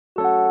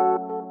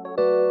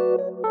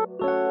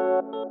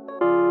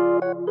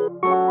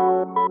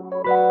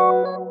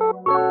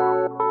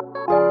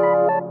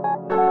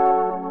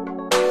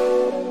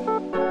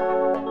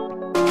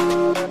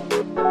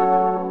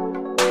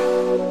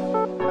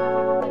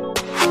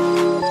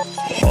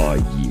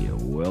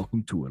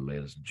welcome to it,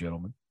 ladies and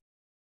gentlemen.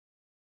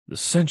 The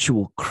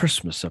sensual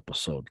Christmas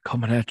episode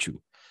coming at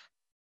you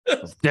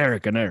of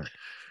Derek and Eric.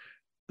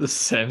 The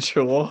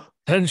sensual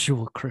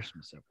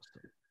Christmas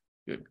episode.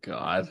 Good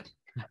God.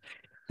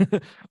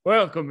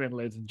 Welcome in,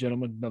 ladies and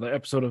gentlemen. Another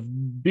episode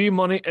of B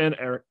Money and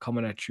Eric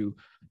coming at you.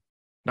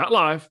 Not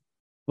live,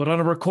 but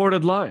on a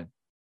recorded line.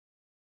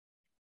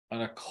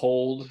 On a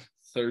cold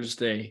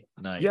Thursday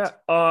night. Yeah,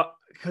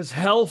 because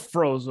hell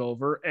froze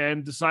over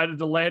and decided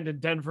to land in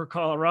Denver,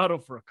 Colorado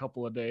for a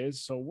couple of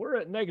days. So we're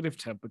at negative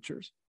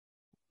temperatures.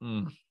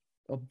 A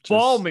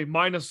balmy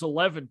minus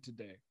 11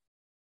 today.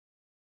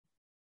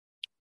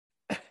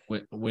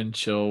 Wind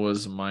chill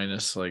was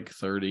minus like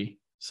 30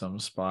 some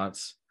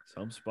spots.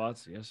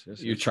 Yes.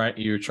 You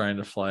were trying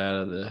to fly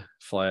out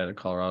of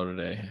Colorado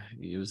today.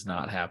 It was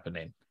not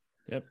happening.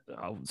 Yep.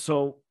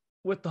 So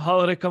with the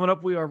holiday coming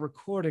up, we are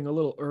recording a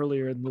little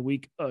earlier in the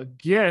week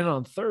again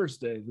on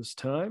Thursday this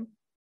time.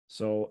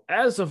 So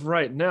as of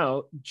right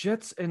now,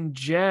 Jets and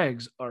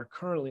Jags are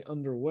currently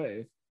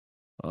underway.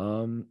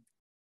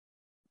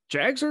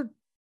 Jags are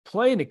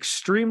playing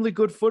extremely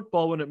good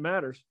football when it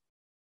matters.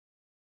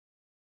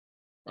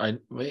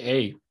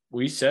 Hey,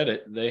 we said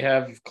it. They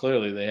have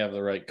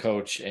the right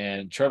coach,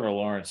 and Trevor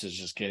Lawrence is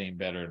just getting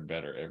better and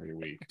better every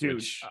week.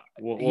 Dude,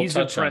 we'll he's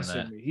touch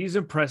impressing on that. me. He's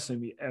impressing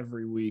me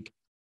every week.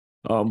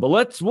 But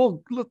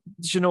we'll let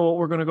you know what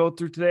we're going to go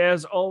through today.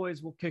 As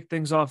always, we'll kick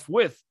things off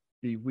with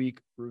the week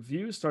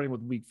review, starting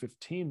with week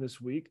 15 this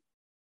week.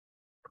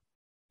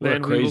 What a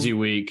crazy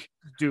week.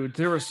 Dude,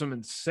 there were some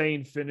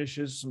insane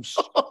finishes, some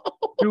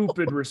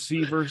stupid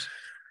receivers.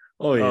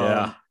 Oh,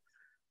 yeah.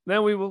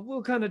 Then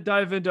we'll kind of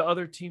dive into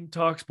other team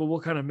talks, but we'll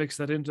kind of mix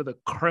that into the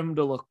creme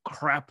de la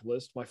crap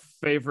list, my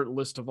favorite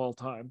list of all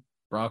time.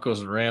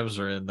 Broncos and Rams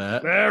are in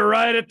that. They're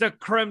right at the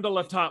creme de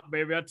la top,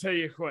 baby. I'll tell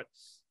you what.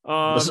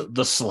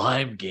 The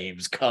slime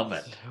game's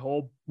coming.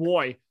 Oh,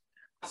 boy.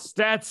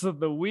 Stats of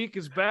the week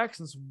is back,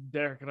 since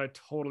Derek and I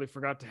totally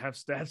forgot to have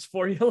stats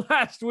for you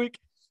last week.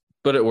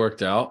 But it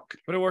worked out.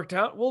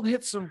 We'll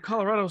hit some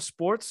Colorado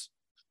sports,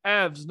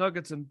 Avs,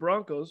 Nuggets, and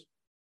Broncos.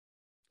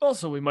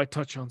 Also, we might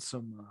touch on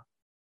some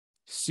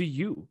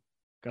CU.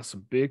 Got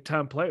some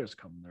big-time players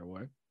coming their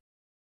way.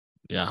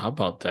 Yeah, how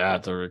about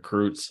that? The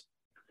recruits.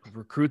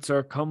 Recruits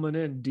are coming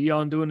in.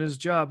 Dion doing his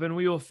job. And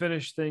we will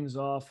finish things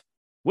off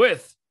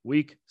with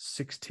week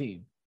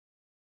 16.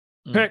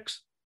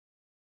 Picks.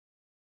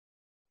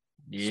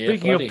 Yeah,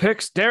 Speaking of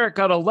picks, Derek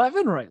got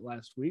 11 right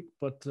last week,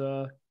 but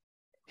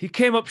he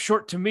came up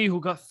short to me, who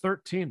got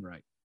 13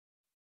 right.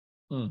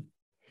 I'm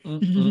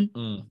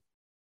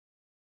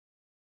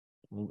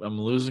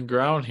losing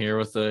ground here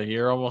with the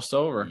year almost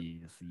over.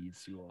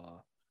 Yes, you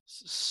are.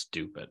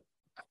 Stupid.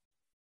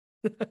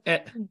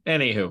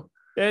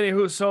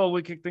 Anywho, so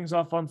we kick things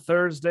off on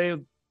Thursday.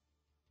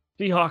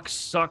 Seahawks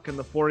suck, and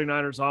the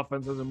 49ers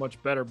offense isn't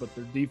much better, but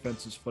their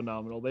defense is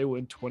phenomenal. They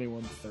win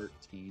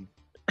 21-13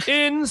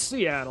 in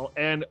Seattle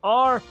and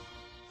are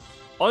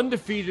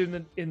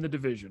undefeated in the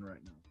division right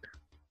now.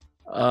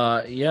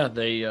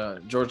 They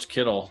George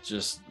Kittle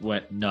just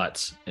went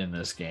nuts in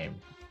this game.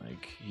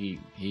 Like he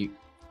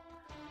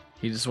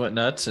just went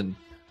nuts, and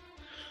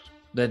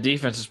that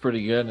defense is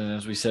pretty good. And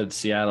as we said,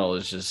 Seattle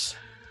is just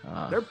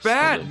they're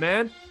bad,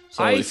 man.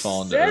 I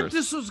said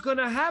this was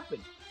gonna happen.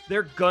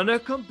 They're gonna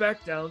come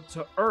back down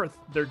to earth.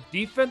 Their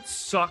defense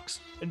sucks,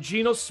 and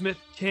Geno Smith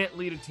can't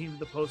lead a team to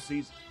the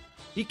postseason.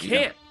 He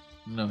can't.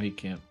 No, he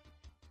can't.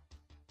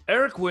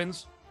 Eric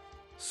wins.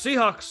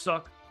 Seahawks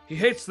suck. He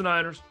hates the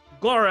Niners.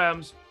 Go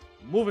Rams.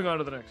 Moving on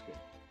to the next game.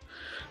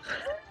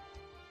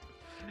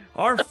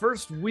 Our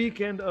first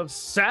weekend of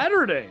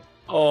Saturday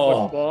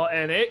football,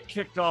 and it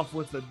kicked off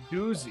with a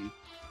doozy.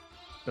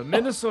 The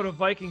Minnesota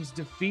Vikings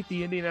defeat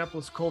the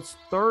Indianapolis Colts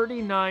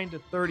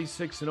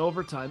 39-36 in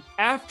overtime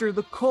after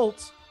the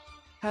Colts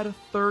had a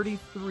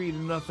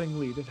 33-0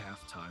 lead at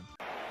halftime.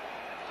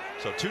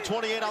 So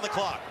 2:28 on the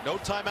clock. No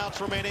timeouts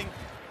remaining.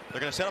 They're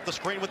going to set up the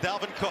screen with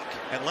Dalvin Cook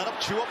and let him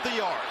chew up the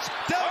yards.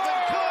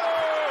 Dalvin Cook!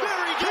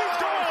 There he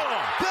goes!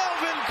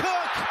 Dalvin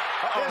Cook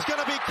is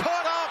going to be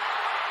caught up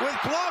with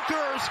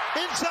blockers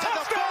inside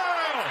the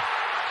 5.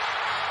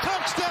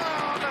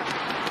 Touchdown!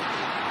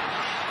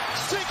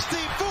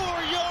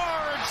 64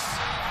 yards!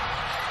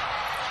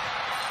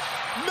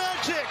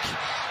 Magic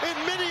in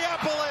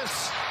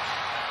Minneapolis!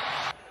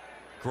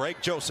 Greg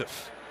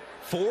Joseph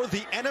for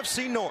the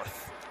NFC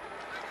North.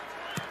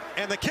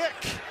 And the kick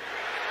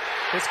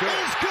is good.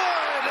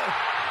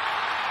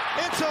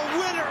 It's a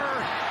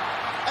winner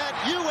at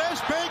US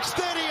Bank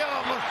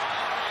Stadium.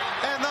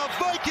 And the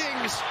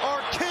Vikings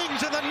are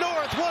kings in the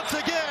North once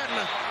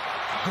again.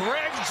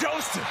 Greg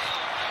Joseph,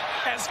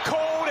 as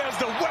cold as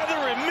the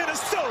weather in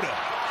Minnesota.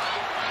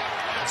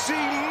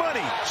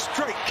 G-Money,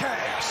 straight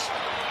cash.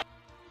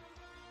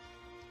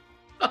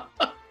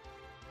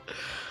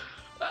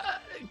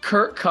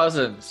 Kirk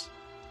Cousins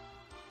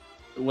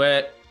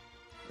went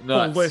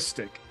nuts.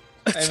 Ballistic.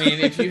 I mean,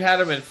 if you had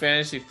him in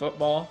fantasy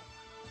football,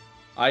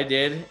 I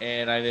did,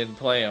 and I didn't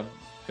play him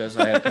because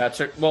I had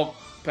Patrick. Well,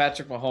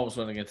 Patrick Mahomes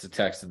went against the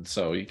Texans,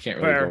 so you can't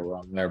really go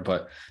wrong there.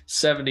 But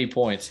 70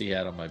 points he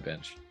had on my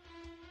bench.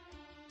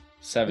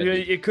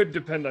 70. It could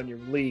depend on your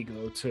league,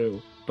 though,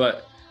 too.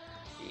 But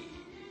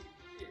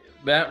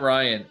Matt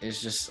Ryan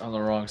is just on the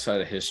wrong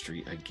side of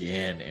history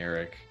again,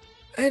 Eric.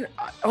 And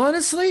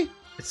honestly,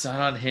 it's not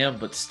on him,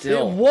 but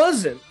still. It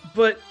wasn't.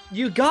 But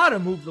you got to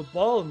move the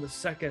ball in the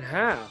second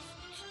half.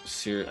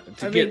 Seriously.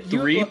 To get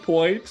 3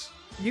 points?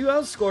 You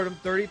outscored him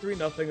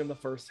 33-0 in the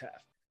first half.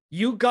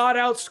 You got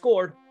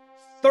outscored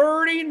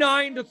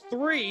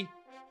 39-3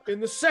 in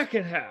the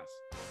second half.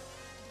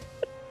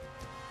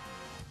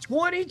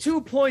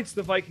 22 points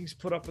the Vikings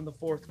put up in the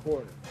fourth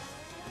quarter.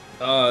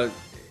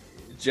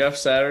 Jeff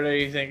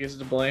Saturday, you think, is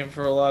to blame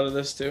for a lot of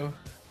this too?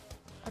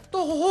 The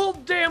whole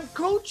damn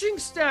coaching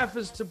staff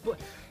is to blame.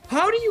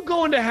 How do you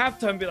go into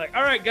halftime and be like,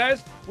 all right,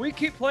 guys, we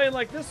keep playing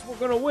like this, we're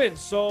going to win.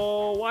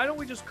 So why don't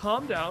we just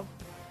calm down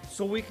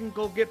so we can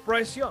go get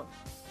Bryce Young?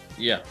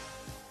 Yeah,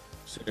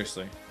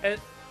 seriously.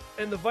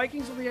 And the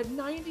Vikings only had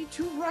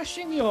 92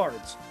 rushing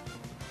yards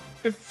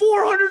and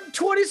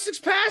 426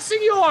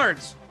 passing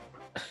yards.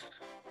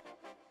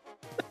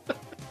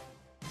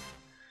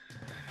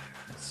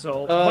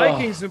 So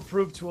Vikings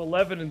improved to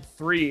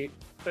 11-3,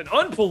 an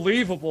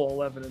unbelievable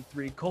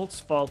 11-3. Colts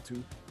fall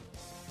to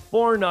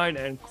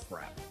 4-9 and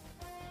crap.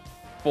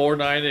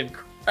 4-9 and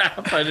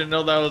crap. I didn't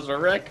know that was a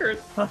record.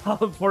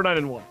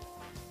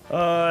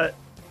 4-9-1.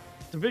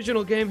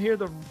 Divisional game here.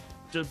 The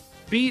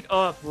beat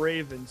up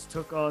Ravens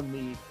took on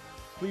the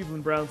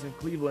Cleveland Browns in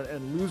Cleveland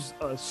and lose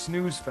a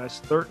snooze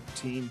fest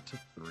 13-3.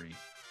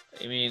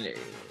 I mean,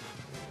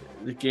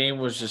 the game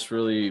was just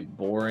really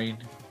boring.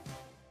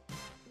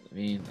 I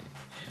mean,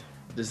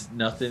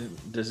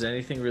 does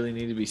anything really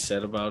need to be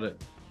said about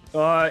it?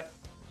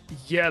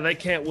 Yeah, they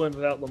can't win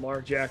without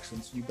Lamar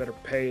Jackson, so you better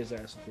pay his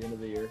ass at the end of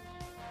the year.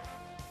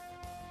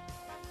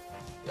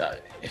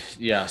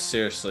 Yeah,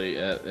 seriously,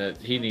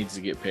 he needs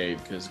to get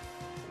paid because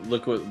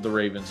look what the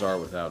Ravens are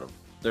without him.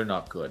 They're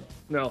not good.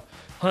 No,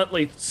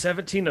 Huntley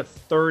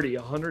 17-30,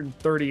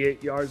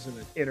 138 yards and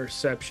an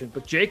interception.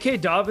 But J.K.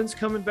 Dobbins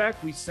coming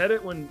back. We said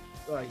it when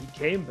he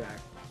came back.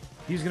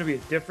 He's going to be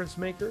a difference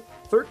maker.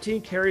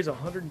 13 carries,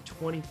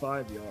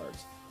 125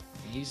 yards.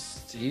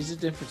 He's a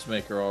difference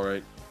maker, all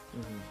right.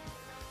 Mm-hmm.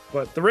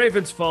 But the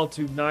Ravens fall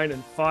to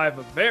 9-5,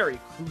 a very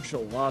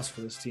crucial loss for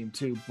this team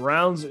too.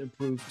 Browns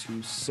improved to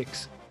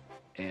 6-8.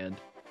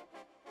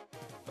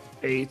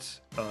 He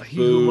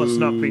who must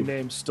not be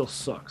named still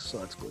sucks, so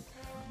that's good.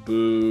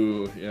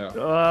 Boo! Yeah.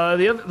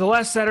 The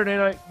last Saturday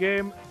night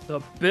game, the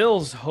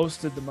Bills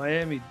hosted the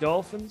Miami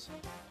Dolphins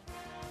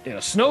in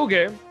a snow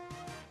game,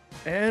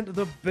 and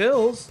the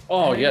Bills.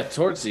 Oh yeah,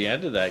 towards the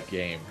end of that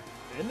game,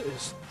 and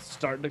it's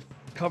starting to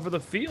cover the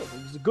field.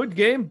 It was a good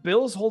game.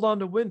 Bills hold on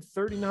to win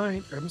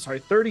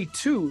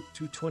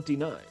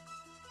 32-29.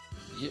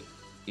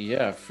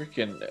 Yeah,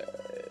 freaking.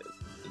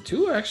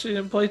 Tua actually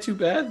didn't play too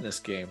bad in this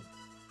game.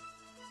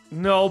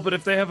 No, but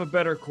if they have a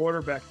better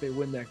quarterback, they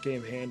win that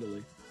game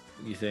handily.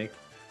 You think?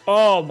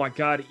 Oh my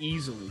God,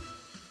 easily.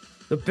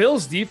 The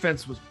Bills'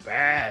 defense was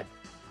bad.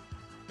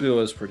 It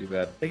was pretty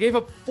bad. They gave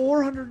up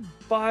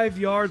 405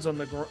 yards on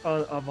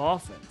of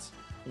offense,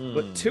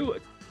 but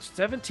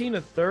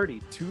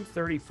 17-30,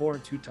 234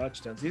 and 2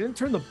 touchdowns. He didn't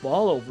turn the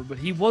ball over, but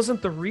he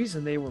wasn't the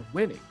reason they were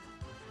winning.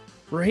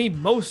 Raheem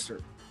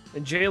Mostert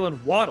and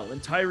Jalen Waddle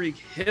and Tyreek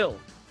Hill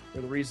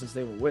were the reasons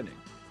they were winning.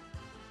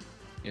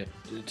 Yeah,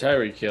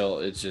 Tyreek Hill,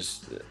 it's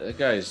just that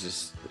guy is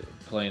just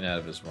playing out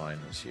of his mind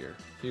this year.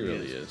 He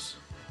really is.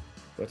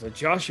 But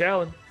Josh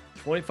Allen,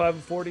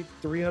 25-40,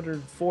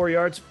 304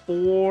 yards,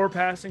 4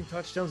 passing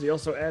touchdowns. He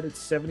also added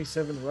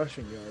 77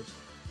 rushing yards.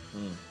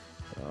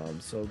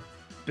 So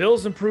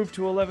Bills improved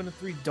to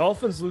 11-3.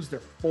 Dolphins lose their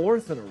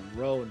 4th in a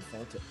row and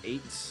fall to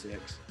 8-6.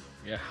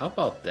 Yeah, how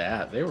about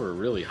that? They were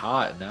really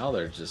hot. Now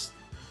they're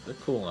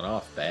cooling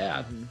off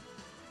bad. Mm-hmm.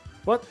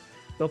 But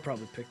they'll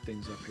probably pick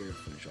things up here to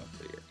finish off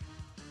the year.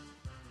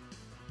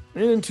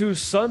 Into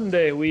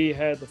Sunday, we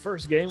had the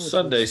first game.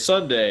 Sunday.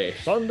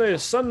 Come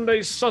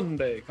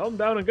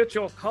down and get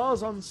your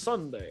cars on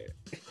Sunday.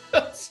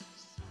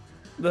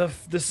 The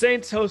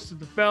Saints hosted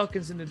the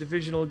Falcons in a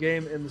divisional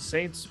game, and the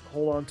Saints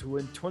hold on to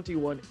win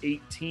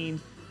 21-18.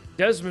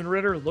 Desmond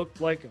Ridder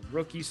looked like a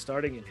rookie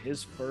starting in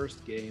his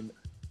first game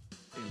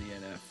in the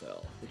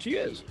NFL, which he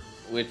is.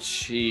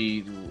 Which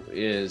he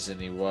is,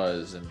 and he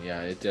was, and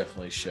yeah, it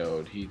definitely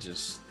showed.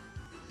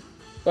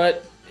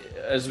 But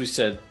as we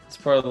said, it's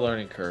part of the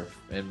learning curve,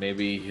 and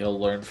maybe he'll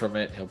learn from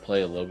it. He'll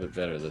play a little bit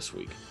better this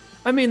week.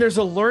 I mean, there's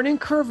a learning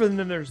curve, and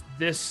then there's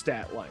this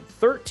stat line: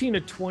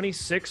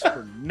 13-26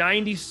 for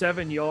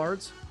 97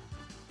 yards.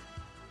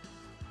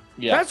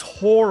 Yeah, that's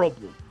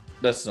horrible.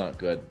 That's not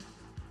good.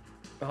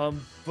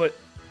 But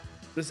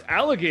this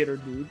alligator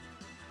dude,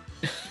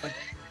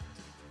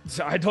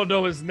 I don't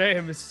know his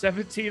name, is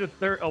 17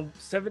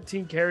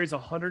 carries,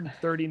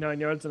 139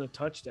 yards, and a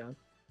touchdown.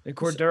 And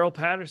Cordero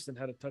Patterson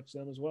had a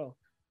touchdown as well.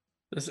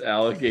 This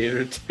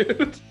alligator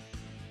dude.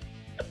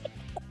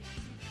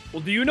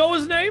 Well, do you know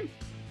his name?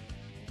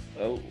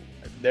 Oh,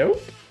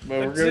 Nope. But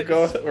we're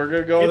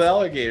gonna go with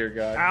alligator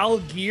guy.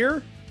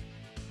 Algier?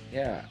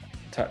 Yeah.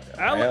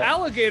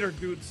 Alligator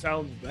dude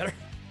sounds better.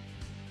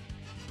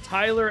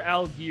 Tyler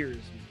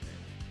Algiers.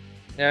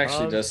 It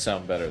actually does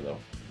sound better though.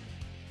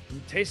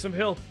 Taysom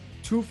Hill,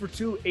 2 for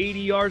 2, 80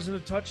 yards and a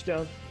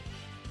touchdown.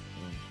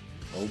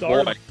 Oh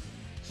Start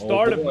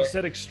boy. him, he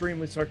said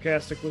extremely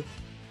sarcastically.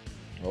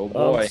 Oh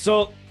boy.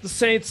 So the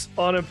Saints,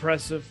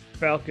 unimpressive.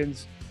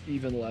 Falcons,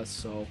 even less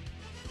so.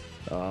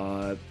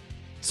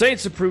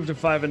 Saints improved to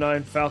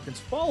 5-9. Falcons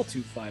fall to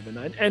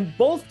 5-9. And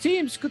both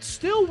teams could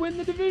still win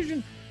the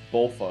division.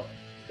 Both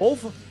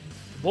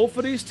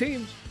of these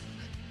teams.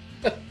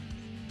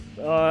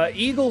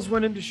 Eagles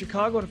went into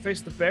Chicago to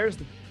face the Bears.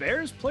 The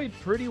Bears played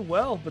pretty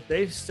well, but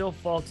they still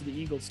fall to the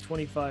Eagles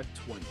 25-20.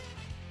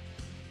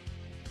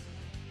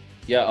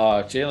 Yeah,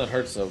 Jalen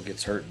Hurts though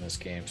gets hurt in this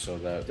game, so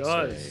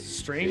that's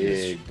strain big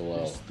his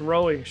blow.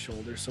 throwing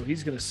shoulder, so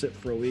he's going to sit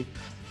for a week.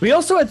 We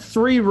also had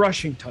 3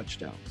 rushing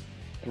touchdowns.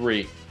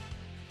 3.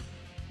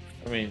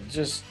 I mean,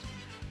 just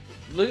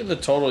look at the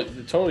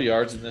total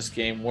yards in this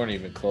game weren't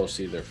even close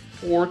either.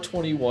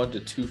 421 to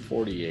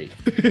 248.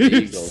 The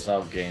Eagles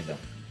outgained them.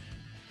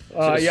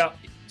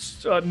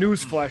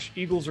 Newsflash: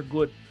 Eagles are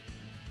good.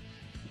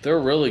 They're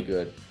really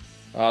good.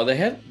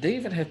 They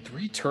even had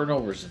 3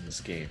 turnovers in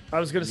this game. I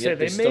was going to say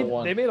they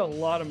made a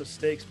lot of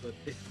mistakes, but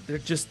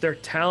their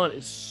talent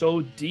is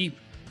so deep.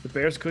 The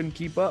Bears couldn't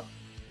keep up.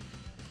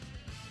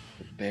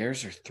 The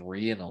Bears are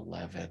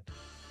 3-11.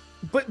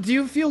 But do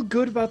you feel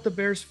good about the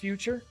Bears'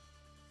 future?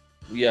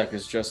 Yeah,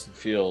 because Justin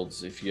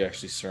Fields, if you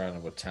actually surround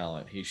him with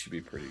talent, he should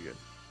be pretty good.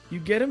 You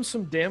get him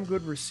some damn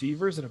good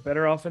receivers and a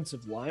better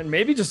offensive line,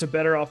 maybe just a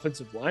better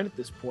offensive line at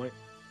this point.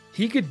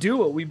 He could do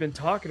what we've been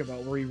talking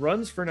about, where he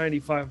runs for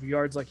 95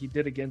 yards like he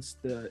did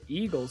against the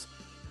Eagles,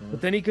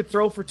 but then he could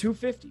throw for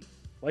 250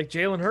 like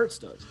Jalen Hurts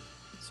does.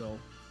 So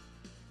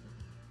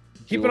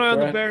keep an eye on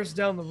the Bears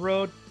down the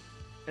road,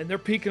 and they're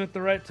peaking at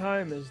the right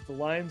time as the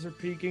Lions are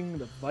peaking.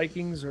 The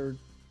Vikings are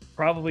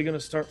probably going to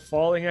start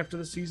falling after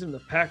the season. The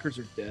Packers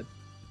are dead.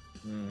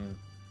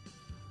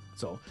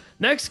 So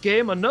next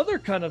game, another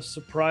kind of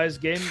surprise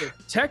game. The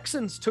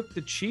Texans took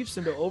the Chiefs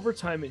into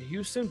overtime in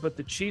Houston, but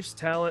the Chiefs'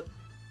 talent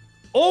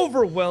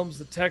overwhelms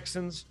the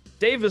Texans.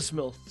 Davis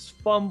Mills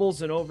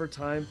fumbles in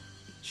overtime.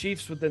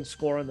 Chiefs would then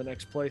score on the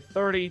next play.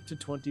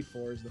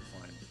 30-24 is the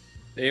final.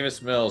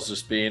 Davis Mills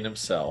just being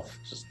himself,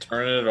 just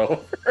turning it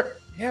over.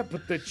 Yeah,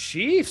 but the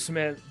Chiefs,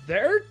 man,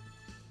 they're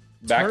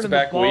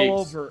back-to-back turning the ball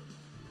weeks. over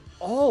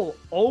all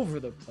over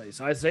the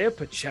place. Isaiah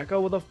Pacheco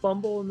with a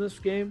fumble in this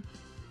game.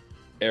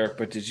 Eric,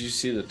 but did you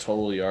see the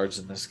total yards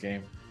in this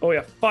game? Oh,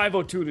 yeah,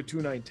 502 to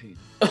 219.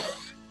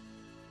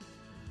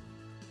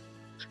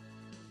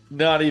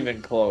 Not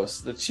even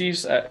close. The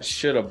Chiefs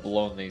should have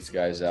blown these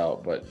guys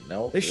out, but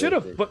no. They should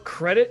have, but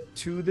credit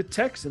to the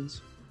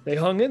Texans. They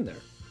hung in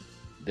there.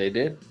 They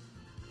did.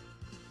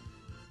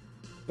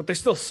 But they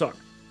still suck.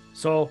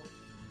 So,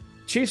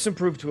 Chiefs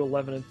improved to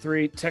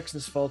 11-3.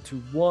 Texans fall to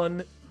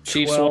 1.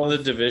 Chiefs won the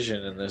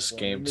division in this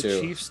game, too.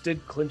 The Chiefs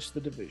did clinch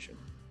the division.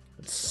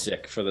 It's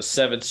sick for the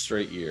 7th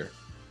straight year.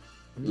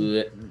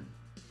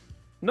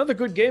 Another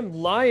good game.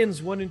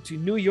 Lions went into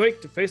New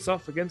York to face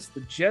off against the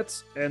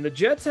Jets, and the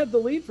Jets had the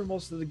lead for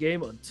most of the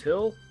game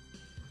until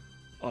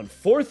on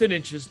 4th and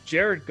inches,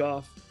 Jared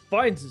Goff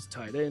finds his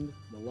tight end.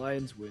 The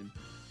Lions win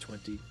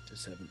 20-17.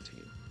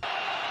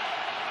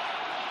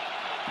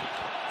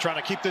 Trying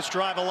to keep this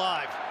drive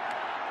alive.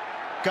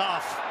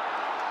 Goff.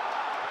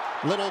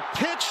 Little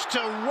pitch to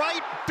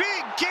right.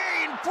 Big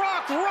gain.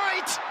 Brock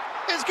Wright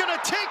is going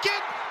to take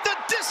it the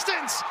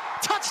distance.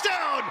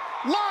 Touchdown,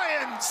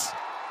 Lions.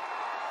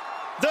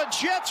 The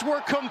Jets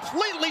were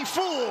completely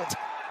fooled.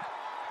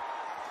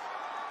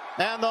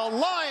 And the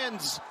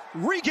Lions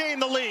regain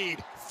the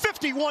lead.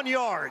 51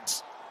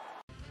 yards.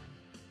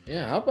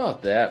 Yeah, how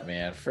about that,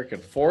 man? Freaking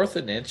 4th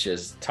and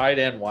inches, tight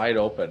end wide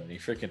open. He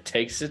freaking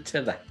takes it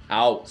to the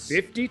house.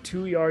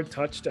 52-yard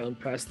touchdown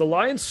pass. The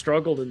Lions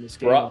struggled in this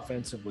game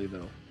offensively,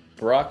 though.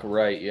 Brock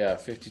Wright, yeah,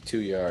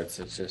 52 yards.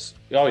 It's just,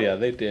 oh, yeah,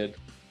 they did.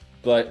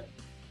 But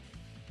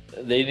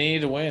they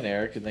needed to win,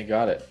 Eric, and they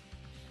got it.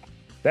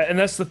 And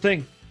that's the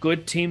thing.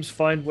 Good teams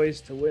find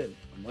ways to win,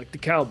 unlike the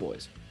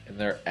Cowboys. And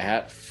they're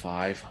at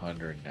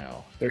 500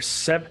 now. They're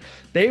 7.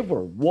 They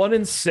were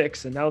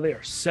 1-6, and now they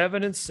are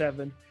 7-7.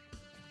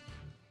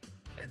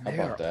 And how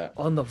about that?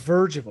 On the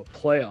verge of a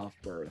playoff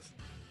berth.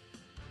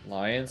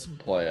 Lions and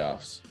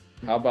playoffs.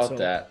 How about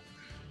that?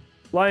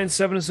 Lions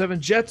 7-7.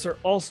 Jets are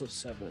also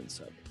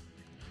 7-7.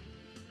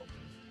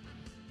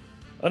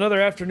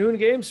 Another afternoon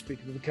game.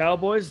 Speaking of the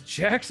Cowboys,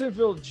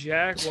 Jacksonville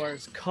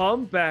Jaguars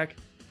come back,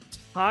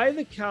 tie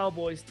the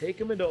Cowboys, take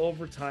them into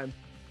overtime,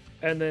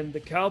 and then the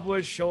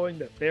Cowboys showing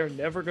that they're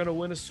never going to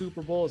win a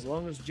Super Bowl as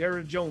long as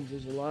Jared Jones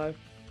is alive.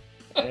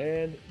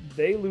 And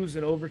they lose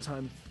in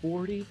overtime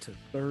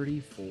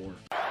 40-34.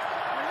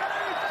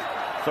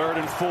 3rd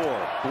and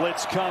 4.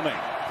 Blitz coming.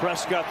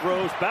 Prescott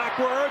throws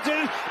backwards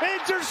and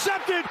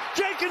intercepted.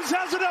 Jenkins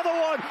has another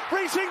one.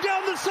 Racing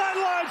down the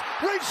sidelines.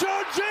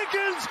 Rayshon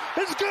Jenkins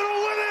is going to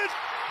win it.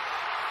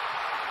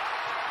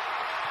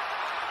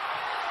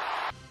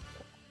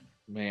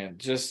 man,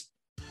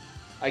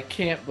 I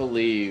can't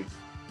believe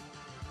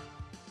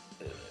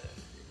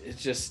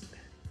it's just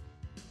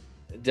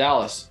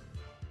Dallas.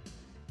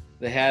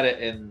 They had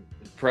it, and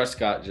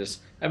Prescott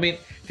just. I mean,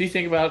 if you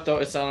think about it, though,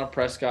 it's not on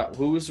Prescott.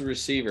 Who was the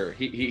receiver?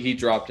 He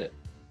dropped it.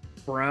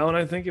 Brown,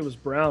 I think it was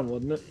Brown,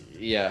 wasn't it?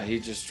 Yeah, he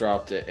just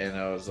dropped it, and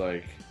I was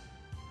like,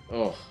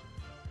 oh.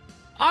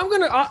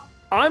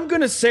 I'm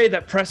gonna say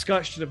that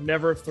Prescott should have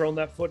never thrown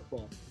that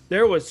football.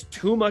 There was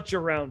too much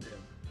around him.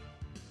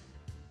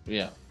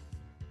 Yeah.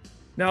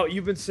 Now,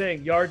 you've been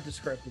saying yard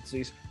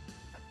discrepancies.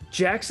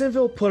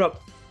 Jacksonville put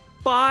up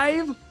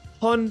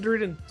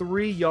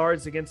 503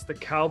 yards against the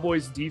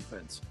Cowboys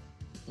defense.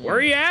 Where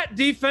are you at,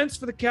 defense,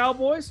 for the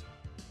Cowboys?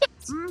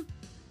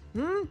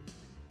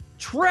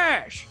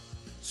 Trash.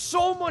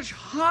 So much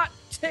hot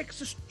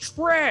Texas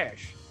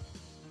trash.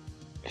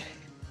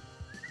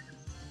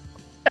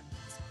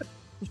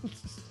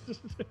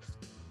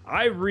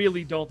 I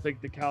really don't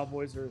think the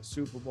Cowboys are a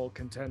Super Bowl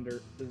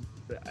contender.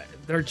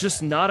 They're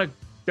just not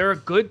they're a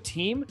good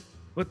team,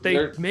 but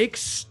they make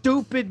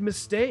stupid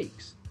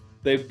mistakes.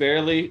 They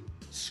barely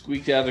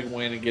squeaked out a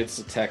win against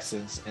the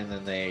Texans, and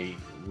then they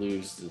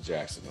lose to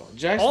Jacksonville.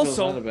 Jacksonville's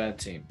not a bad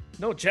team.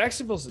 No,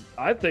 Jacksonville's,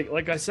 I think,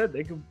 like I said,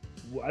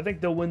 I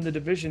think they'll win the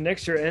division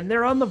next year, and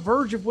they're on the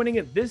verge of winning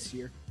it this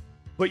year.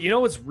 But you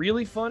know what's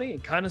really funny?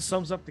 It kind of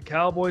sums up the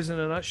Cowboys in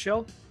a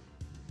nutshell.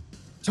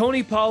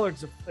 Tony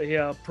Pollard's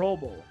a Pro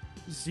Bowl.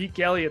 Zeke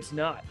Elliott's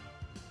not.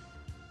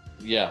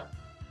 Yeah.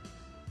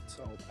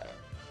 So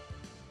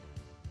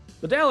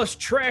the Dallas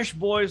Trash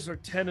Boys are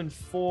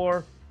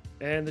 10-4,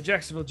 and the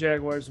Jacksonville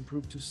Jaguars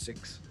improved to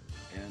 6-8.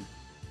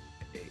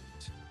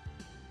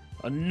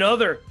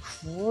 Another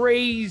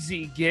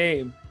crazy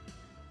game.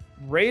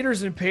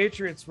 Raiders and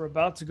Patriots were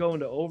about to go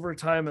into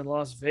overtime in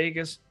Las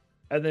Vegas,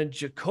 and then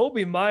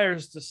Jacoby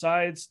Myers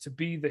decides to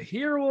be the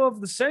hero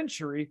of the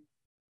century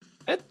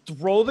and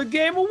throw the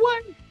game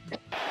away.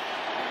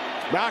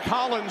 Mac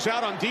Hollins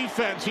out on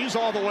defense. He's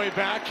all the way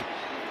back.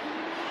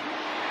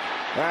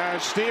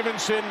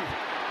 Stevenson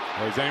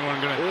is anyone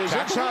going to is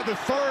inside the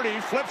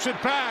 30, flips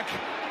it back.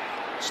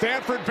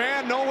 Stanford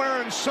band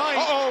nowhere in sight.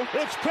 Uh-oh.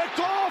 It's picked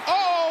off.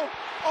 Uh-oh.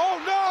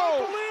 Oh,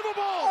 no. Unbelievable.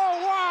 Oh,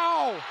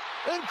 wow.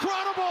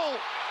 Incredible.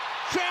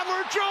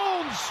 Chandler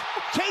Jones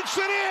takes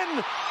it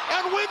in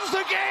and wins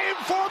the game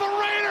for the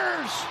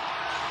Raiders.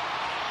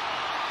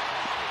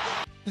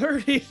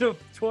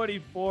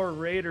 30-24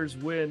 Raiders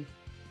win.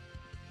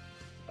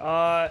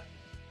 I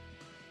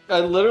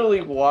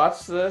literally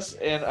watched this,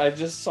 and I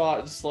just saw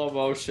it in slow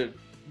motion.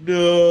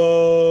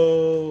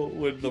 No,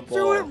 with the ball.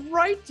 Threw it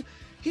right.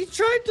 He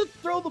tried to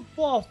throw the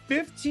ball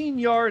 15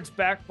 yards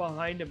back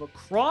behind him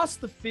across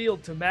the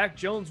field to Mac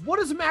Jones. What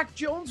is Mac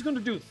Jones going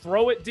to do?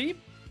 Throw it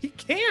deep? He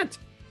can't.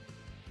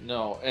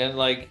 No, and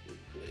like,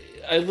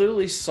 I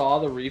literally saw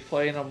the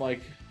replay, and I'm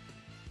like,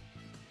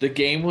 the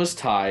game was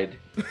tied.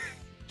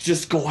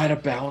 Just go out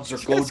of bounds or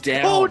go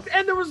down.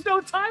 And there was no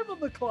time on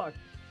the clock.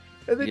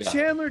 And then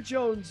Chandler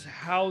Jones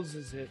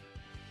houses it.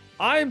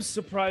 I'm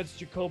surprised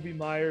Jacoby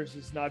Myers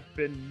has not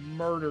been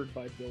murdered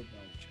by Bill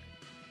Belichick.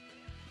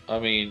 I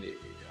mean,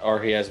 or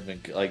he hasn't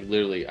been, like,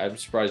 literally, I'm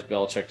surprised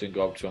Belichick didn't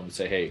go up to him and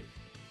say, hey,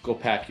 go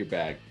pack your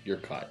bag. You're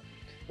cut.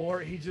 Or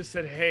he just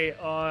said, hey,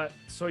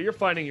 so you're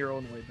finding your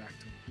own way back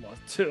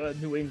to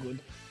New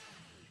England.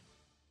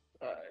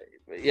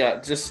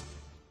 Yeah, just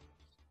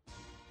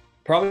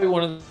probably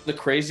one of the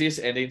craziest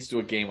endings to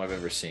a game I've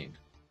ever seen.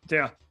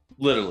 Yeah.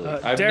 Literally.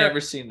 I've never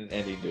seen an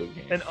ending to a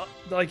game. And,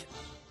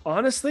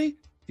 honestly,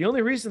 the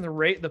only reason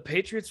the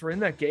Patriots were in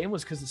that game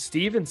was because of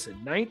Stevenson.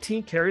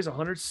 19 carries,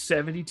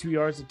 172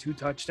 yards, and 2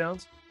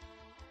 touchdowns.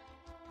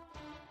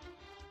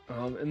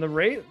 And the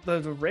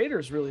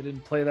Raiders really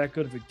didn't play that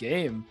good of a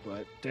game,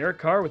 but Derek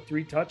Carr with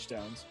 3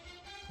 touchdowns.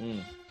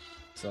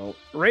 So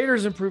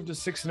Raiders improved to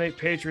 6-8.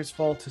 Patriots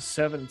fall to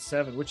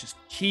 7-7, which is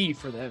key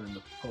for them in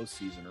the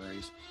postseason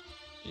race.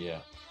 Yeah.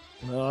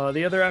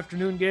 The other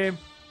afternoon game,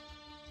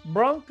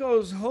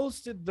 Broncos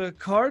hosted the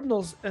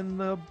Cardinals, and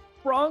the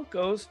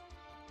Broncos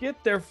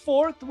get their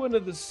 4th win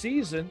of the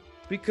season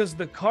because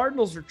the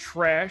Cardinals are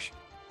trash.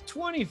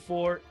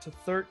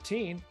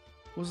 24-13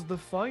 was the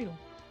final.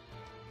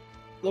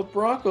 The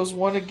Broncos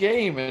won a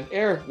game, and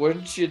Eric,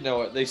 wouldn't you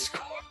know it, they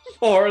scored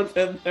more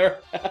than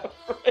their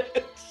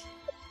average.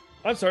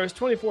 I'm sorry, it's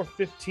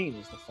 24-15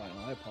 was the final.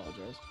 I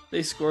apologize.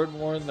 They scored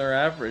more than their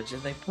average,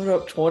 and they put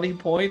up 20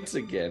 points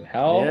again.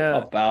 How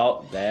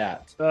about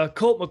that?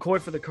 Colt McCoy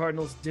for the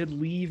Cardinals did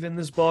leave in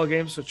this ball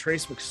game, so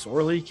Trace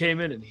McSorley came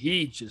in, and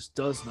he just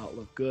does not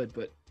look good.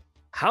 But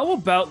how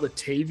about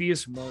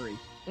Latavius Murray?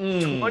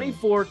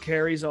 24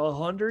 carries,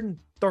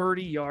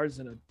 130 yards,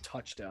 and a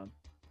touchdown.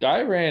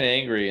 Guy ran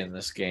angry in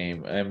this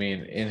game. I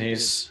mean,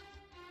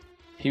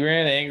 he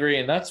ran angry,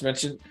 and not to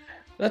mention,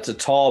 that's a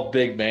tall,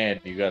 big man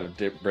you got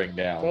to bring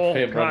down.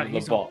 Oh, God,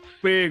 he's a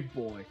big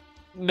boy.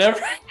 Never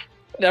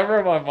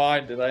in my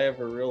mind did I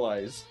ever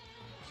realize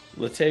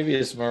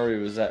Latavius Murray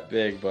was that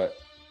big, but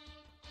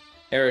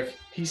Eric,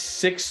 he's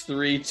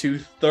 6'3",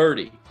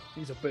 230.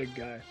 He's a big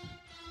guy.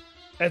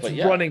 That's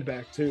running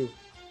back, too.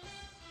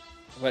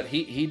 But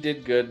he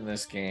did good in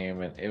this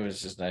game, and it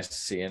was just nice to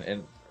see.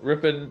 And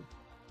Rypien,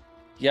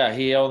 yeah,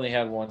 he only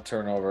had one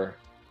turnover.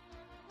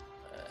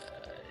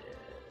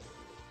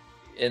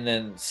 And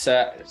then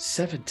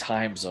 7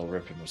 times, though,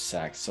 Rypien was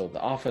sacked. So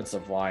the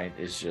offensive line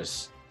is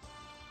just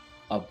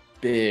a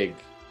big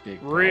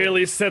problem.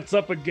 Really sets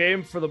up a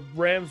game for the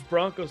Rams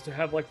Broncos to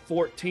have like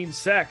 14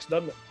 sacks,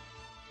 doesn't it?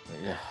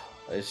 Yeah,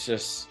 it's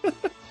just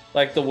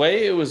like the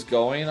way it was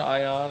going,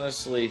 I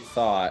honestly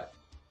thought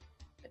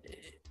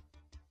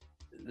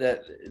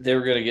that they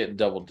were going to get in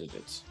double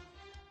digits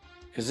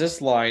because this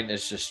line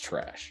is just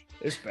trash.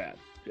 It's bad.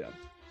 Yeah.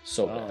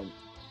 So bad.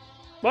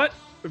 But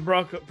the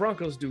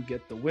Broncos do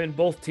get the win.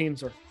 Both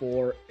teams are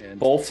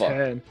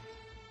 4-10.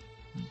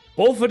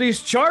 Both of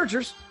these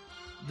Chargers,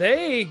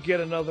 they get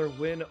another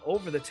win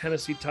over the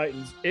Tennessee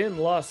Titans in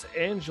Los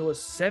Angeles,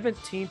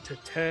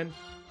 17-10.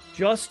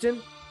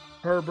 Justin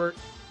Herbert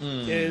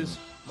is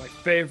my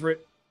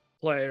favorite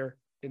player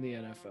in the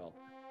NFL.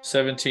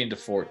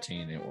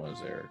 17-14 it was,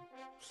 Eric.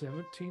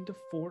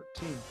 17-14.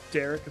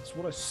 Derek, that's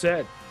what I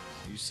said.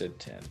 You said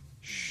 10.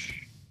 Shh.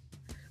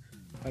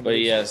 But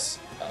yes,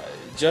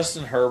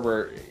 Justin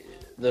Herbert,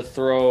 the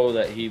throw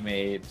that he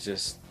made,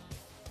 just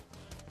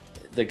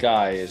the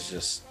guy is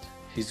just,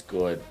 he's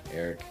good,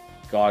 Eric.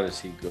 God, is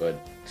he good.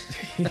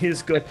 He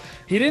is good.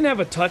 He didn't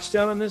have a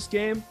touchdown in this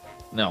game.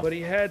 No. But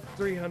he had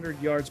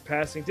 300 yards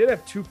passing. Did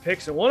have 2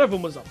 picks, and one of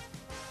them was a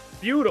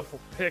beautiful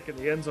pick in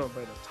the end zone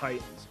by the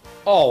Titans.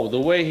 Oh, the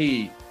way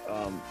he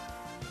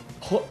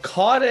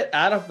caught it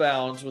out of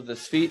bounds with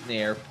his feet in the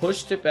air,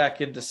 pushed it back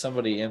into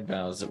somebody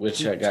inbounds,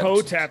 which I got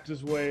toe tapped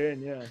his way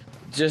in. Yeah.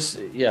 Just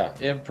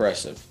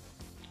impressive.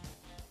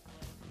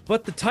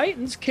 But the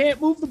Titans can't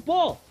move the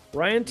ball.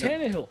 Ryan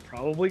Tannehill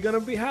probably going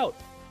to be out.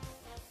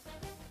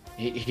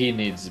 He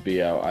needs to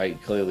be out.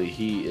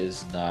 He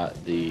is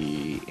not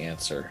the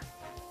answer.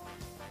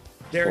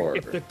 Derek,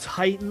 if the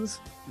Titans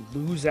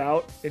lose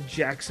out and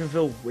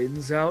Jacksonville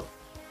wins out,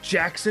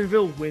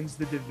 Jacksonville wins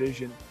the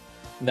division.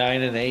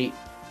 9-8.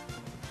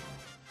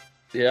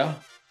 Yeah.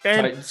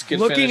 And Titans could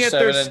looking at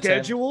their 7-10.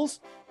 schedules,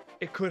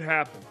 it could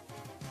happen.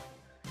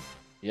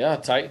 Yeah,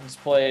 Titans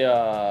play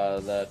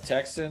the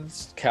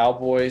Texans,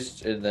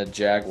 Cowboys, and the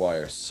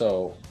Jaguars.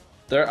 So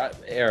they're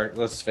Eric.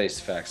 Let's face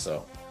the facts,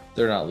 though.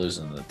 They're not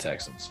losing to the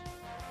Texans.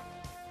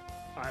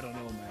 I don't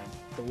know, man.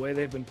 The way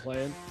they've been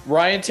playing.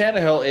 Ryan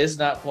Tannehill is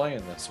not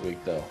playing this week,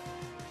 though.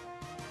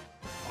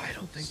 I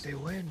don't think they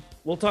win.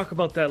 We'll talk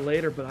about that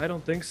later, but I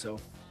don't think so.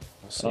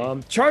 We'll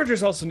see.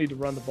 Chargers also need to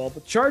run the ball,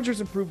 but Chargers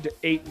improved to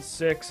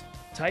 8-6.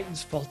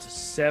 Titans fall to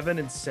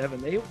 7-7.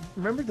 They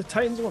remember the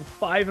Titans won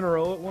 5 in a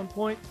row at one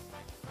point.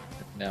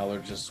 Now they're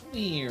just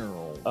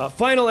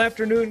final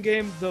afternoon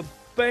game. The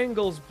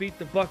Bengals beat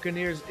the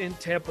Buccaneers in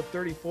Tampa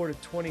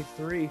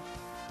 34-23,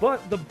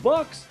 but the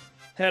Bucs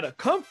had a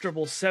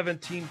comfortable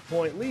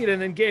 17-point lead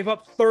and then gave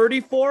up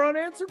 34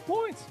 unanswered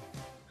points.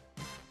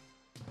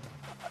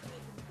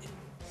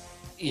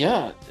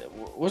 Yeah,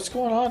 what's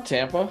going on,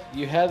 Tampa?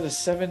 You had a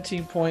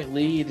 17-point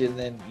lead, and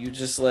then you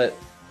just let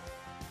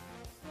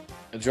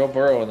Joe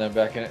Burrow and then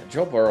back in it.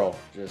 Joe Burrow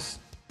just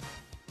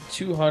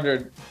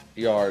 200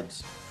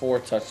 yards, 4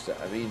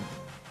 touchdowns. I mean,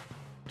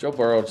 Joe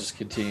Burrow just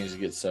continues to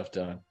get stuff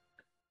done.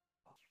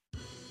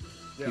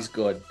 Yeah. He's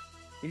good.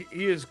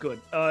 He is good.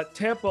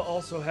 Tampa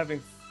also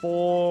having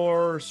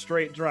 4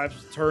 straight drives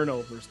with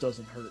turnovers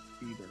doesn't hurt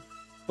either.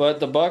 But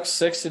the Bucs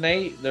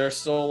 6-8, they're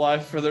still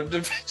alive for their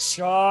division.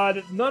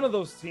 God, none of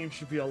those teams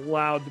should be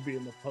allowed to be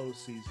in the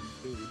postseason,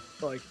 dude.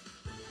 Like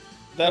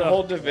that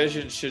whole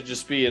division should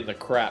just be in the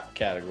crap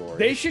category.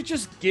 They should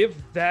just give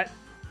that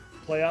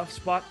playoff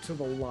spot to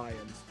the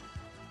Lions.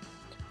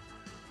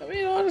 I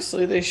mean,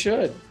 honestly, they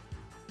should.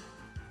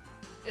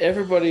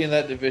 Everybody in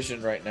that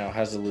division right now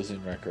has a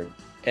losing record,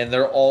 and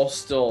they're all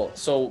still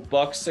so.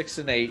 Bucs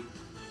 6-8,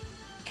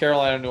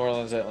 Carolina, New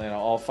Orleans, Atlanta,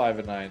 all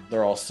 5-9.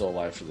 They're all still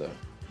alive for the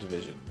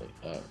division.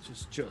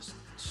 Just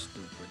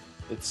stupid.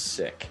 It's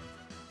sick.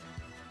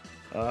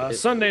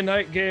 Sunday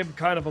night game,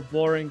 kind of a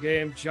boring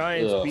game.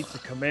 Giants beat the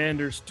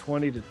Commanders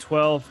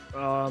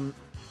 20-12.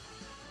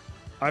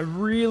 I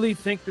really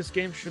think this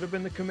game should have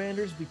been the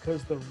Commanders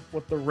because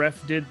what the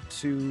ref did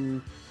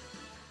to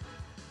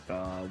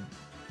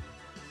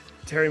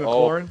Terry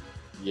McLaurin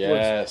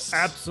was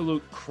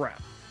absolute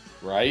crap.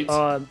 Right?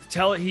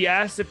 He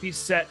asked if he's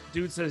set.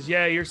 Dude says,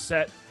 "Yeah, you're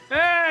set."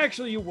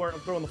 Actually, you weren't.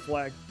 I'm throwing the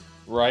flag.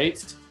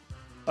 Right?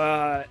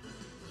 That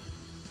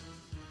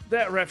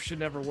ref should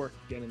never work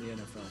again in the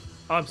NFL.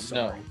 I'm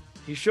sorry. No.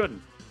 He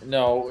shouldn't.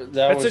 No,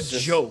 that's a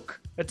joke.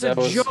 That's a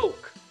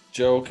joke.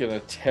 Joke and a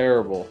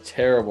terrible,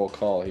 terrible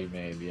call he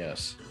made.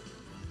 Yes.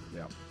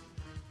 Yeah.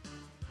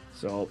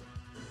 So,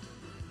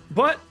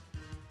 but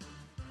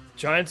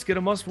Giants get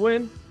a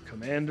must-win.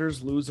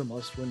 Commanders lose a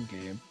must-win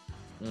game.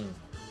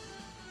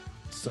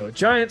 So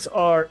Giants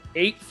are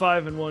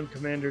 8-5-1.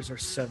 Commanders are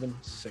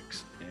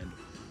 7-6-1.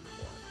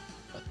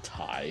 A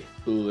tie.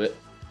 Ooh it.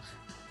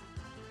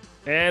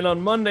 And on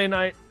Monday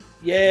night,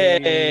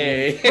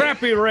 yay! The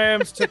crappy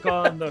Rams took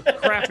on the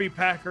crappy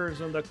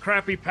Packers, and the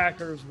crappy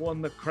Packers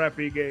won the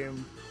crappy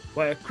game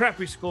by a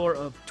crappy score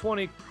of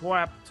 20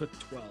 crap to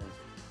 12.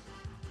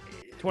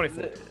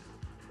 24.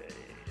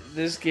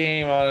 This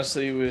game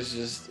honestly was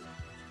just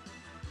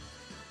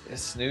a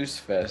snooze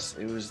fest.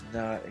 It was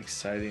not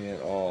exciting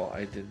at all.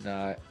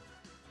 It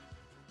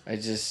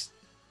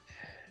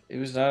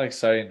was not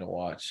exciting to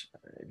watch.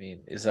 I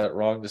mean, is that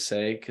wrong to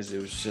say? Because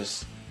it was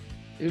so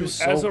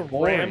As a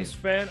boring. Rams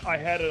fan, I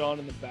had it on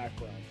in the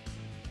background.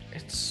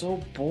 It's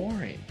so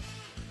boring.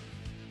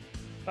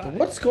 Uh,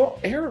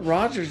 Aaron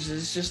Rodgers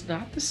is just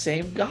not the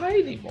same guy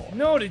anymore.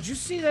 No, did you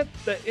see the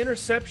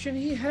interception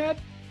he had?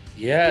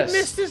 Yes. He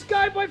missed this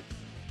guy by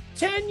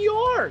 10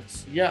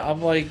 yards. Yeah,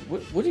 I'm like,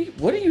 what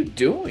are you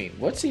doing?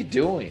 What's he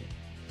doing?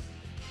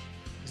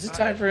 Is it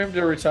time for him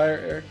to retire,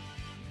 Eric?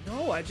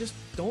 No, I just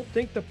don't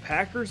think the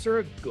Packers are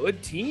a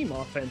good team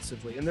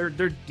offensively, and their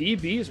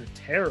DBs are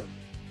terrible.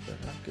 They're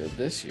not good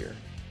this year.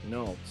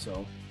 No,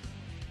 so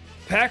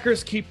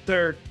Packers keep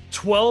their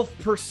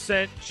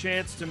 12%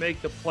 chance to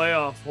make the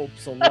playoff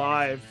hopes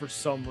alive for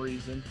some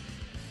reason,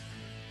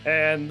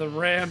 and the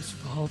Rams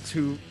fall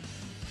to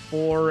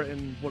 4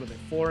 and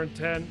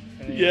 10.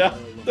 And Yeah,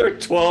 they're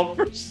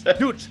 12%.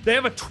 Dude, they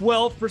have a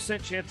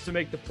 12% chance to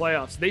make the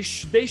playoffs. They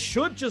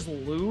should just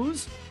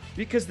lose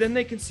because then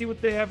they can see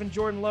what they have in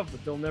Jordan Love,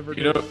 but they'll never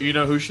do it. You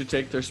know who should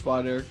take their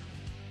spot, Eric?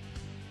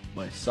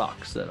 My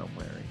socks that I'm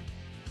wearing.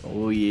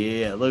 Oh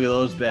yeah, look at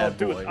those bad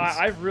Dude, boys.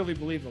 I really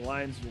believe the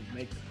Lions will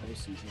make the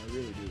postseason. I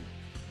really do.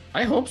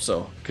 I hope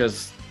so,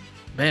 because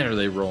man, are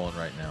they rolling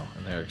right now,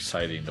 and they're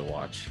exciting to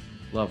watch.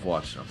 Love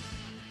watching them.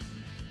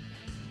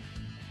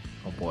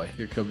 Oh boy,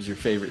 here comes your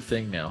favorite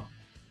thing now.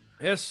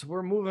 Yes,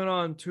 we're moving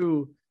on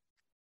to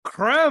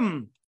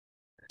creme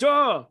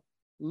de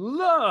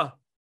la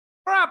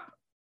crap.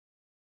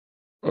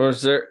 Or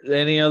is there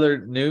any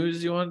other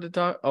news you wanted to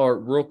talk? Or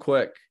real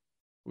quick,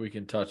 we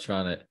can touch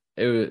on it.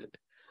 It was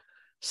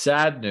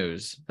sad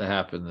news that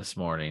happened this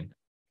morning.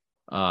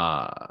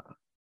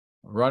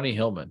 Ronnie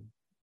Hillman,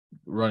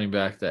 running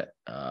back that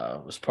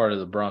was part of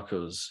the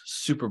Broncos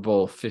Super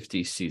Bowl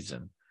 50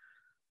 season,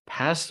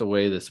 passed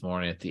away this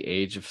morning at the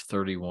age of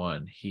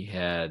 31. He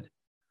had,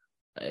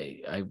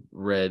 I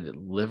read,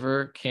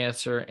 liver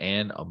cancer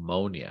and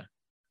ammonia.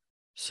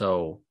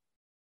 So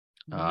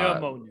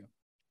Pneumonia.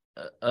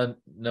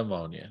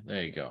 Pneumonia.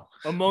 There you go.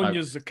 Ammonia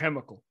is a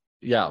chemical.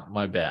 Yeah,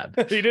 my bad.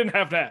 He didn't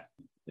have that.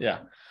 Yeah,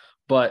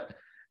 but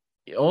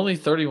only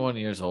 31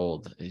 years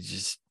old. He's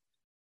just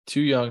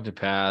too young to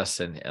pass.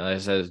 And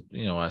as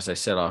I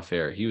said off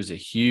air, he was a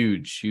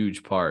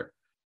huge part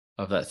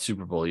of that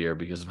Super Bowl year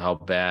because of how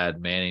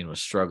bad Manning was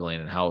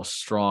struggling and how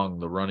strong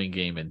the running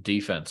game and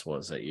defense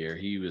was that year.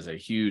 He was a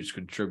huge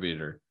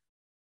contributor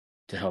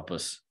to help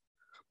us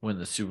win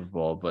the Super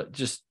Bowl. But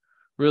just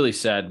really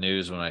sad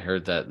news when I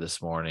heard that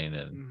this morning,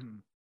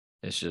 and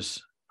it's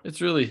just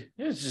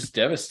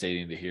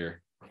devastating to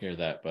hear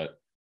that. But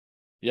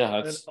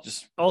yeah, that's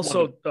just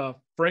also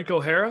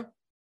Franco Harris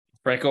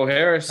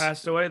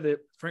passed away.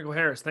 Franco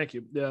Harris, thank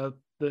you.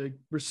 The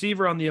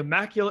receiver on the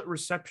Immaculate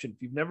Reception.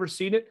 If you've never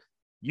seen it,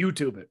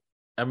 YouTube it.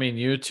 I mean,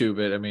 YouTube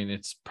it. I mean,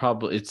 it's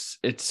probably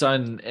it's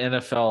on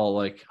NFL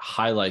like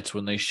highlights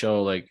when they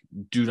show like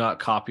do not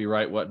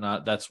copyright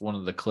whatnot. That's one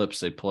of the clips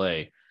they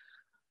play,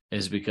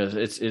 is because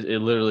it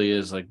literally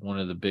is like one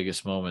of the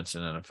biggest moments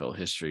in NFL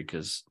history.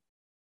 Because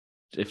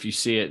if you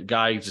see it,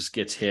 guy just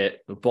gets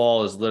hit. The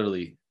ball is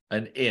literally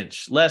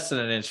less than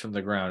an inch from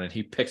the ground, and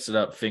he picks it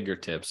up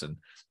fingertips and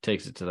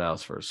takes it to the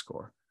house for a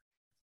score.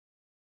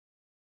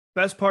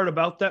 Best part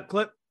about that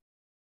clip,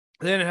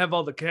 they didn't have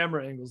all the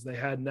camera angles they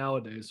had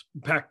nowadays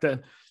back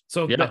then.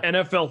 So the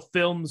NFL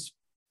Films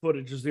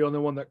footage is the only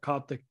one that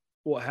caught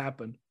what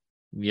happened.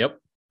 Yep.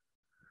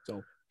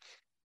 So,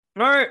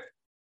 all right,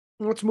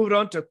 let's move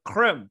on to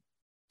creme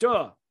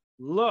de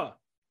la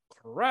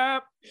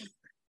crap.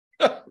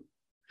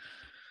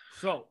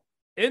 So,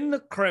 in the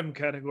creme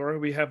category,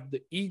 we have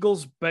the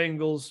Eagles,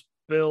 Bengals,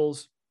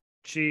 Bills,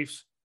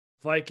 Chiefs,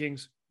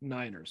 Vikings,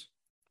 Niners.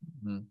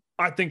 Mm-hmm.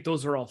 I think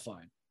those are all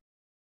fine.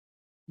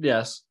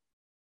 Yes.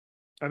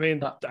 I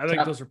mean, I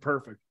think those are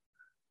perfect.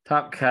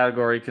 Top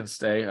category can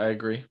stay. I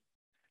agree.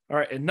 All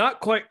right. And not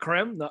quite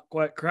creme, not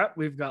quite crap.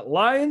 We've got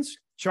Lions,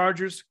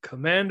 Chargers,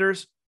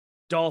 Commanders,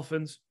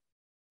 Dolphins,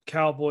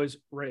 Cowboys,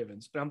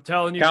 Ravens. I'm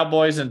telling you,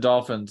 Cowboys and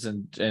Dolphins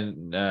and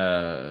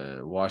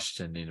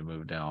Washington need to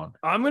move down.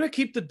 I'm going to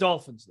keep the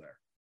Dolphins there.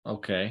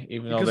 Okay.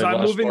 Because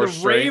I'm moving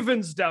the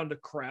Ravens down to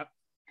crap,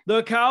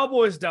 the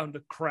Cowboys down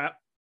to crap,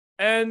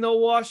 and the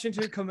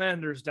Washington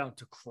Commanders down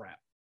to crap.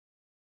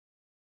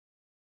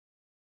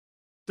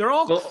 They're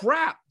all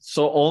crap.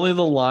 So only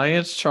the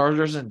Lions,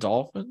 Chargers, and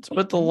Dolphins?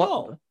 But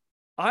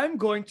I'm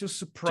going to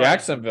surprise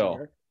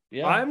Jacksonville.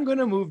 Yeah. I'm going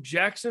to move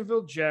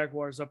Jacksonville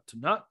Jaguars up to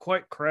not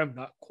quite creme,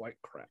 not quite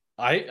crap.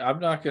 I'm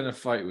not going to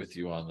fight with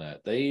you on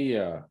that. They,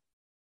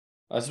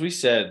 as we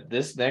said,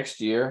 this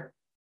next year,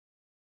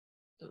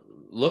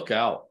 look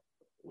out.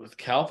 With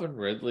Calvin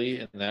Ridley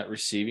and that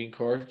receiving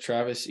core,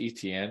 Travis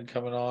Etienne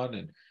coming on,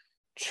 and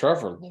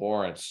Trevor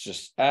Lawrence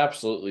just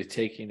absolutely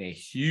taking a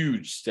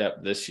huge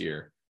step this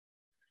year.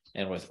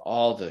 And with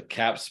all the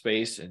cap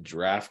space and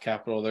draft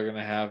capital they're going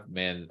to have,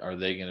 man, are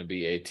they going to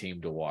be a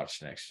team to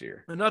watch next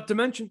year? And not to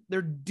mention,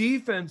 their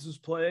defense is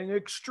playing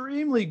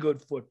extremely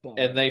good football.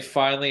 And they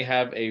finally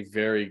have a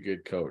very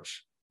good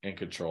coach in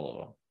control of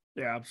them.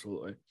 Yeah,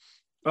 absolutely.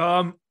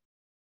 I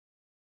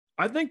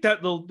think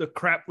that the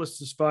crap list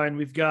is fine.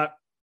 We've got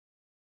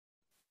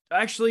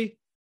we've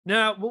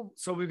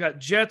got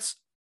Jets,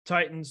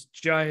 Titans,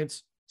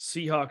 Giants,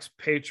 Seahawks,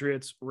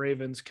 Patriots,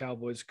 Ravens,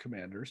 Cowboys,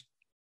 Commanders.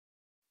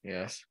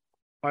 Yes.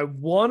 I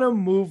want to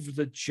move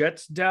the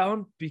Jets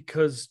down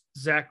because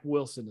Zach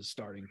Wilson is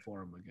starting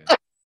for him again.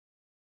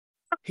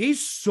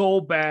 He's so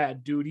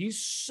bad, dude.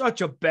 He's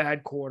such a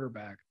bad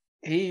quarterback.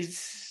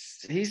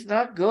 He's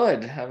not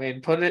good. I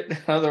mean, put it in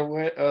other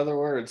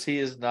words, he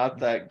is not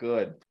that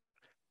good.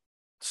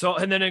 So,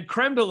 and then in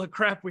creme de la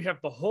crap, we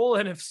have the whole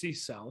NFC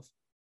South.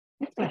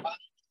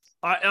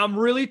 I'm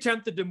really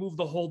tempted to move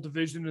the whole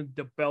division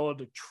into Bella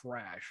to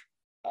trash.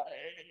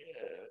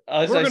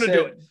 We're going to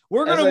do it.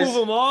 We're going to move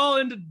them all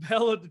into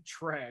Bella to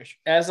trash.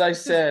 As I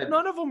said,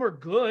 none of them are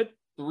good.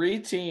 3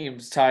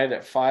 teams tied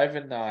at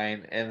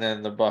 5-9, and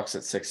then the Bucs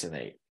at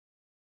 6-8,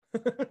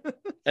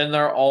 and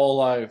they're all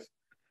alive.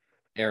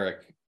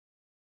 Eric,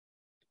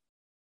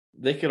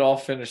 they could all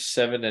finish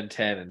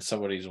 7-10, and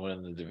somebody's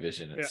winning the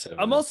division at 7.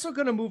 I'm also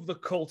going to move the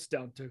Colts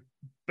down to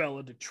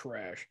Bella to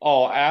trash.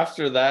 Oh,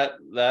 after that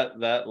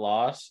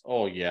loss,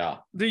 oh yeah.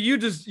 You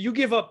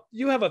give up.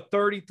 You have a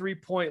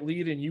 33-point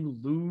lead and you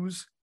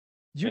lose.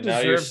 You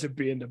deserve to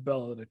be into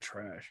Bella to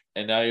trash.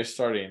 And now you're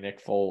starting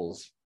Nick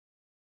Foles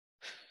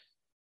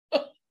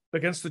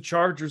against the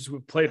Chargers, who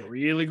have played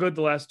really good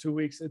the last 2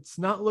 weeks. It's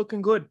not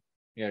looking good.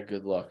 Yeah,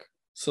 good luck.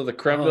 So the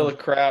creme de la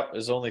crap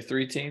is only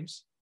 3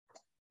 teams?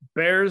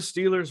 Bears,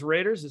 Steelers,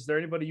 Raiders. Is there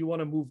anybody you want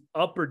to move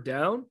up or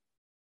down?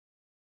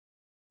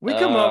 We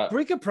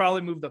could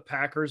probably move the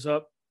Packers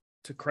up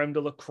to creme de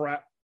la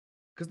crap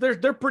because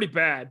they're pretty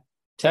bad.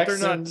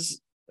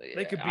 Texans.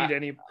 They could beat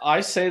any.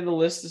 I say the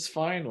list is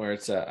fine where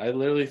it's at. I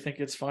literally think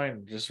it's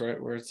fine, just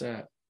right where it's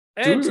at.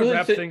 And to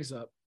wrap things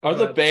up, are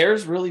the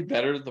Bears really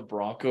better than the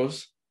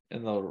Broncos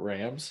and the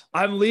Rams?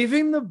 I'm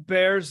leaving the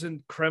Bears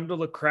in creme de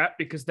la crap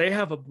because they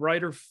have a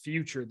brighter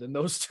future than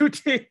those 2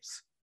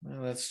 teams.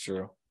 Well, that's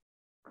true.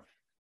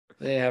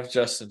 They have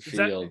Justin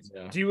Fields.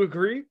 Do you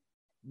agree?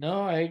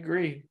 No, I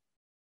agree.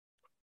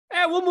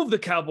 We'll move the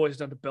Cowboys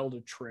down to Bell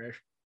to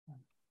trash.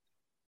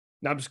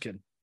 No, I'm just kidding.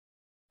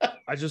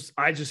 I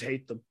just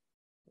hate them.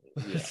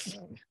 Yeah.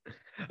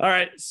 All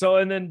right. So,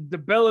 and then the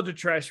Bella to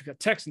trash, we got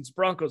Texans,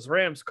 Broncos,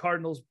 Rams,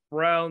 Cardinals,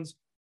 Browns,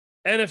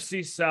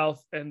 NFC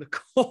South, and the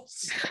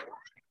Colts.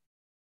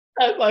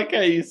 I like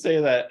how you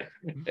say that.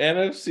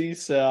 NFC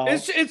South.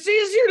 It's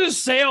easier to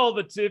say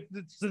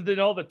than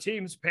all the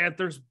teams: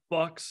 Panthers,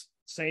 Bucks,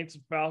 Saints,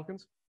 and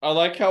Falcons. I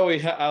like how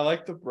I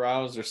like the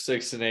Browns are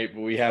 6-8,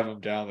 but we have them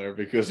down there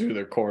because who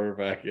their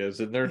quarterback is,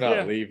 and they're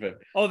not leaving.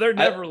 Oh, they're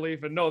never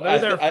leaving. No, they're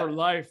there for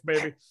life,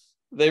 baby.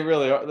 They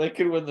really are. They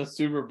could win the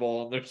Super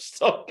Bowl, and they're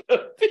still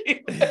gonna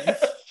be there.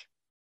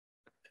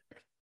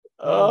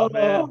 Oh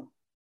man.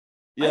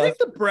 Yeah. I think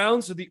the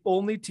Browns are the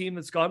only team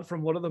that's gone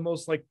from one of the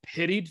most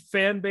pitied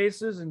fan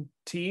bases and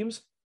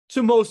teams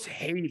to most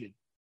hated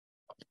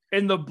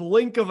in the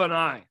blink of an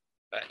eye.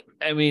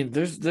 I mean,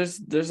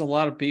 there's a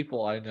lot of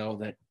people I know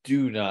that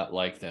do not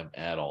like them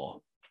at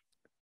all.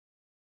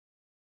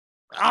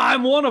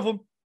 I'm one of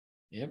them.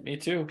 Yep, me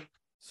too.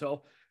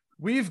 So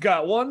we've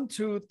got 1,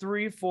 2,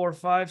 3, 4,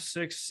 5,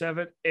 6,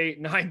 7,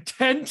 8, 9,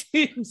 10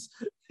 teams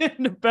in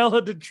the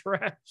Bella to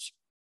trash.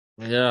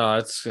 Yeah,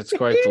 it's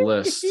quite the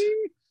list.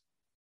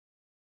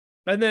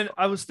 And then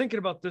I was thinking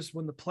about this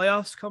when the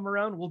playoffs come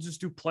around. We'll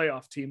just do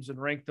playoff teams and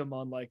rank them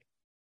on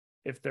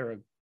if they're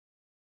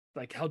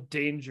how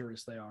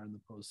dangerous they are in the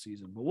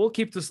postseason. But we'll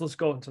keep this list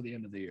going until the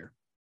end of the year.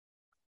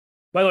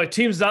 By the way,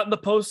 teams not in the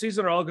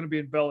postseason are all going to be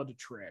in Bella to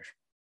trash.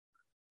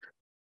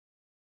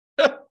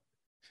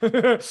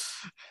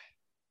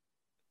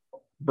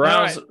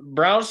 Browns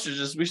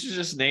we should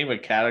just name a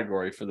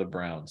category for the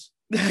Browns.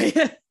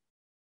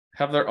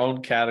 Have their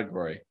own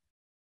category.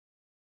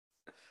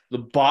 The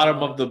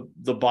bottom of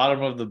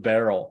the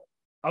barrel.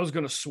 I was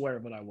going to swear,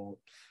 but I won't.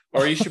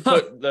 Or you should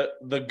put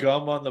the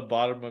gum on the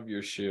bottom of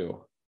your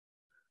shoe.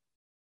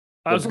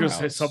 I was going to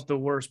say something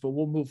worse, but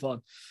we'll move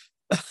on.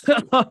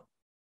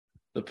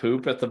 The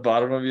poop at the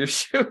bottom of your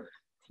shoe?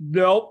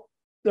 Nope.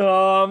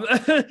 All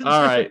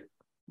right.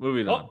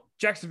 Moving on.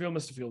 Jacksonville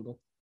missed a field goal.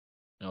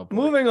 Oh,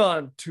 moving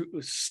on to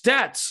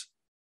stats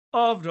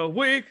of the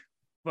week.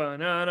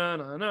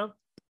 Ba-na-na-na-na.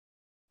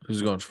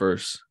 Who's going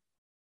first?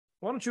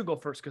 Why don't you go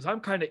first? Because I'm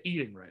kind of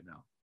eating right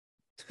now.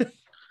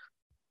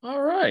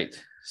 All right.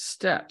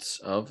 Stats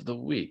of the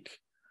week.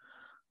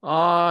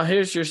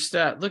 Here's your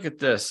stat. Look at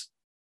this.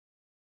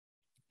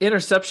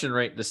 Interception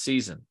rate this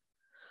season.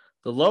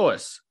 The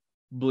lowest,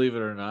 believe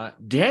it or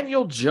not,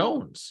 Daniel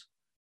Jones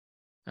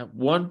at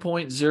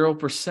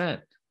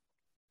 1.0%.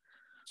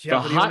 Yeah,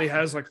 but he only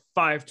has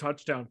 5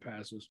 touchdown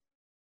passes.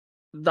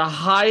 The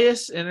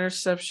highest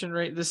interception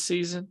rate this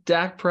season,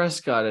 Dak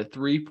Prescott at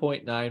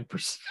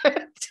 3.9%.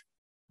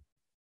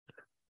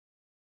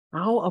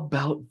 How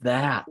about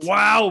that?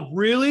 Wow,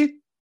 really?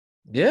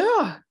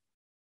 Yeah.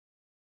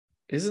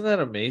 Isn't that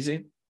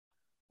amazing?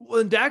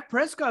 Well, and Dak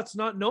Prescott's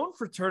not known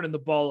for turning the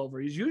ball over.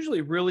 He's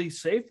usually really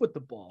safe with the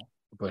ball.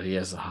 But he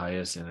has the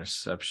highest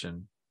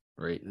interception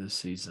rate this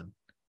season.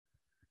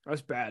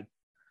 That's bad.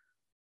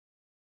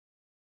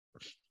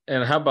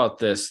 And how about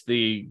this?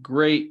 The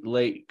great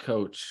late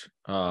coach,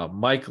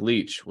 Mike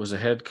Leach, was a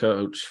head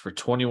coach for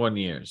 21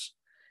 years.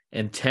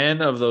 In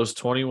 10 of those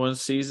 21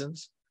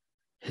 seasons,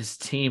 his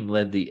team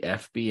led the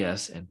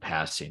FBS in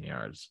passing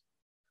yards.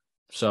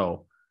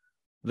 So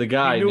the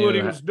guy He knew what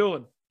he was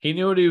doing. He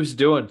knew what he was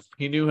doing.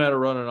 He knew how to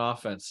run an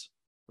offense.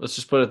 Let's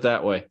just put it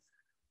that way.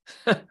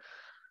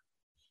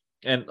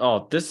 And,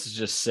 this is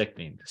just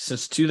sickening.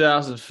 Since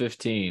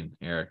 2015,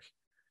 Eric,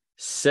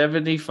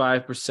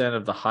 75%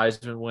 of the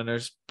Heisman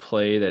winners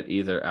played at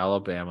either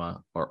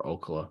Alabama or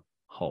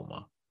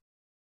Oklahoma.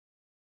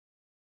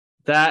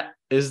 That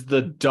is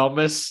the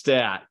dumbest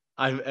stat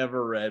I've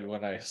ever read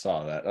when I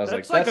saw that. I was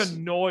that's like,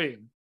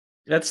 annoying.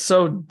 That's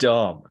so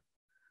dumb.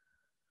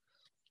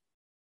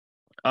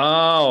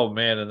 Oh,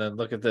 man. And then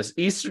look at this.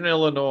 Eastern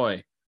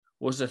Illinois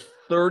was a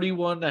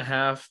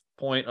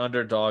 31.5-point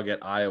underdog at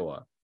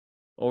Iowa.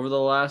 Over the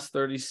last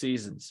 30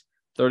 seasons,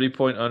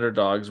 30-point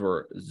underdogs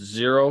were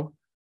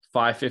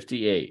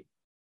 0-558.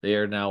 They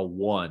are now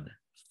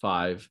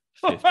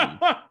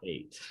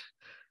 1-558.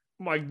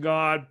 My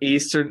God.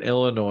 Eastern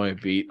Illinois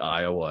beat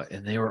Iowa,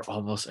 and they were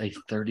almost a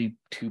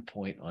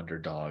 32-point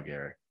underdog,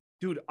 Eric.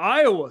 Dude,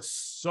 Iowa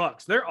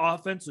sucks. Their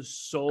offense is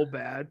so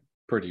bad.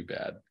 Pretty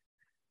bad.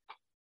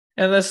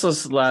 And this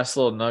last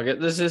little nugget.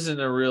 This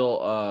isn't a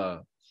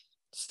real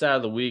stat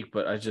of the week,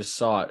 but I just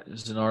saw it.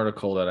 It's an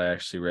article that I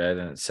actually read,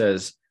 and it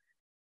says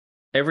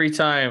every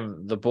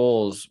time the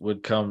Bulls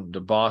would come to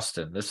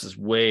Boston, this is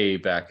way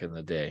back in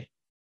the day,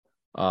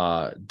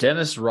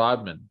 Dennis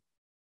Rodman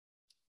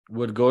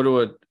would go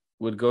to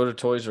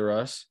Toys R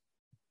Us,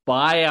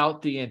 buy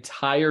out the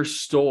entire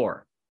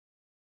store,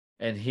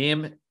 and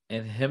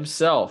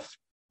himself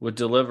would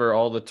deliver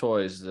all the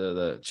toys to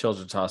the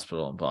Children's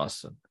Hospital in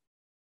Boston.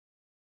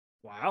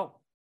 Wow.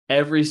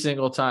 Every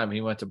single time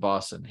he went to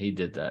Boston, he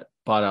did that.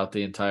 Bought out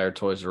the entire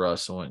Toys R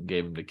Us and went and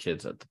gave them to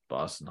kids at the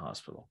Boston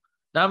Hospital.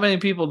 Not many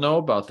people know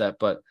about that,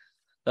 but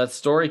that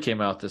story came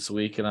out this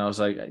week, and I was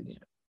like,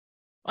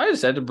 I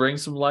just had to bring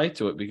some light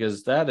to it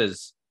because that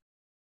is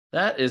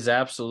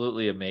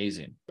absolutely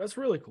amazing. That's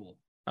really cool.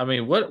 I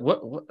mean, what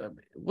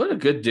a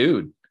good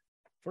dude.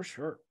 For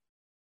sure.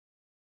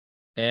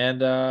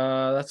 And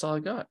that's all I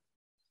got.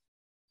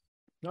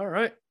 All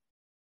right.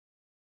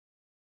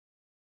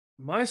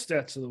 My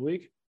stats of the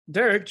week.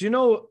 Derek, do you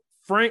know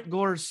Frank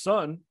Gore's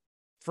son,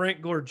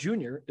 Frank Gore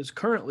Jr., is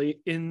currently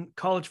in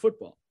college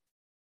football?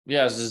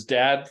 Yeah, is his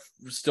dad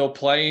still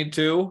playing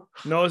too?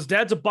 No, his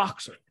dad's a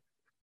boxer.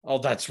 Oh,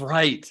 that's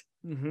right.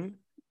 Mm-hmm.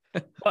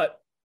 But,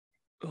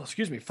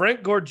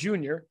 Frank Gore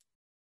Jr.,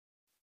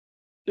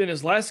 in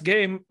his last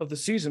game of the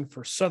season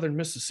for Southern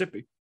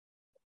Mississippi,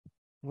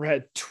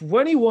 had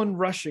 21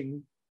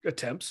 rushing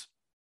attempts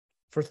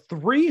for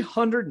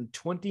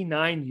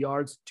 329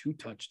 yards, 2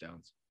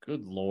 touchdowns.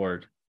 Good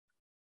Lord.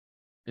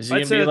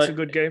 I'd say that's a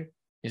good game.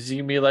 Is he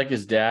going to be like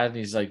his dad and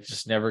he's like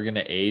just never going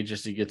to age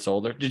as he gets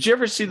older? Did you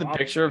ever see the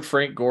picture of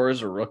Frank Gore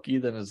as a rookie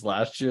than his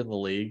last year in the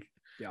league?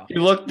 Yeah. He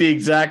looked the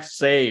exact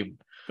same.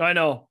 I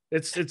know.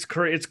 It's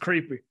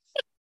creepy.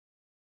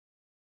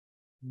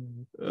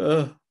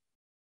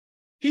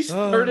 He's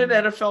third in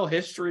NFL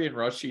history in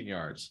rushing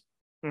yards.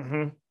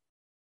 Mm-hmm.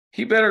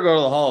 He better go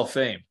to the Hall of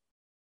Fame.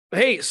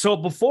 Hey, so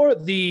before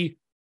the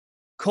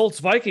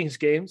Colts-Vikings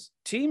games,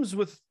 teams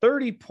with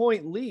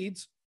 30-point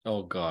leads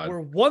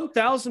were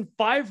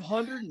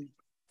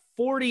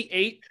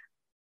 1,548,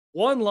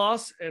 1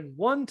 loss and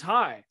 1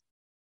 tie.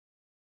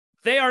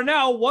 They are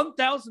now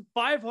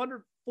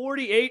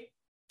 1,548,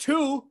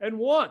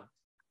 2-1.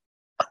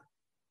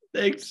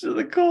 Thanks to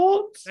the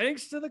Colts.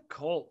 Thanks to the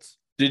Colts.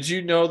 Did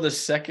you know the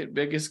second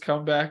biggest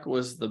comeback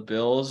was the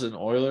Bills and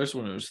Oilers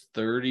when it was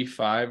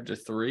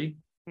 35-3?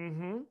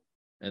 Mm-hmm.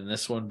 And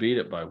this one beat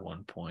it by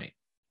 1 point.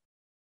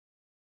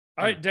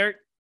 All right, Derek,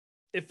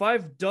 if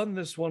I've done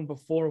this one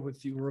before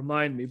with you,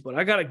 remind me, but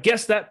I got to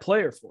guess that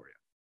player for you.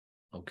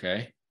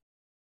 Okay.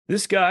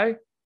 This guy,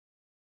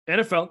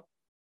 NFL,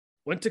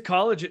 went to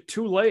college at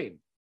Tulane.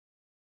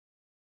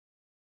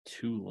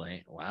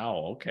 Tulane.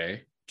 Wow,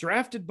 okay.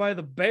 Drafted by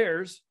the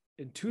Bears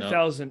in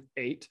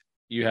 2008.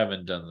 You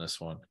haven't done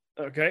this one.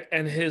 Okay.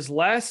 And his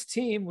last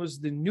team was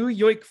the New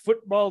York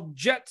Football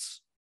Jets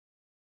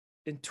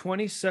in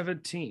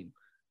 2017.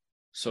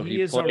 So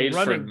he is a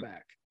running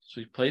back.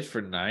 So he played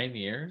for 9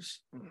 years?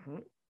 Mm-hmm.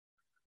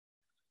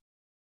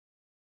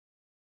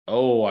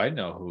 Oh, I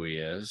know who he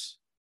is.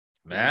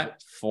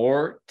 Matt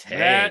Forte.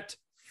 Matt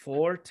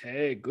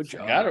Forte. Good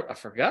job. I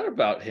forgot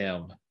about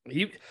him.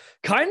 He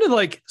kind of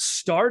like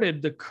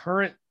started the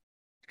current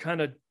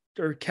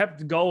or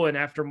kept going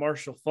after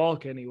Marshall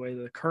Faulk anyway,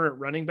 the current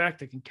running back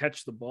that can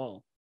catch the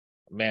ball.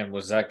 Man,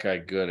 was that guy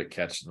good at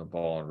catching the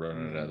ball and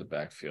running it out of the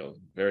backfield.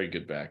 Very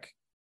good back.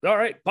 All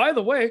right. By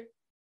the way,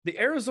 the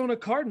Arizona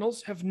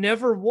Cardinals have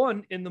never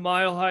won in the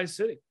Mile High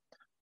City.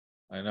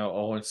 I know,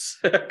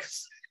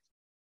 0-6.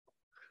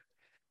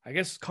 I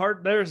guess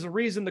there's a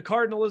reason the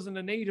Cardinal isn't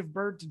a native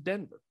bird to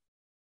Denver.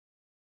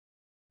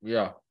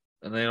 Yeah,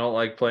 and they don't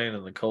like playing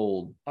in the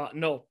cold.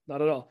 No,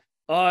 not at all.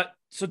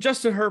 So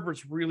Justin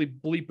Herbert's really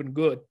bleeping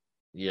good.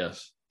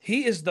 Yes.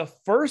 He is the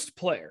first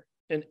player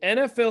in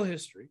NFL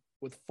history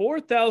with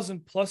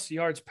 4,000 plus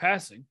yards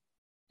passing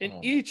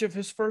in each of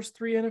his first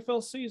 3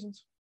 NFL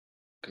seasons.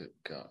 Good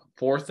God.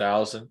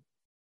 4,000.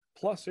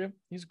 Plus, yeah,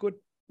 he's good.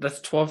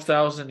 That's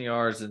 12,000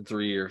 yards in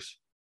 3 years.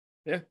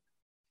 Yeah.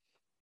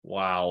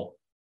 Wow.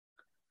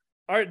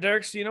 All right,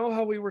 Derek, so you know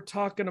how we were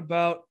talking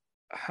about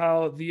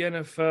how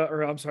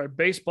the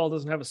baseball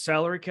doesn't have a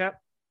salary cap?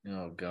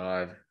 Oh,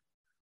 God.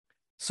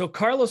 So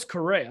Carlos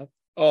Correa.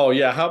 Oh,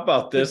 yeah. How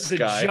about this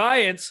guy? The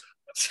Giants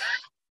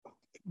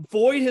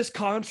void his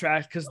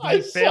contract because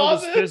he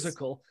failed his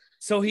physical.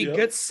 So he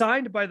gets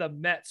signed by the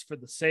Mets for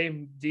the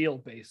same deal,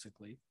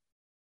 basically.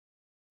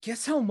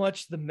 Guess how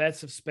much the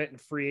Mets have spent in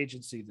free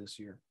agency this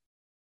year?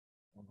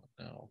 Oh,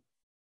 no.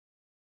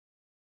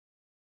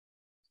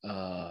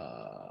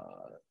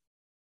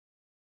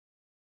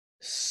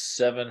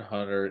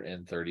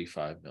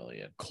 735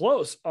 million.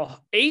 Close.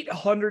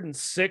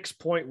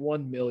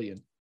 806.1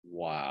 million.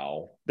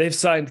 Wow. They've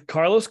signed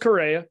Carlos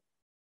Correa,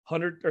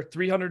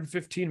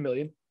 315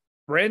 million.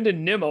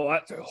 Brandon Nimmo,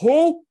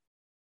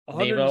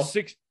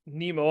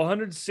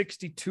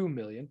 162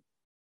 million.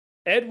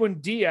 Edwin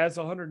Diaz,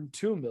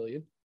 102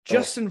 million.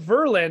 Justin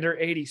Verlander,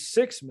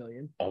 86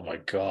 million. Oh my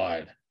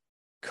God.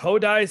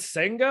 Kodai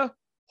Senga,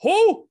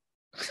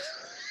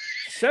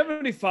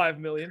 75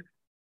 million.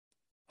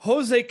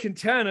 Jose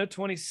Quintana,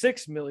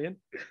 26 million.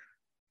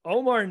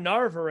 Omar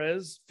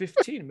Narvaez,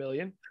 15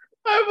 million.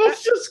 I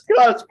almost just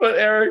cussed, but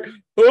Eric,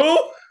 who?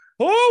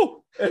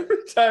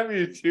 Every time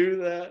you do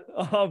that.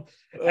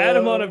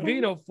 Adam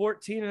Ottavino,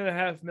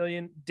 14.5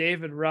 million.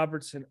 David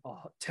Robertson,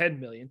 10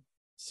 million.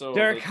 So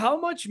Derek, how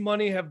much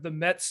money have the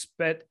Mets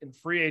spent in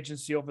free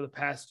agency over the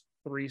past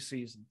 3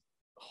 seasons?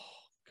 Oh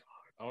God,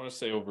 I want to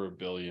say over $1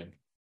 billion.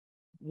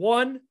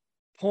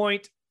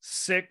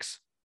 1.6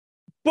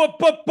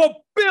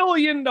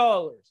 billion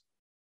dollars.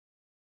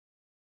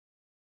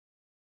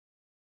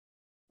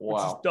 Wow.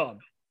 Which is dumb.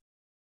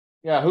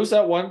 Yeah, who's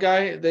that one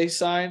guy they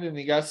signed and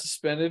he got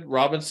suspended?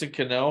 Robinson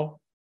Cano.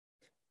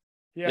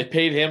 Yeah. They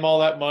paid him all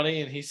that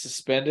money and he's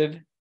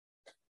suspended.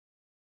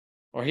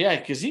 Or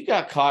because he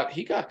got caught.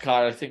 He got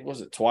caught, I think,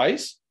 was it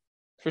twice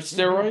for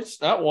steroids?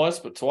 Mm-hmm. Not once,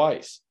 but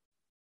twice.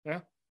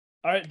 Yeah.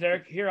 All right,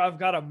 Derek, here I've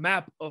got a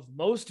map of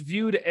most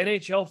viewed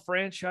NHL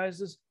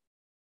franchises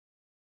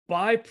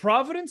by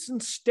province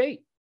and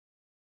state.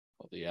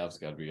 Oh, the Avs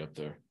got to be up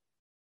there.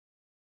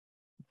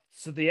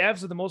 So the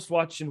Avs are the most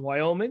watched in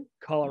Wyoming,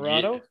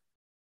 Colorado. Yeah.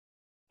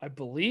 I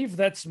believe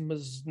that's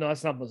no,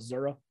 it's not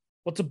Missouri.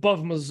 What's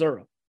above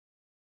Missouri?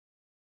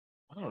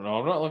 I don't know.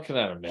 I'm not looking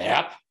at a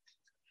map.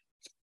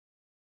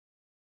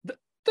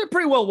 They're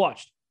pretty well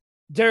watched.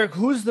 Derek,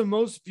 who's the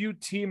most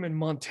viewed team in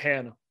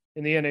Montana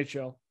in the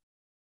NHL?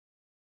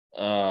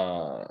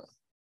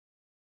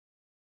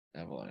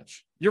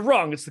 Avalanche. You're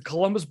wrong. It's the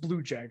Columbus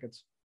Blue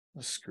Jackets.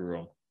 Screw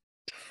them.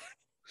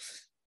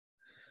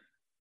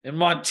 In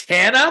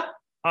Montana?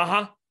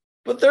 Uh-huh.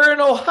 But they're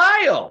in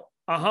Ohio.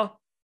 Uh-huh.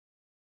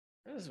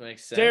 That doesn't make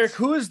sense. Derek,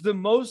 who is the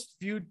most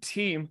viewed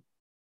team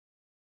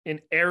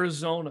in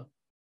Arizona?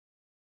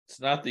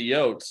 It's not the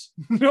Yotes.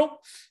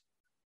 Nope.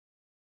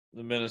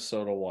 The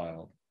Minnesota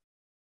Wild.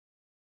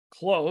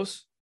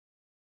 Close.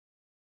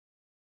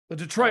 The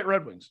Detroit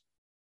Red Wings.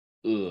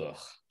 Ugh.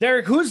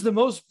 Derek, who's the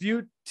most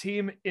viewed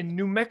team in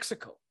New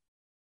Mexico?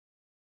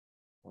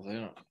 Well, they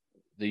don't.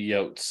 The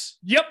Yotes.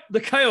 Yep,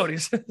 the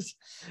Coyotes.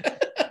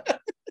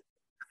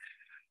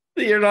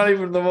 You're not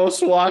even the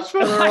most watched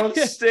by their own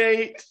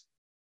state.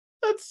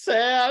 That's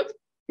sad.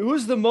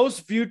 Who's the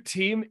most viewed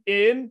team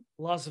in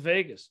Las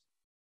Vegas?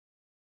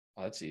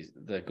 Oh, that's easy.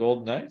 The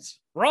Golden Knights?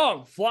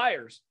 Wrong.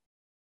 Flyers.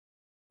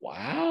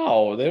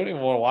 Wow. They don't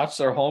even want to watch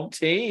their home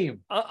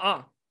team.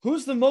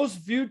 Who's the most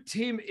viewed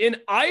team in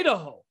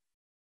Idaho?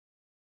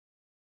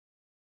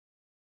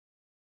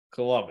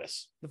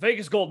 Columbus. The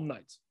Vegas Golden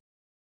Knights.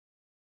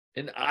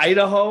 In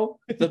Idaho?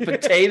 The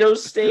potato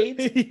state?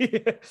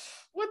 Yeah.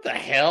 What the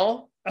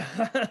hell?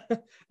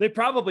 They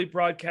probably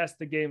broadcast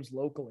the games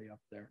locally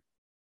up there.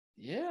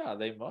 Yeah,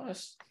 they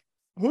must.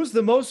 Who's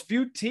the most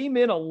viewed team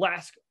in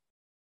Alaska?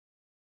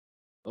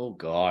 Oh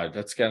God,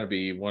 that's got to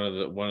be one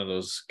of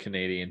those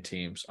Canadian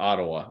teams.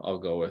 Ottawa, I'll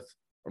go with,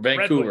 or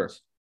Vancouver.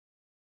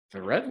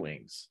 The Red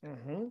Wings.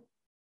 Mm-hmm.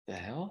 The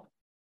hell?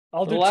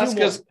 I'll do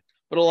Alaska's, 2 more.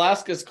 but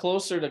Alaska's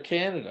closer to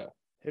Canada.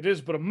 It is,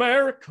 but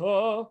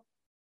America.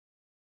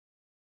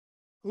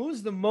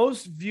 Who's the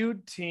most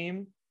viewed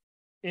team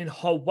in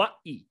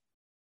Hawaii?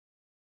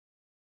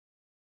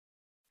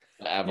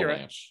 The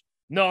Avalanche.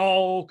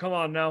 No, come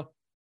on now.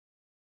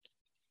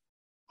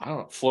 I don't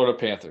know. Florida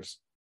Panthers.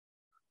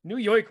 New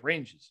York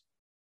Rangers.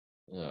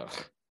 Ugh.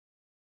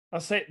 I'll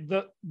say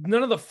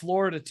none of the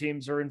Florida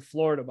teams are in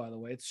Florida, by the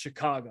way. It's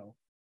Chicago.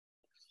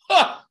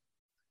 Ha!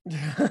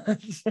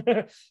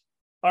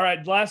 All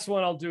right, last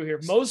one I'll do here.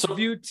 Most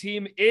viewed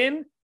team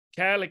in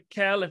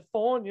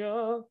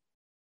California.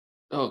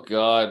 Oh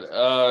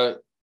God.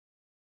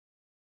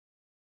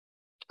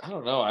 I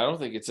don't know. I don't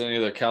think it's any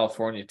of the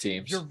California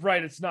teams. You're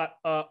right. It's not.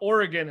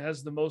 Oregon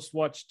has the most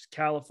watched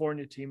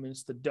California team, and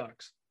it's the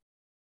Ducks.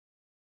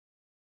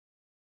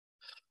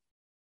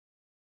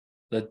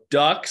 The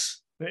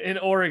Ducks? In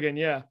Oregon,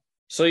 yeah.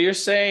 So you're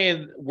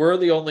saying we're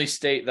the only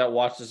state that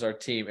watches our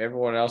team.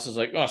 Everyone else is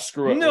like, oh,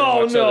 screw it.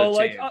 No,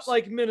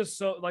 like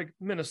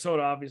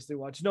Minnesota obviously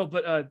watch. No,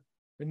 but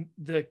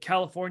the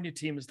California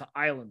team is the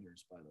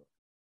Islanders, by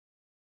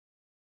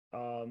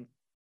the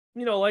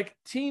way. Like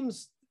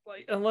teams,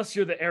 like unless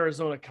you're the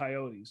Arizona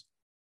Coyotes,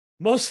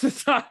 most of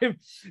the time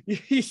your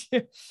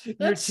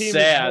team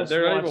sad. is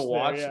They're not even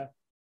watching. Yeah.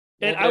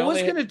 And I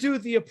was going to do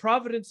the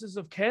Providences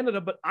of Canada,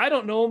 but I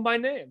don't know them by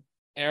name.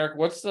 Eric,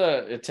 what's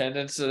the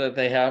attendance that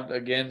they have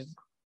again?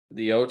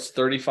 The Oats,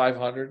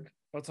 3,500.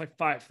 Oh, it's like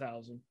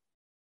 5,000.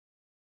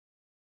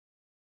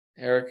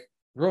 Eric,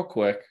 real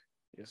quick.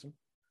 Yes, sir.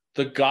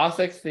 The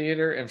Gothic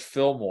Theater and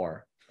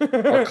Fillmore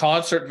are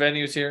concert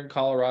venues here in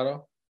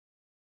Colorado.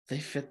 They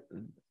fit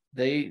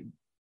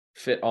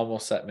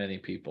almost that many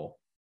people.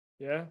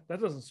 Yeah, that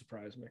doesn't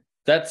surprise me.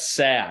 That's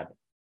sad.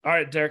 All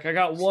right, Derek, I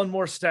got one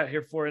more stat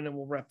here for you, and then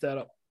we'll wrap that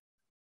up.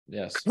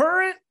 Yes.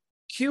 Current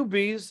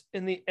QBs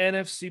in the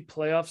NFC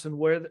playoffs in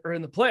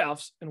the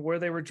playoffs and where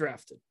they were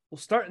drafted. We'll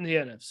start in the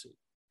NFC.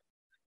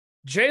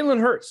 Jalen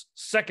Hurts,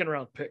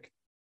 2nd-round pick.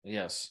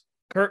 Yes.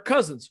 Kirk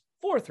Cousins,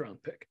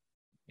 4th-round pick.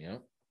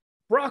 Yep.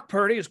 Brock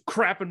Purdy is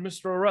crap and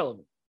Mr.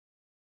 Irrelevant.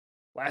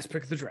 Last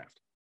pick of the draft.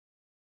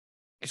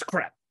 He's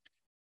crap.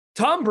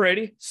 Tom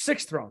Brady,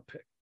 6th-round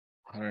pick.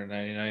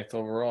 199th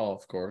overall,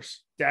 of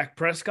course. Dak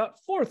Prescott,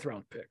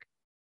 4th-round pick.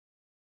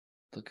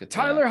 Look at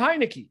Tyler that.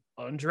 Heineke,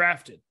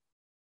 undrafted.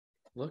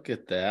 Look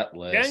at that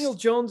list. Daniel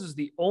Jones is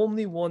the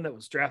only one that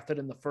was drafted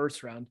in the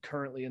 1st round,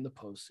 currently in the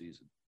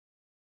postseason.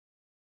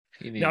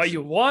 Now,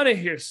 you want to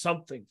hear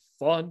something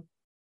fun?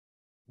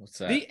 What's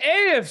that? The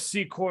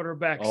AFC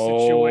quarterback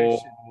situation.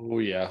 Oh,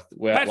 yeah.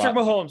 Patrick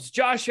Mahomes,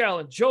 Josh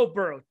Allen, Joe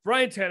Burrow,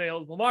 Brian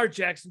Tannehill, Lamar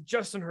Jackson,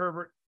 Justin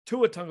Herbert,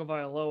 Tua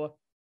Tagovailoa,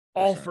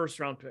 all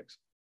 1st-round picks.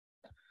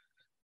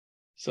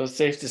 So it's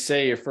safe to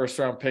say your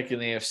 1st-round pick in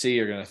the AFC,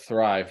 you're going to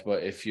thrive.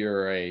 But if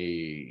you're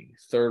a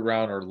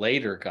 3rd-round or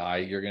later guy,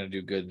 you're going to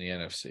do good in the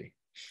NFC.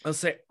 I'll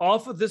say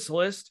off of this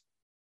list,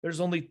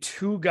 there's only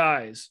 2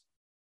 guys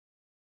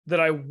that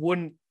I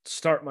wouldn't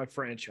start my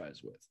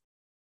franchise with.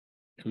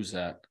 Who's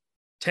that?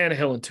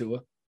 Tannehill and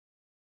Tua.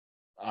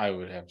 I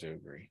would have to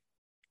agree.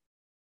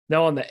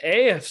 Now on the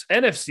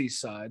NFC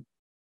side,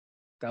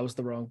 that was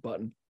the wrong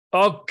button.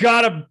 Oh,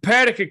 God, I'm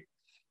panicking.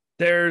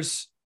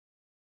 There's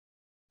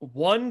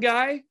one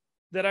guy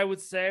that I would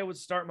say I would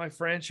start my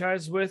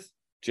franchise with.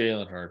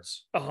 Jalen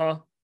Hurts. Uh-huh.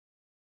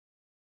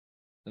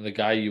 And the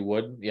guy you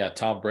wouldn't? Yeah,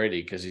 Tom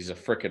Brady, because he's a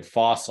freaking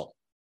fossil.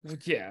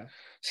 Yeah.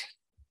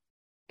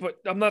 But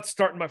I'm not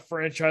starting my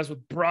franchise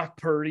with Brock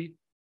Purdy.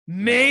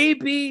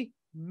 Maybe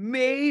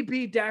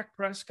Dak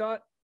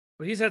Prescott,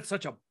 but he's had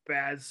such a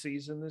bad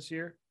season this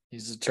year.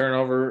 He's the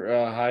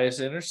turnover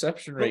highest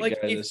interception rate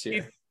guy this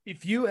year.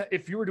 If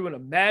you were doing a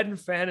Madden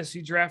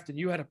fantasy draft and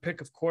you had a pick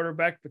of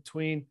quarterback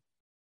between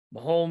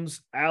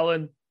Mahomes,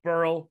 Allen,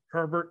 Burrow,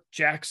 Herbert,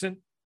 Jackson,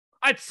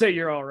 I'd say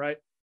you're all right.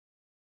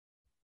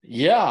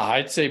 Yeah,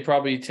 I'd say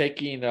probably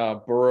taking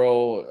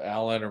Burrow,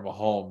 Allen, or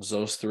Mahomes.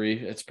 Those 3,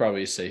 it's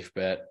probably a safe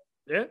bet.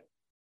 Yeah.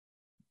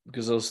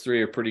 Because those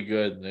 3 are pretty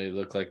good, and they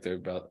look like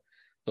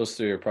those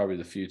 3 are probably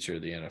the future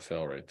of the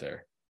NFL right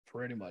there.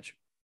 Pretty much.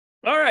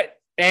 All right.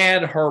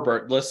 And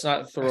Herbert, let's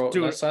not throw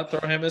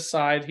him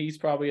aside. He's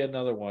probably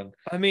another one.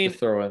 I mean, to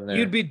throw in there.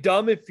 You'd be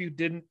dumb if you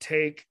didn't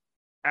take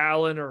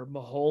Allen or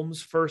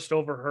Mahomes first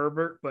over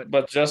Herbert,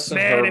 but Justin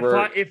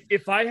Herbert.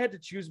 If I had to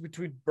choose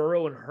between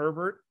Burrow and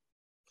Herbert,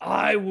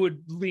 I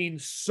would lean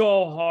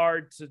so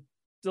hard to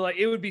like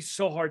it would be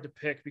so hard to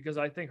pick because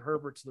I think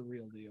Herbert's the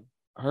real deal.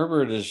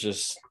 Herbert is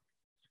just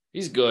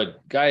he's good.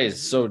 Guy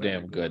is so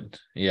damn good.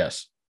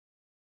 Yes.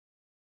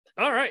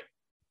 All right.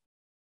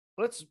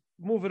 Let's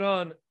move it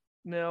on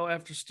now.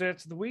 After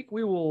stats of the week,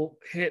 we will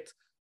hit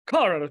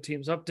Colorado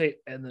teams update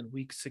and then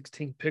week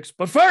 16 picks.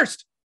 But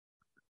first,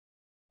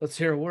 let's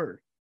hear a word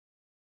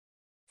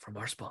from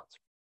our sponsor.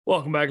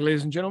 Welcome back,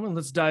 ladies and gentlemen.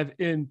 Let's dive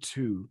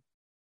into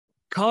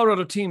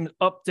Colorado team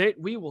update.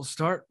 We will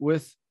start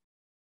with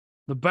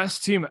the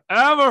best team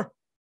ever,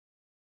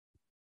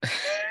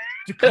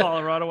 the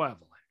Colorado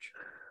Avalanche.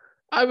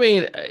 I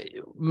mean,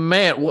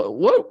 man,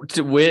 what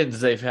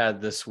wins they've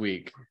had this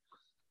week?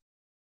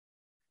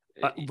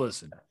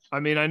 Listen, I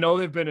mean, I know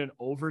they've been in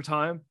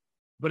overtime,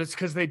 but it's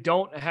because they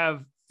don't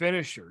have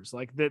finishers.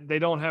 Like they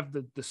don't have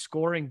the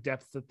scoring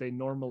depth that they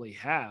normally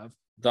have.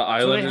 The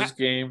Islanders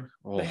game.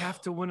 They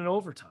have to win in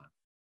overtime.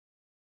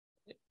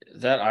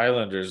 That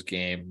Islanders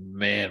game,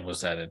 man,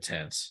 was that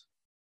intense.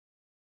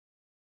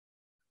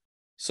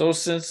 So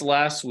since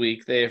last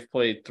week, they have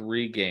played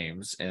 3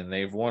 games, and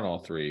they've won all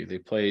 3. They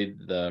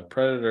played the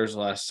Predators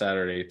last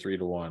Saturday,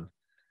 3-1.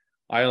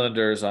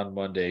 Islanders on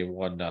Monday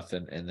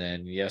 1-0, and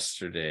then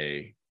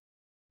yesterday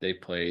they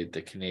played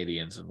the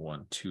Canadiens and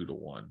won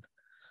 2-1.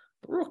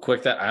 But real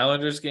quick, that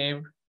Islanders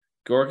game,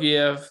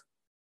 Georgiev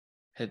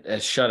had a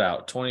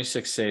shutout,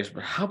 26 saves.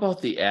 But how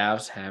about the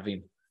Avs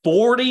having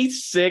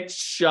 46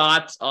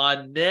 shots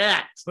on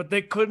net? But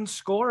they couldn't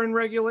score in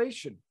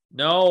regulation.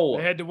 No.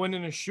 They had to win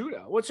in a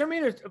shootout, which, I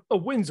mean, a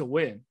win's a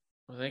win.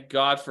 Well, thank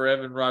God for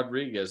Evan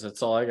Rodriguez.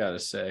 That's all I got to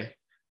say.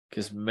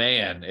 Because,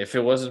 man, if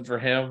it wasn't for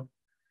him,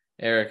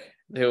 Eric,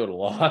 they would have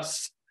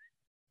lost.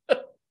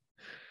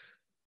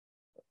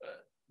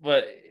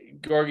 But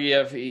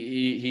Georgiev,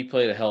 he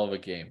played a hell of a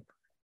game.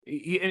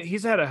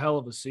 He's had a hell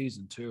of a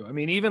season, too. I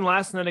mean, even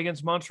last night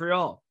against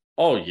Montreal.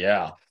 Oh,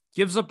 yeah.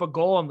 Gives up a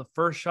goal on the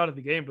first shot of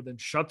the game, but then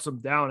shuts them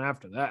down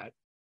after that.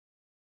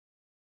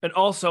 And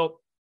also,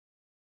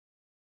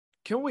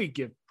 can we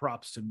give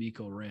props to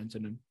Mikko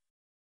Rantanen?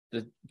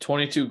 The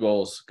 22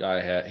 goals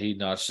guy had, he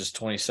notched his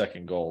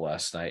 22nd goal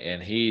last night,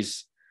 and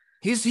he's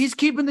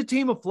keeping the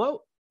team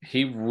afloat.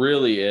 He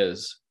really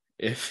is.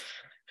 If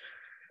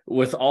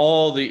with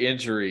all the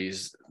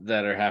injuries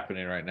that are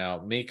happening right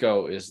now,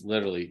 Mikko is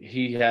literally,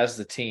 he has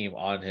the team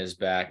on his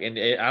back. And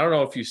I don't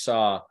know if you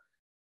saw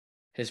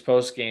his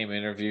post-game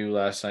interview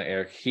last night,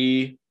 Eric.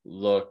 He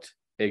looked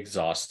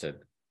exhausted.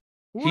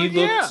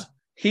 Well,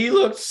 He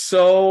looked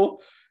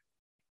so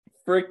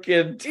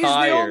freaking tired. He's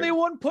the only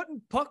one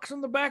putting pucks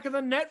in the back of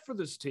the net for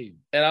this team.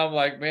 And I'm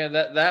like, man,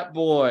 that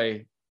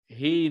boy,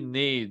 he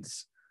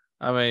needs,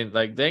 I mean,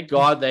 like, thank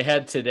God they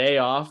had today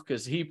off,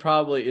 because he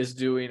probably is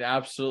doing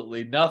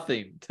absolutely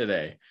nothing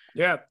today.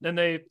 Yeah, and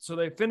they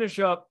finish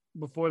up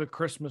before the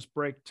Christmas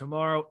break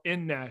tomorrow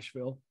in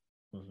Nashville.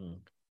 Mm-hmm.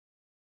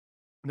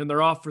 And then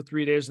they're off for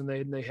 3 days, and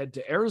they head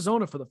to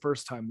Arizona for the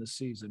first time this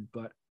season.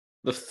 But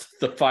the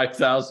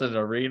 5,000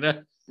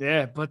 arena.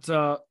 Yeah, but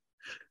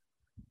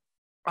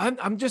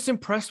I'm just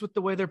impressed with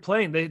the way they're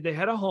playing. They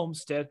had a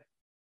homestand.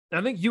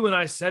 I think you and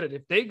I said it.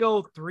 If they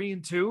go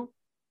 3-2,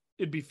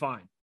 it'd be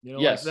fine. You know,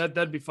 yes, like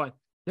that'd be fine.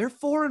 They're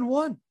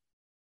 4-1.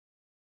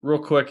 Real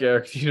quick,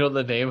 Eric, do you know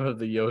the name of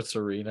the Yotes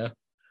Arena?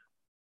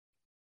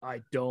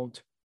 I don't.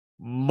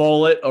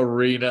 Mullet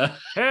Arena.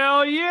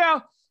 Hell yeah.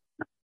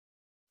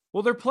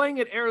 Well, they're playing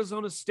at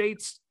Arizona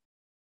State's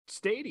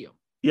stadium.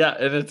 Yeah,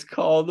 and it's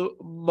called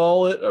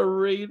Mullet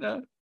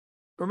Arena.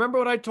 Remember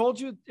what I told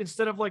you?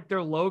 Instead of like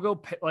their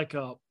logo, like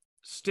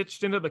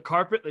stitched into the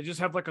carpet, they just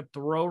have like a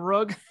throw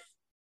rug.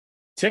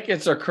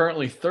 Tickets are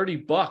currently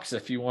 $30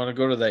 if you want to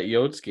go to that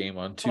Yotes game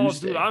on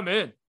Tuesday. Oh, dude, I'm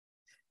in.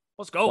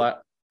 Let's go.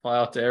 Fly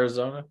out to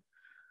Arizona.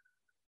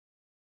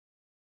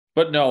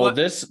 But no,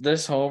 this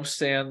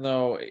homestand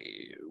though,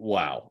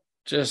 wow,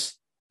 just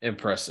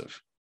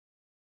impressive.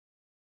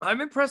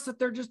 I'm impressed that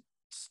they're just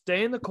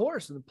staying the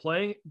course and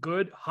playing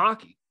good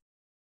hockey.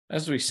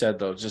 As we said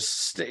though,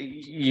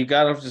 you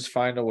got to just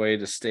find a way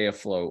to stay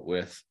afloat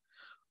with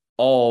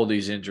all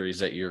these injuries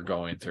that you're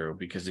going through,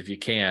 because if you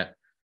can't,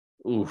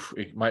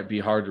 it might be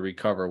hard to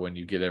recover when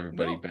you get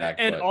everybody back.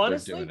 And but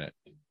honestly, they're doing it.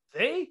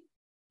 They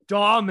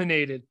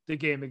dominated the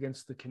game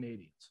against the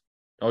Canadiens.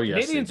 Oh,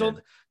 yes. Canadiens,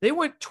 they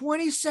went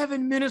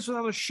 27 minutes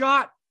without a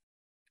shot.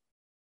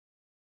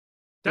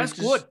 That's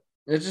good.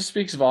 It just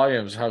speaks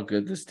volumes how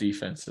good this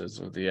defense is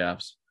with the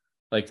Avs.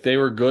 Like, they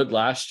were good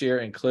last year,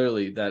 and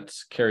clearly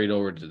that's carried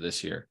over to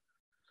this year.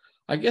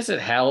 I guess it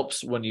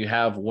helps when you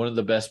have one of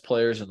the best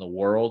players in the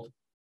world,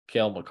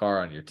 Cale Makar,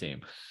 on your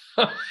team.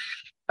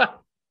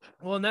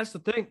 Well, and that's the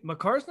thing.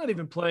 Makar's not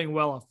even playing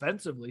well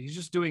offensively. He's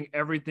just doing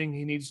everything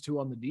he needs to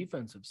on the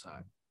defensive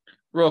side.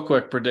 Real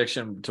quick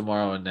prediction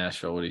tomorrow in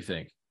Nashville. What do you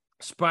think?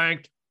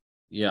 Spanked.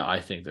 Yeah, I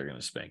think they're going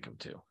to spank them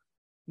too.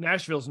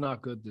 Nashville's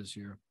not good this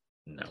year.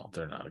 No,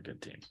 they're not a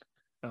good team.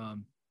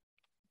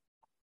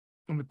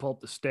 Let me pull up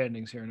the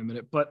standings here in a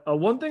minute. But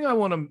one thing I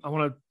want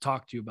to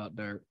talk to you about,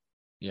 Derek.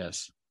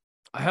 Yes.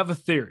 I have a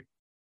theory.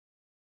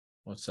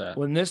 What's that?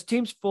 When this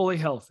team's fully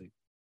healthy,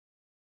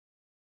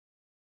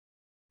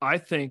 I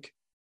think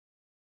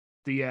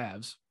the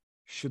Avs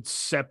should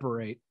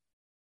separate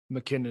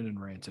McKinnon and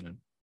Rantanen.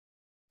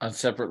 On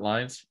separate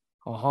lines?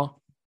 Uh-huh.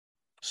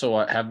 So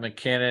I have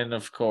McKinnon,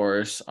 of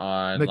course,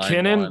 on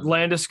McKinnon,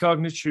 Landeskog,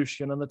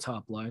 Nichushkin on the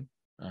top line.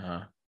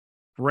 Uh-huh.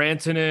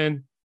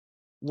 Rantanen,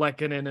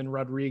 Lehkonen, and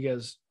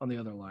Rodriguez on the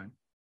other line.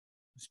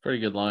 It's a pretty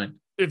good line.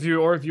 If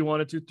you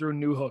wanted to, throw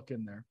Newhook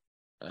in there.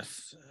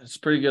 It's a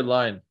pretty good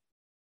line.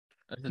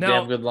 That's a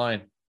damn good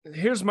line.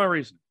 Here's my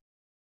reason.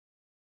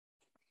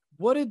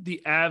 What did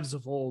the Avs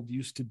of old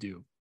used to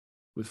do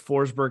with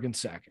Forsberg and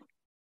Sakic?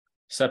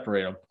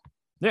 Separate them.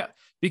 Yeah,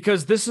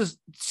 because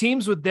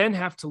teams would then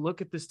have to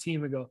look at this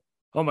team and go,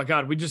 "Oh my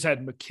God, we just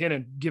had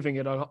McKinnon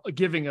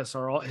giving us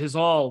his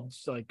all."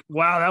 It's like,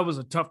 wow, that was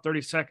a tough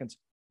 30 seconds.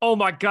 Oh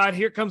my God,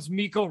 here comes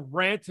Mikko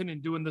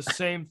Rantanen doing the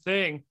same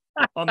thing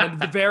on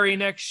the very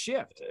next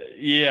shift.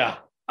 Yeah,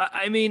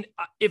 I mean,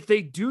 if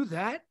they do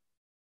that,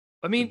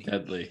 I mean,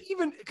 deadly.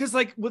 Even because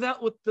with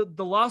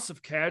the loss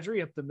of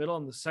Kadri up the middle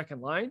on the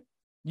second line,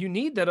 you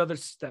need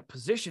that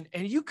position,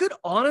 and you could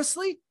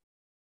honestly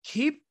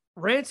keep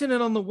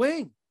Rantanen on the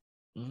wing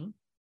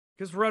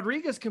because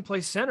Rodriguez can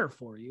play center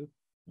for you.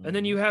 And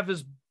then you have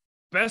his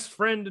best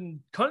friend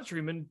and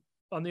countryman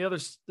on the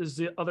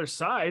other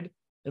side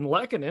in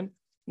Lehkonen,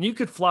 and you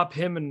could flop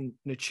him and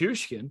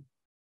Nichushkin.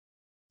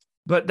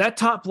 But that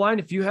top line,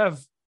 if you have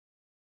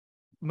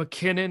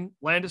McKinnon,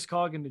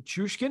 Landeskog, and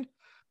Nichushkin,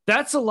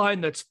 that's a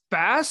line that's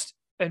fast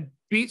and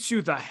beats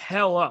you the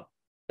hell up.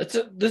 This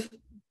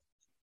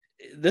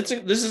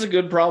is a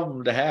good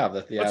problem to have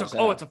that the Avs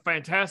have. It's a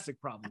fantastic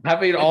problem.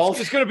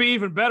 It's going to be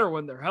even better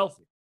when they're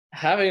healthy.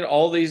 Having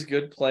all these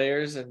good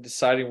players and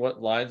deciding what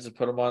lines to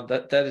put them on,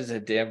 that is a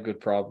damn good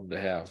problem to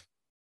have.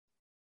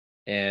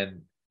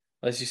 And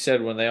as you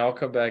said, when they all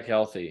come back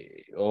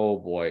healthy, oh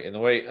boy. And the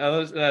way,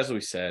 as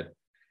we said,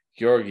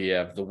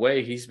 Georgiev, the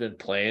way he's been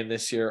playing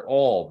this year,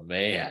 oh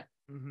man.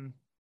 Mm-hmm.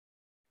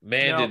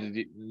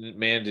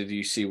 Did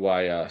you see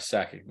why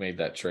Sakic made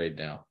that trade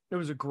now? It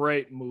was a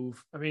great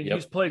move. I mean,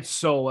 He's played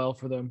so well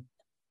for them.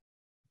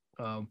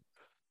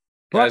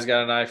 Guy's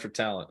got an eye for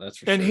talent, that's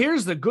for sure. And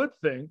here's the good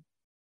thing.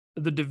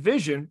 The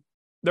division,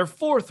 they're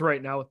fourth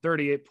right now with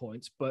 38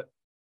 points, but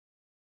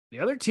the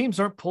other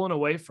teams aren't pulling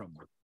away from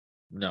them.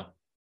 No.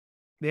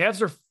 The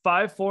Avs are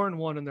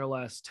 5-4-1 in their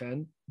last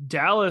 10.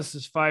 Dallas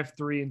is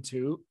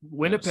 5-3-2.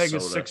 Winnipeg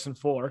is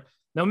 6-4.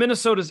 Now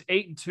Minnesota's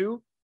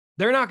 8-2.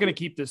 They're not going to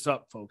keep this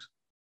up, folks,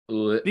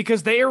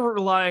 because they are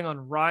relying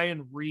on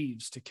Ryan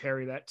Reeves to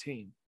carry that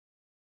team.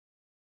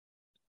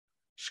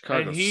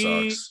 Chicago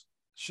sucks.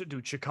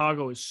 Dude,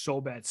 Chicago is so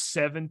bad.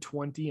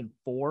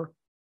 7-20-4.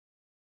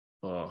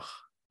 Oh,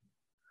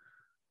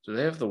 do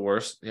they have the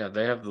worst? Yeah,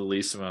 they have the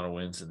least amount of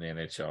wins in the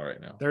NHL right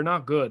now. They're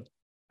not good.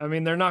 I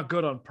mean, they're not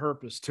good on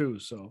purpose too.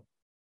 So,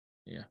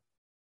 yeah,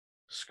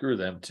 screw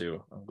them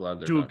too. I'm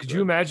glad they're. Dude, could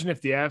you imagine if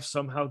the Avs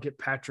somehow get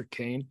Patrick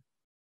Kane?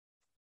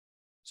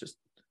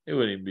 It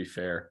wouldn't even be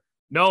fair.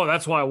 No,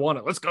 that's why I want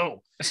it. Let's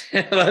go.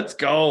 Let's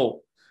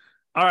go.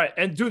 All right.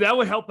 And dude, that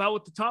would help out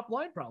with the top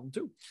line problem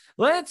too.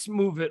 Let's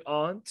move it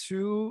on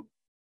to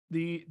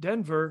the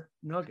Denver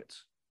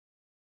Nuggets.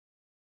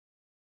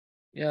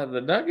 Yeah,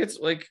 the Nuggets,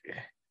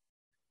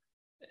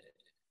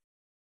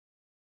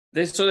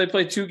 they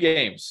played 2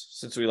 games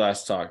since we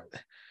last talked.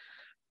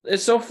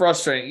 It's so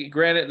frustrating.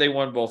 Granted, they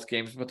won both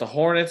games, but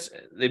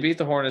they beat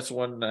the Hornets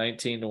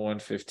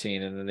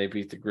 119-115, and then they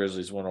beat the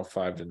Grizzlies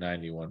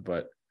 105-91.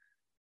 But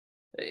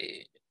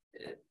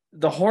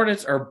the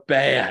Hornets are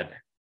bad,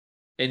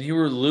 and you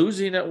were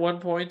losing at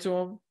one point to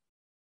them.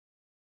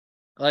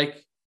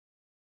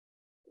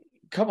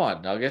 Come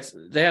on, Nuggets.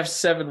 They have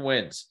 7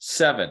 wins.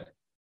 7.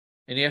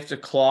 And you have to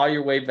claw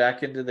your way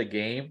back into the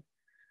game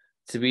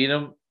to beat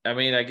them. I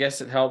mean, I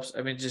guess it helps.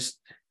 I mean, just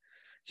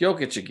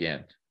Jokic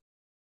again.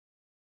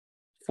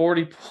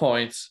 40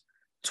 points,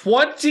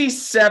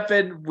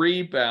 27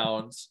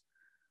 rebounds,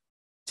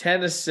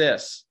 10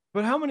 assists.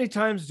 But how many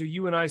times do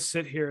you and I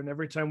sit here and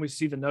every time we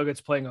see the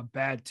Nuggets playing a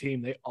bad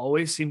team, they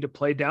always seem to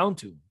play down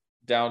to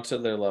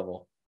their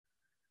level?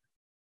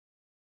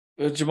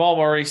 Jamal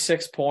Murray,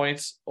 6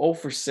 points, 0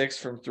 for 6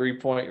 from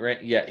 3-point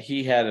range. Yeah,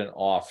 he had an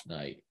off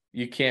night.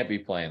 You can't be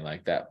playing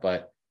like that.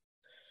 But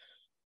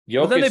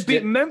Jokic, then they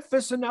beat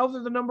Memphis, and now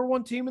they're the number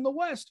 1 team in the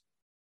West.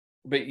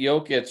 But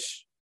Jokic,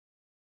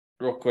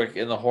 real quick,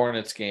 in the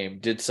Hornets game,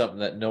 did something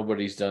that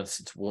nobody's done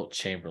since Wilt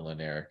Chamberlain,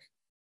 Eric.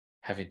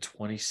 Having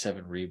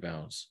 27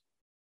 rebounds.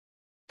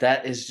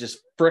 That is just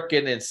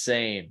freaking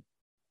insane.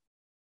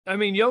 I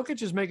mean,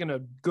 Jokic is making a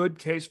good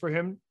case for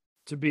him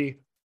to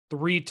be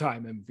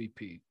 3-time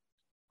MVP.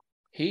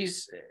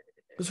 Because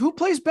who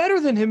plays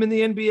better than him in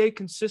the NBA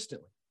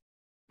consistently?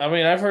 I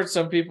mean, I've heard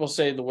some people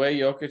say the way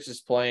Jokic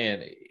is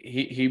playing,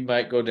 he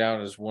might go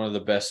down as one of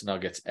the best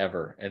Nuggets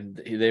ever. And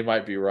they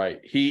might be right.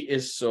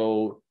 He's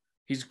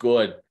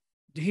good.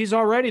 He's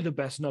already the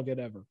best Nugget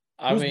ever.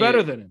 Who's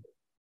better than him?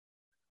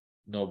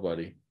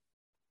 Nobody.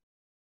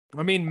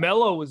 I mean,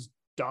 Melo was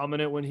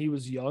dominant when he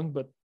was young,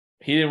 but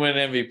he didn't win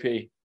an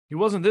MVP. He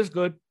wasn't this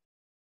good.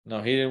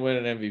 No, he didn't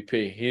win an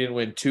MVP. He didn't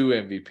win 2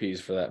 MVPs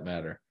for that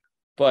matter.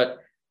 But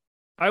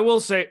I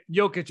will say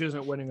Jokic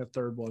isn't winning a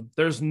third one.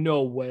 There's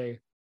no way.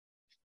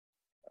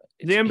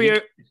 The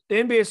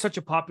NBA is such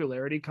a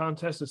popularity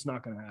contest, it's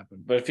not going to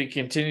happen. But if he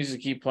continues to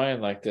keep playing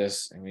like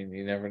this, I mean,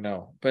 you never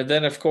know. But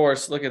then, of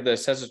course, look at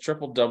this. Has a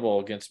triple-double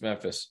against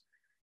Memphis.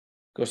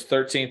 Goes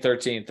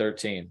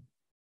 13-13-13.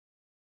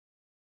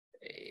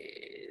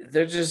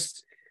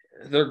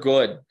 They're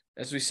good.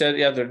 As we said,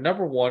 yeah, they're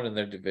number 1 in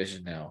their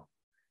division now.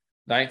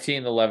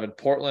 19-11.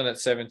 Portland at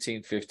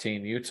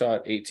 17-15. Utah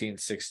at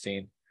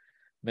 18-16.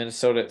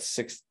 Minnesota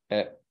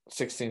at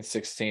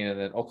 16-16. And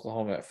then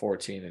Oklahoma at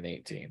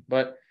 14-18.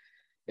 But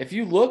if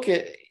you look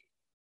at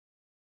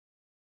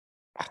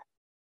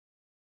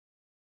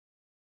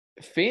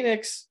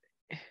Phoenix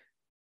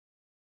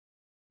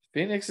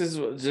is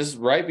just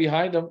right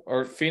behind them,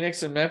 or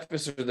Phoenix and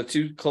Memphis are the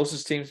 2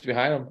 closest teams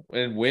behind them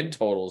in win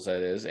totals,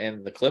 that is,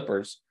 and the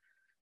Clippers.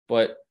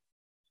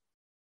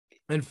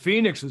 And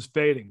Phoenix is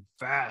fading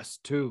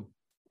fast too.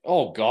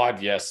 Oh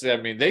God, yes. I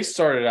mean, they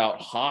started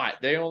out hot.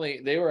 They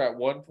were at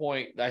one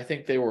point, I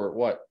think they were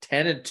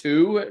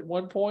 10-2 at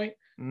one point.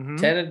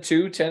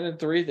 10-2,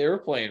 10-3. They were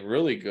playing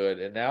really good,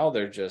 and now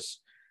they're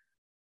just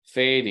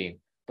fading.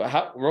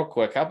 But real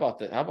quick, how about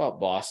that? How about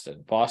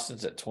Boston?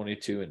 Boston's at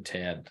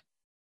 22-10.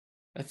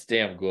 That's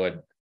damn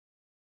good.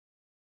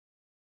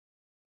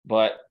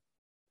 But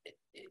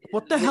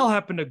what the hell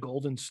happened to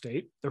Golden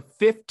State? They're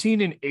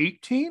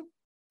 15-18.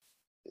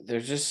 They're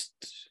just,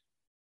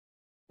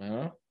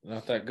 not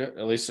that good.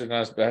 At least they're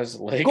not as bad as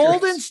the Lakers.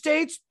 Golden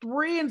State's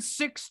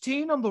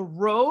 3-16 on the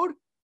road.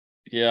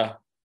 Yeah,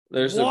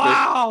 there's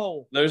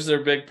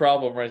their big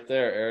problem right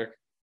there, Eric.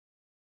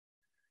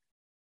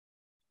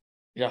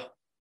 Yeah.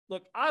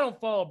 Look, I don't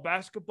follow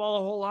basketball a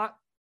whole lot.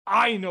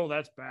 I know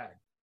that's bad.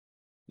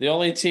 The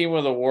only team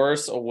with a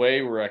worse away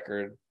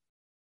record.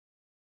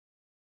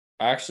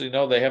 Actually,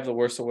 no, they have the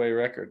worst away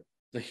record.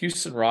 The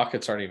Houston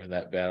Rockets aren't even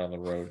that bad on the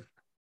road.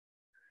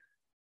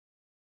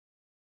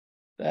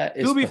 That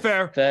is, to be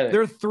pathetic. fair,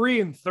 they're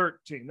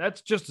 3-13.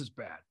 That's just as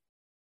bad.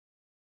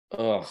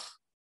 Ugh.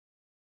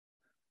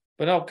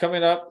 But no,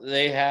 coming up,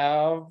 they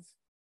have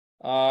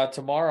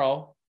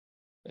tomorrow,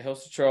 they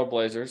host the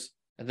Trailblazers.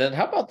 And then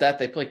how about that?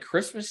 They play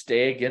Christmas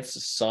Day against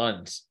the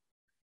Suns.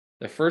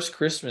 The first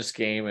Christmas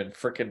game in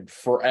freaking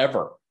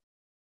forever.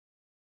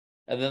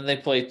 And then they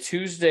play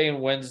Tuesday and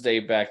Wednesday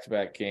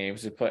back-to-back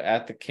games. They play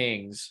at the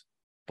Kings,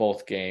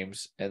 both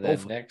games. And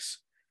then next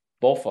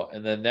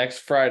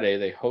Friday,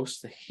 they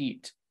host the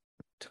Heat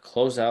to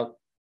close out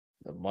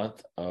the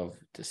month of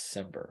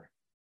December.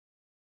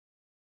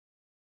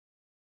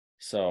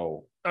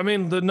 So, I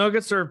mean, the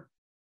Nuggets are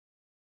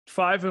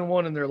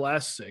 5-1 in their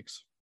last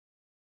 6.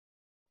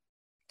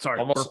 Sorry,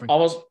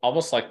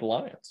 almost like the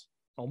Lions.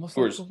 Almost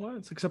like the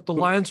Lions, except the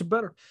Lions are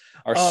better.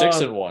 Are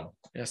 6-1.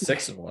 Yeah,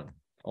 6-1.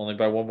 Only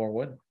by one more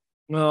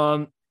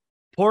win.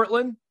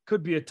 Portland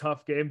could be a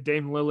tough game.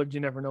 Dame Lillard, you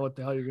never know what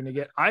the hell you're going to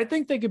get. I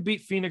think they could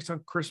beat Phoenix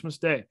on Christmas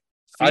Day.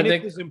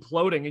 Phoenix is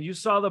imploding, and you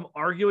saw them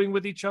arguing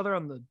with each other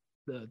on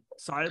the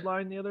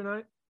sideline the other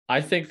night.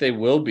 I think they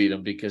will beat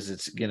them because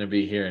it's going to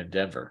be here in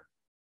Denver.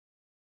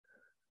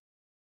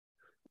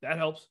 That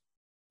helps.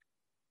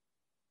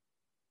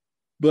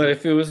 But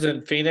if it was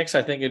in Phoenix,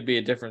 I think it'd be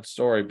a different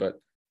story.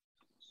 But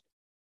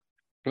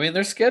I mean,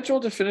 their schedule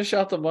to finish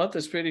out the month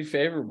is pretty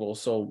favorable.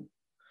 So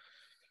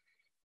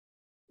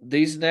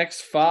these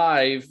next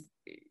 5,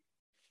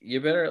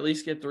 you better at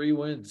least get 3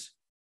 wins.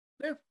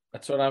 Yeah.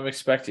 That's what I'm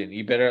expecting.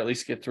 You better at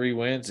least get 3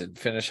 wins and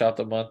finish out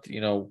the month,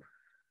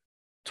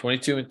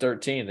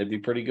 22-13. They'd be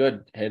pretty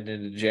good heading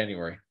into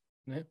January.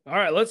 Yeah. All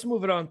right, let's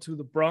move it on to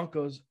the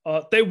Broncos.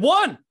 They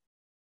won.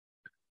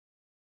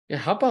 Yeah,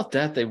 how about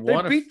that? They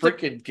won a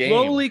freaking game.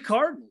 Lowly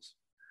Cardinals.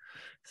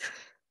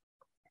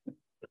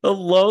 The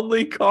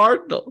lonely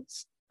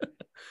Cardinals.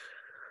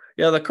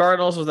 Yeah, the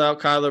Cardinals without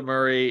Kyler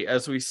Murray,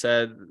 as we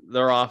said,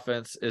 their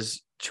offense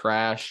is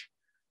trash.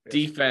 Yes.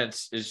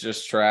 Defense is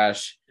just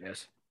trash.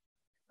 Yes.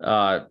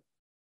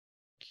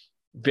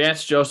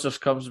 Vance Joseph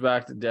comes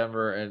back to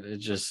Denver, and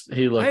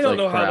he looked like I don't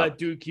know crap. how that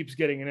dude keeps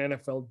getting an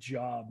NFL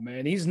job,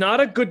 man. He's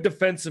not a good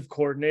defensive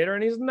coordinator,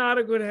 and he's not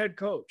a good head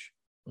coach.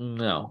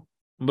 No.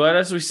 But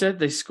as we said,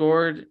 they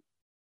scored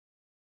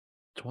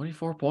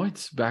 24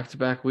 points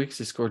back-to-back weeks.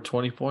 They scored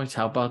 20 points.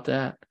 How about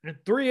that? And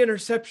 3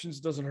 interceptions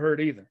doesn't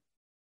hurt either.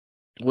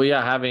 Well,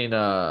 yeah, having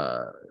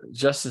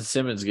Justin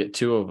Simmons get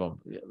 2 of them.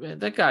 Man,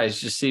 that guy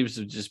just seems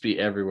to just be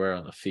everywhere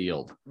on the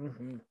field.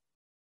 Mm-hmm.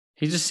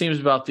 He just seems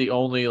about the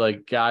only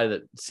guy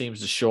that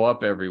seems to show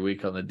up every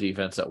week on the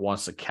defense that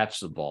wants to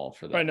catch the ball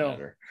for that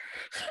matter.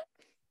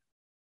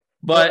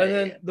 But and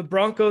then the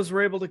Broncos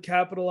were able to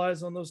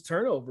capitalize on those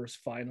turnovers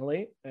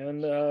finally.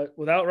 And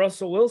without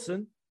Russell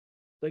Wilson,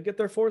 they get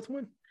their 4th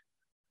win.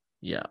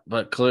 Yeah,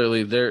 but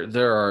clearly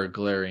there are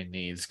glaring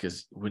needs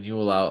because when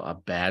you allow a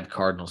bad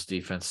Cardinals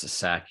defense to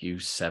sack you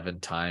 7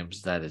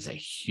 times, that is a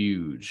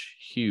huge,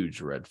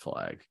 huge red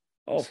flag.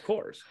 Oh, of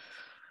course.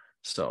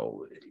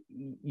 So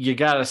you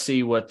got to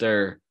see what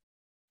they're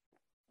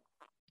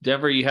 –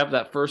 Denver, you have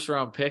that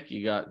first-round pick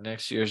you got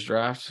next year's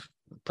draft.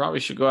 Probably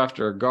should go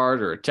after a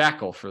guard or a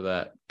tackle for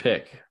that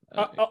pick.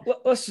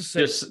 Let's just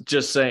say –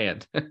 Just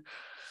saying.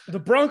 The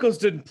Broncos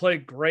didn't play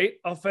great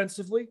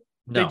offensively.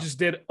 No. They just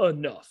did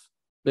enough.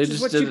 They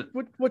just did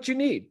what you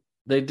need.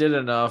 They did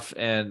enough,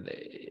 and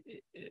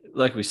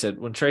like we said,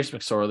 when Trace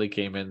McSorley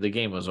came in, the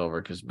game was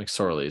over because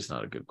McSorley is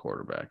not a good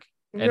quarterback.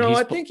 And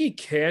I think he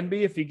can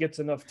be if he gets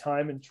enough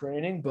time in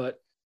training,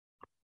 but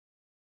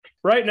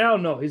right now,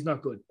 no, he's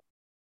not good.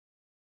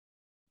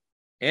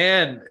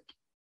 And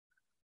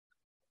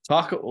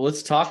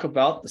let's talk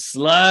about the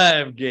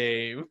slime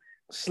game.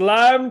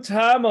 Slime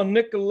time on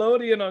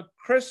Nickelodeon on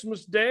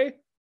Christmas Day.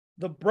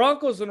 The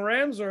Broncos and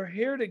Rams are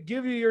here to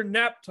give you your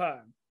nap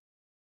time.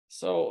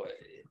 So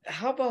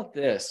how about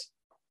this?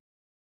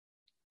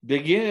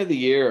 Beginning of the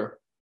year,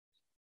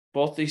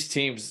 both these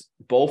teams,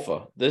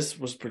 this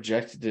was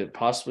projected to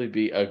possibly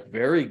be a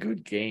very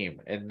good game,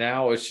 and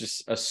now it's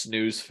just a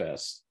snooze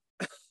fest.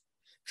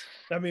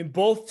 I mean,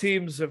 both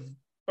teams are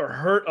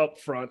hurt up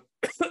front.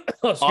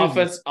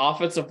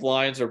 Offensive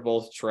lines are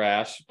both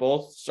trash.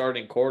 Both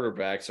starting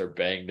quarterbacks are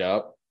banged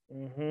up.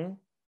 Mm-hmm.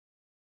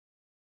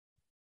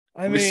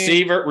 I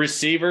mean,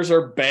 receivers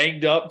are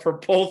banged up for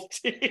both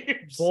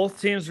teams.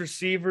 Both teams'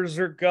 receivers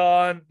are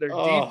gone. Their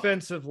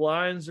defensive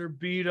lines are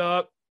beat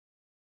up.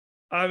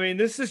 I mean,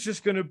 this is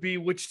just going to be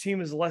which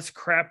team is less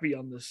crappy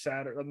on the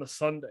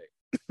Sunday.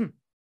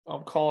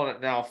 I'm calling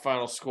it now.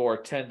 Final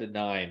score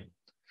 10-9.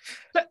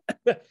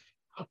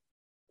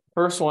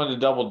 First one to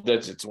double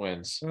digits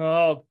wins.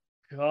 Oh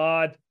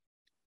God.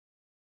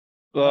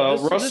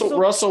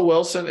 Russell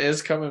Wilson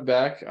is coming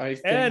back, I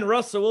think. And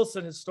Russell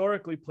Wilson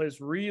historically plays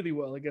really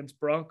well against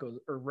Broncos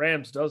or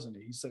Rams, doesn't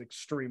he? He said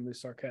extremely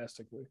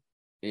sarcastically.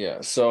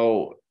 Yeah,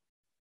 so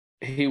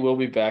he will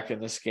be back in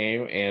this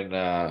game,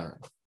 and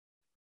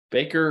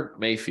Baker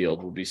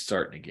Mayfield will be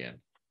starting again.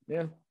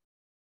 Yeah.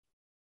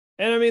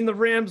 And I mean, the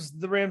Rams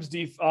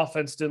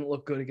offense didn't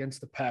look good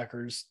against the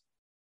Packers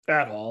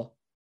at all.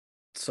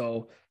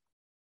 So,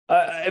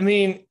 I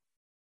mean,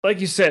 like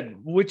you said,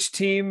 which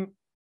team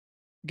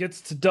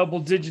gets to double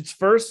digits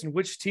first and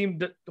which team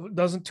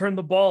doesn't turn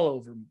the ball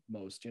over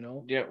most, you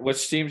know? Yeah,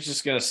 which team's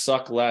just going to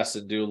suck less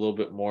and do a little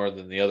bit more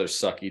than the other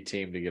sucky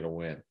team to get a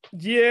win.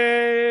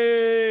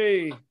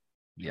 Yay!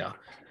 Yeah.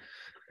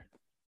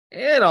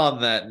 And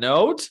on that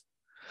note,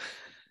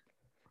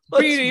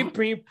 let's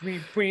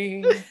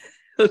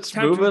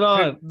move it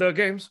on. The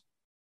games.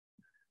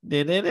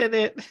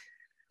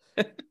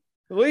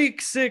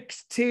 Week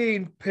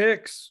 16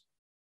 picks.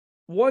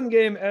 One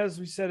game, as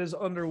we said, is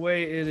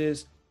underway. It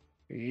is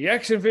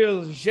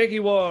Jacksonville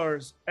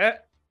Jaguars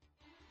at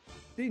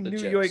the New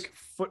Jets. York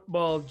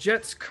Football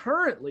Jets.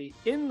 Currently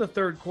in the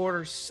third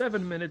quarter,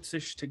 7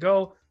 minutes-ish to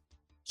go.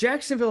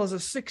 Jacksonville has a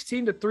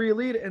 16-3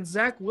 lead, and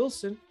Zach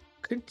Wilson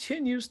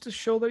continues to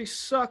show that he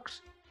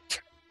sucks.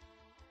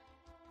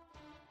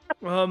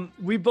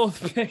 We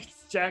both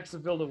picked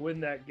Jacksonville to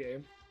win that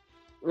game.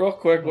 Real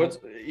quick,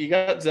 you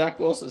got Zach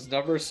Wilson's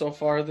numbers so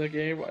far in the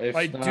game?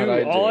 I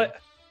do.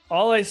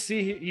 All I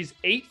see, he's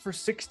 8 for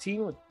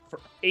 16 for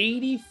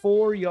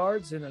 84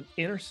 yards and an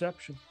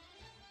interception.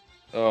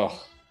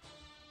 Oh.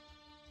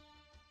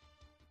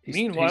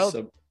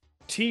 Meanwhile,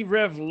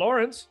 T-Rev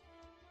Lawrence,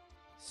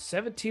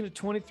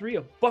 17-23,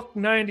 a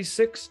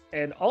 $196,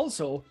 and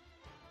also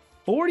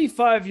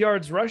 45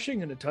 yards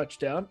rushing and a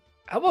touchdown.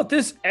 How about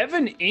this?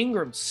 Evan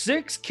Ingram,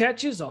 6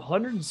 catches,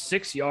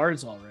 106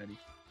 yards already.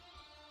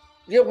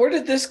 Yeah, where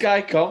did this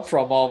guy come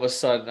from all of a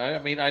sudden? I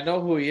mean, I know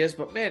who he is,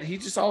 but man, he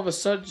just all of a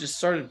sudden just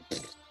started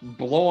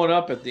blowing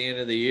up at the end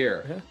of the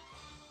year. Yeah.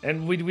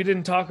 And we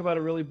didn't talk about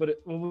it really,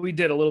 but we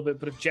did a little bit.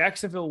 But if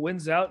Jacksonville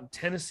wins out and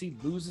Tennessee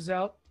loses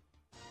out,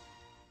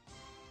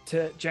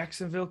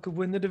 Jacksonville could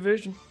win the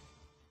division.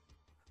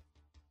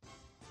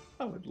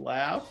 I would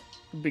laugh.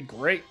 It'd be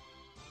great.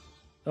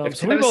 If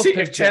Tennessee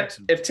loses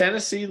to if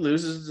Tennessee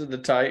loses to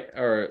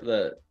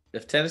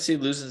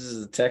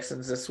the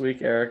Texans this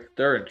week, Eric,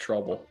 they're in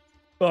trouble.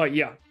 Oh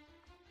yeah,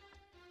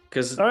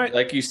 because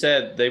like you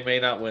said, they may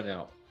not win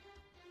out.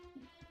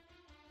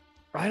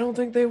 I don't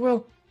think they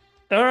will.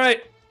 All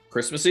right,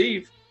 Christmas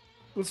Eve.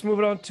 Let's move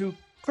it on to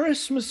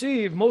Christmas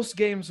Eve. Most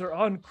games are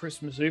on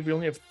Christmas Eve. We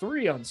only have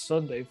 3 on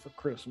Sunday for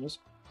Christmas,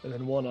 and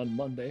then 1 on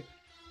Monday.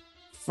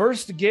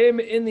 First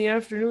game in the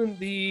afternoon,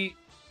 the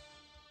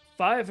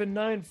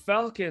 5-9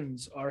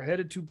 Falcons are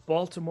headed to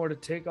Baltimore to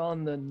take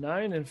on the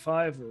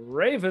 9-5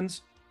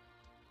 Ravens.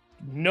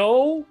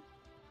 No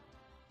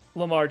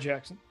Lamar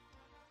Jackson.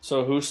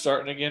 So who's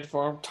starting again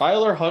for him?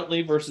 Tyler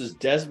Huntley versus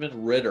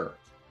Desmond Ridder.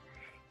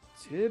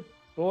 Good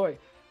boy.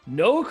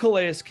 No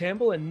Calais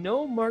Campbell and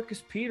no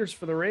Marcus Peters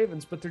for the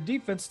Ravens, but their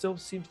defense still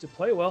seems to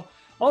play well.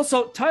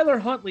 Also, Tyler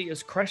Huntley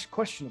is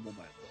questionable,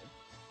 by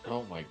the way.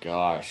 Oh my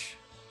gosh.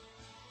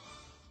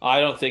 I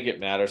don't think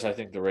it matters. I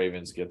think the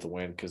Ravens get the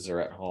win because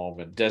they're at home.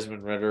 And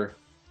Desmond Ridder,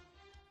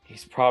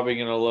 he's probably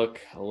going to look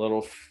a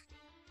little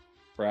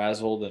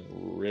frazzled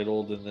and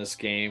riddled in this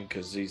game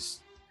because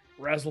he's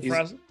frazzled.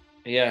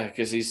 Yeah,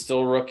 because he's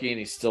still rookie and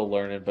he's still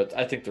learning. But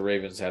I think the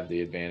Ravens have the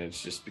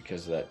advantage just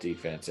because of that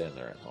defense and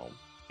they're at home.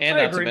 And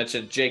not to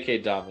mention, J.K.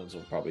 Dobbins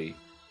will probably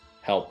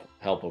help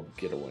him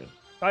get a win.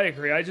 I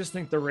agree. I just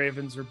think the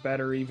Ravens are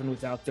better even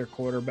without their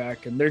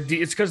quarterback, and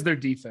it's because their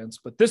defense.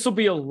 But this will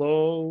be a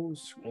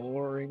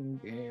low-scoring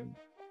game.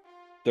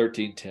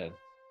 13-10.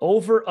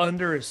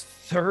 Over/under is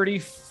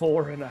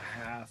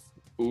 34.5.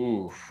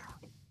 Ooh,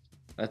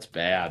 that's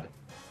bad.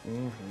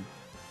 Mm-hmm.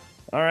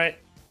 All right,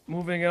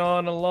 moving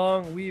on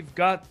along. We've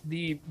got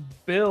the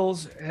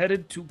Bills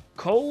headed to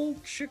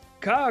cold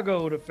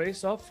Chicago to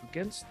face off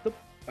against the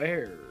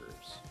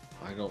Bears.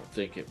 I don't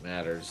think it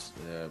matters.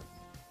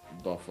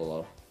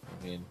 Buffalo.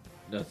 I mean,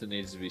 nothing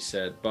needs to be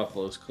said.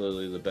 Buffalo's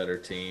clearly the better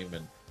team,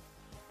 and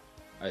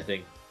I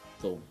think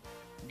they'll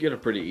get a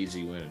pretty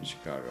easy win in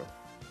Chicago.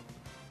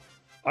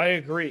 I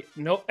agree.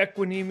 No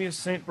Equanimeous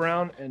St.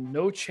 Brown and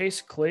no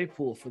Chase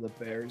Claypool for the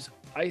Bears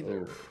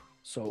either.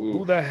 So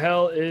who the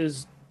hell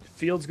is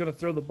Fields going to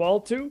throw the ball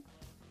to?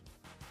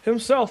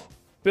 Himself.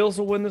 Bills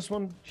will win this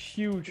one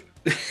huge.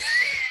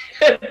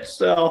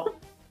 So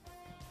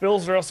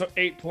Bills are also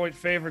 8-point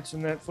favorites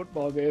in that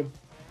football game.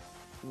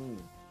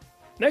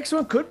 Next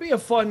one could be a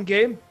fun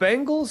game.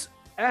 Bengals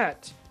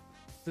at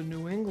the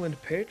New England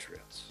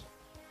Patriots.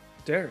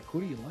 Derek,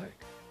 who do you like?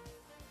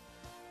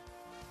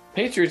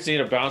 Patriots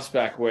need a bounce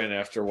back win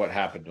after what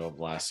happened to them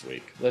last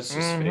week. Let's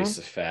just face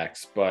the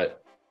facts.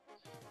 But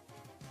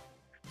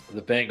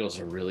the Bengals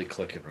are really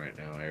clicking right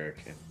now,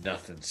 Eric, and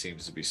nothing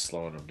seems to be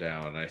slowing them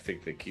down. I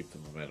think they keep the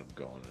momentum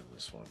going in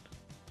this one.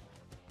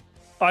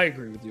 I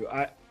agree with you.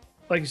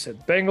 Like you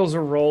said, Bengals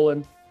are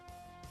rolling.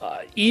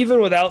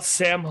 Even without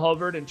Sam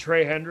Hubbard and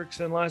Trey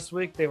Hendrickson last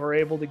week, they were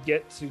able to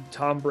get to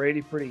Tom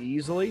Brady pretty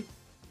easily.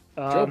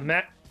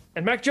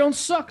 Mac Jones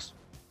sucks.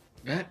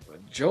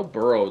 Joe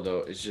Burrow,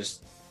 though, is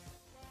just,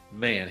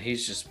 man,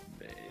 he's just,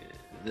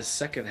 the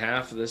second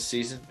half of this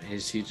season,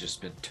 he's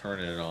just been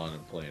turning it on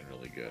and playing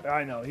really good.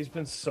 I know. He's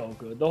been so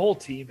good. The whole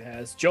team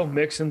has. Joe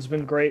Mixon's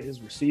been great. His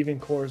receiving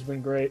core has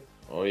been great.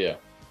 Oh, yeah.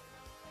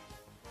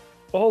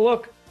 Oh,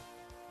 look.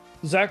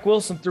 Zach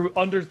Wilson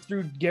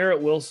underthrew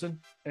Garrett Wilson,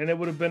 and it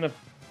would have been a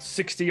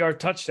 60-yard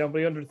touchdown, but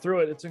he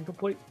underthrew it. It's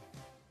incomplete.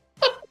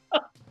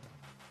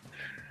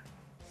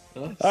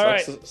 All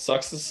right.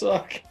 Sucks to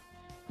suck.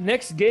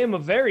 Next game, a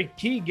very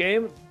key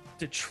game.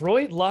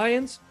 Detroit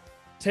Lions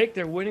take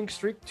their winning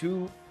streak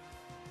to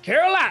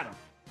Carolina.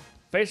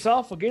 Face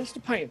off against the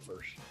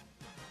Panthers.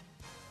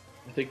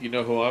 I think you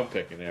know who I'm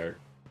picking, Eric.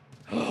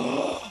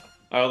 I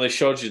only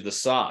showed you the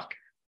sock.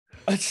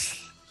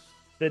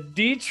 The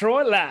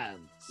Detroit Lions.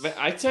 Man,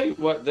 I tell you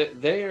what,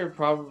 they are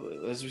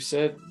probably, as we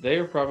said, they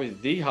are probably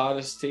the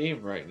hottest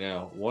team right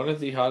now. One of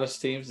the hottest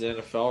teams in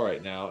the NFL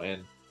right now,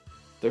 and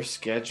their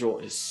schedule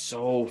is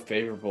so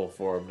favorable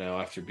for them now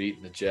after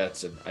beating the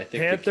Jets, and I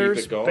think Panthers,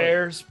 they keep it going.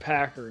 Bears,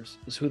 Packers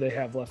is who they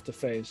have left to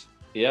face.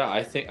 Yeah,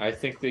 I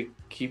think they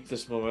keep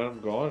this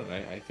momentum going, and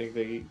I think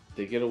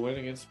they get a win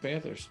against the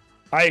Panthers.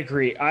 I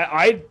agree.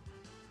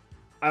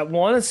 I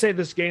want to say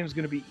this game is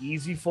going to be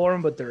easy for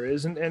them, but there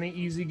isn't any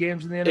easy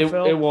games in the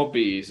NFL. It won't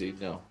be easy,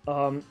 no.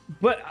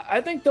 But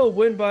I think they'll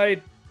win by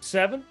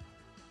 7.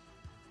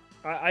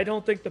 I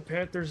don't think the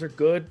Panthers are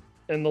good,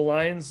 and the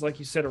Lions, like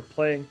you said, are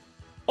playing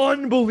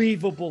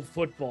unbelievable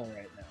football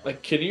right now.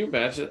 Like, can you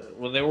imagine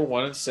when they were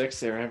 1-6,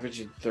 they were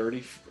averaging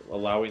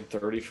allowing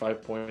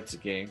 35 points a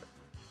game.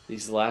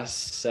 These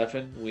last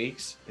 7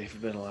 weeks,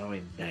 they've been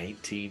allowing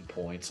 19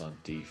 points on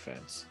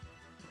defense.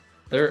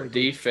 Their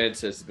defense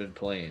has been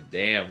playing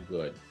damn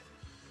good.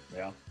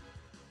 Yeah.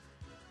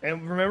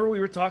 And remember, we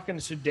were talking,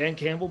 should Dan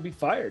Campbell be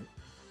fired?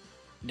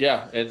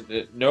 Yeah,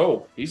 and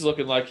no, he's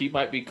looking like he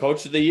might be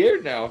coach of the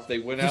year now if they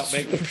win out and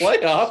make the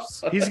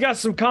playoffs. He's got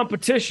some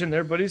competition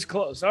there, but he's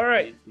close. All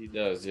right. He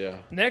does, yeah.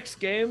 Next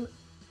game,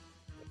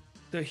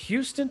 the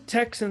Houston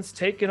Texans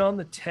taking on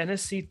the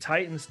Tennessee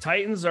Titans.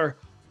 Titans are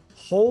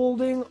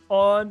holding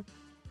on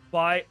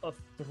by a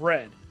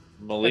thread.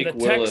 Malik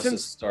Willis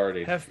is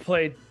starting. Have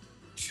played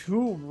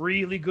 2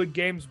 really good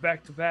games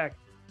back-to-back.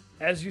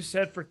 As you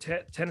said for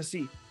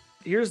Tennessee,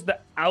 here's the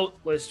out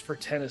list for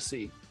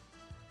Tennessee.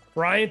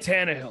 Ryan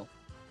Tannehill,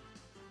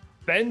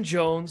 Ben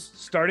Jones,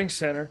 starting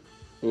center.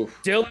 Oof.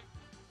 Dylan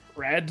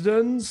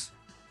Radunz,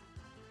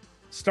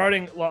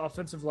 starting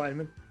offensive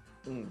lineman.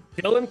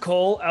 Dylan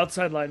Cole,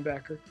 outside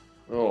linebacker.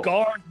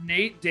 Guard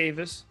Nate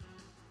Davis.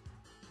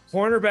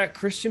 Cornerback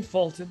Christian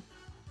Fulton.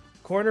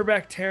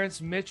 Cornerback Terrence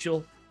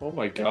Mitchell. Oh,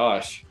 my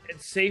gosh. And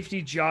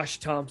safety Josh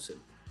Thompson.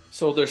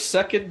 So their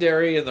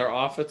secondary and their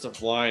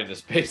offensive line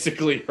is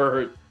basically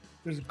hurt.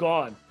 It's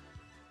gone.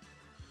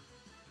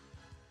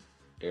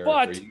 Eric,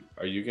 but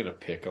are you going to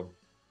pick them?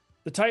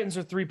 The Titans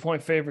are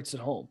 3-point favorites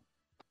at home.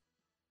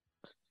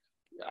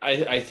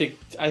 I think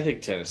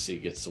Tennessee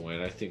gets the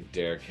win. I think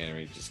Derrick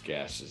Henry just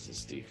gashes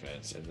his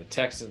defense, and the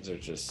Texans are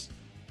just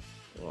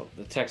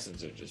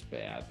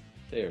bad.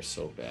 They are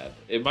so bad.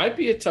 It might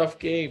be a tough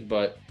game,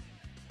 but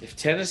if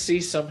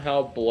Tennessee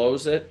somehow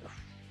blows it,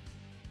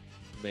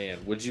 man,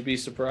 would you be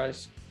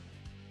surprised?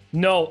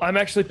 No, I'm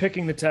actually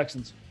picking the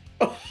Texans.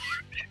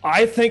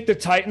 I think the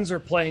Titans are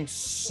playing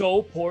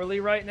so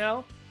poorly right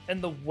now,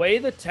 and the way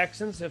the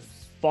Texans have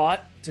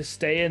fought to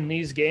stay in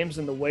these games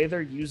and the way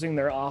they're using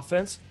their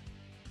offense,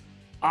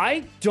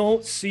 I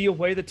don't see a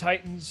way the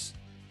Titans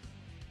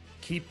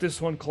keep this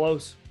one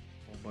close.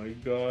 Oh my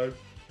God.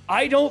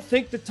 I don't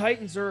think the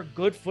Titans are a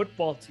good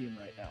football team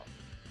right now.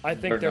 I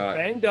think they're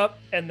banged up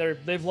and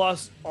they've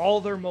lost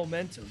all their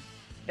momentum.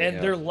 And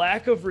their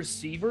lack of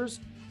receivers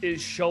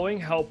is showing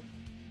how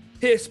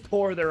piss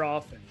poor their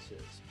offense is.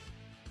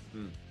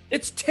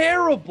 It's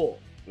terrible.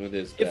 It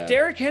is bad. If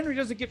Derrick Henry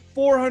doesn't get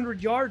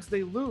 400 yards,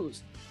 they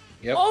lose.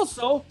 Yep.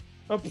 Also,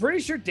 I'm pretty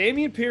sure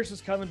Dameon Pierce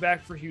is coming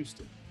back for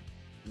Houston.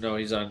 No,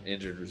 he's on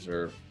injured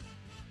reserve.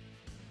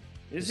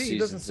 Is he? He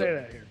doesn't say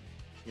that here.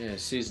 Yeah,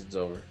 his season's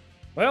over.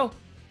 Well,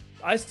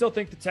 I still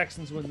think the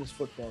Texans win this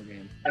football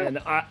game. And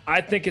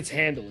I think it's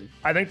handily.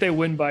 I think they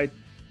win by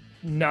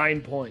 9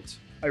 points.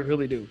 I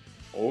really do.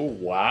 Oh,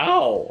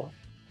 wow.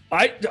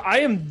 I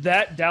am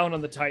that down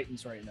on the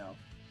Titans right now.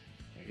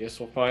 I guess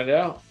we'll find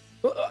out.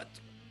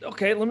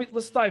 Okay,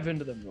 let's dive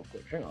into them real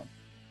quick. Hang on.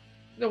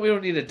 No, we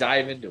don't need to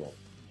dive into them.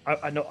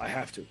 I know I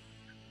have to.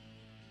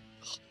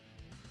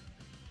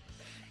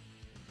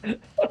 We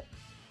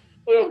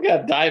don't got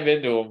to dive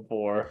into them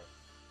for.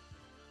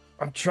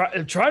 I'm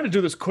trying to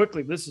do this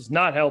quickly. This is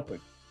not helping.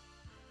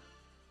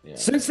 Yeah.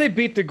 Since they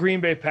beat the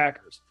Green Bay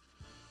Packers,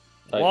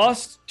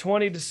 lost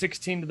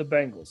 20-16 to the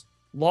Bengals,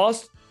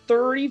 lost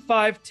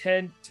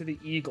 35-10 to the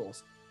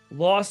Eagles,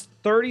 lost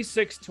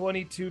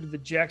 36-22 to the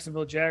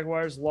Jacksonville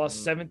Jaguars,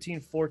 lost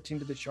 17-14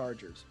 to the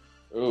Chargers.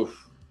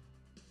 Oof.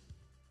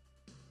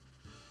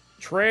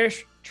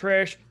 Trash.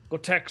 Go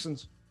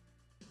Texans.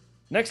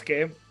 Next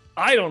game,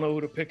 I don't know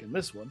who to pick in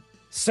this one.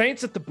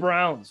 Saints at the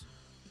Browns.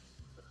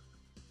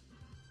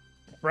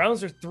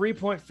 Browns are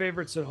 3-point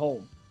favorites at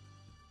home.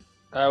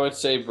 I would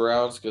say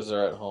Browns because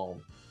they're at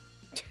home.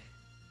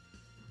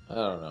 I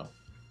don't know.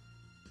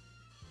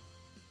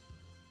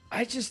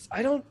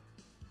 I don't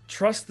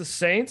trust the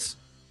Saints,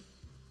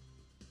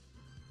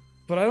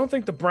 but I don't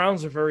think the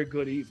Browns are very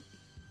good either.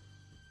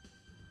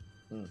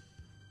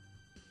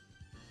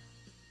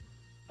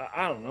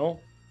 I don't know.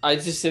 I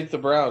just think the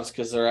Browns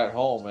because they're at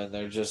home and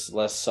they're just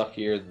less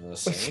suckier than the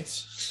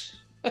Saints.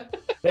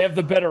 They have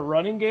the better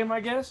running game,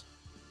 I guess.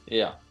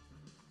 Yeah.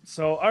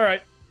 So, all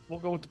right, we'll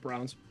go with the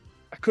Browns.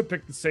 I could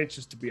pick the Saints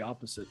just to be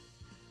opposite.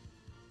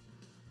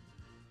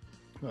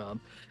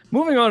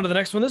 Moving on to the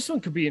next one. This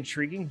one could be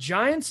intriguing.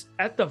 Giants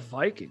at the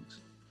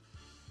Vikings.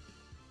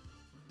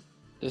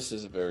 This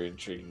is a very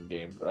intriguing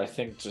game, but I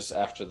think just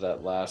after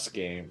that last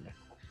game,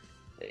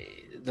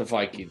 the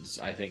Vikings,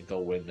 I think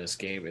they'll win this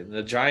game. And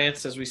the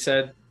Giants, as we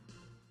said,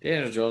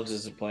 Daniel Jones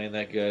isn't playing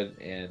that good,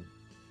 and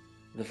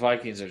the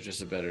Vikings are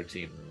just a better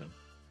team than them.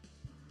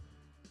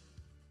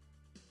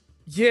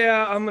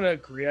 Yeah, I'm gonna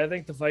agree. I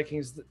think the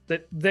Vikings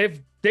that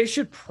they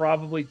should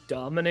probably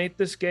dominate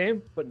this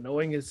game, but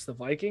knowing it's the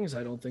Vikings,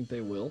 I don't think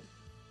they will.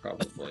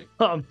 Probably.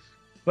 But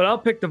I'll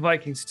pick the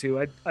Vikings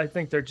too. I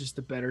think they're just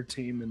a better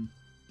team, and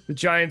the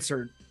Giants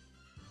are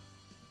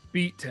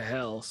beat to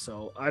hell,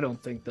 so I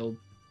don't think they'll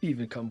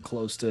even come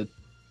close to.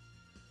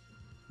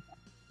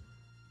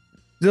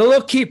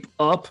 They'll keep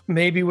up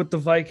maybe with the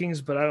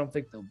Vikings, but I don't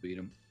think they'll beat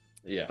them.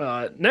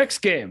 Yeah. Next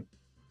game,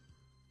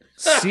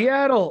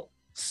 Seattle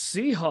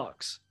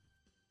Seahawks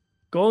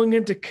going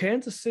into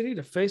Kansas City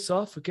to face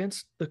off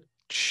against the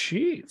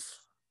Chiefs.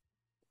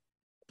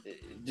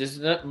 Does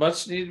not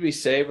much need to be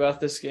said about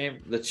this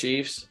game. The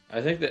Chiefs.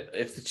 I think that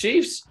if the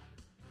Chiefs,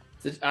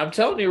 I'm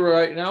telling you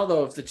right now,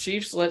 though, if the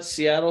Chiefs let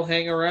Seattle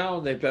hang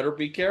around, they better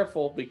be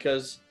careful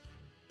because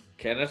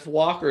Kenneth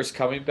Walker is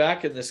coming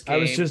back in this game. I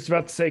was just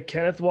about to say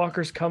Kenneth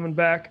Walker's coming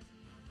back,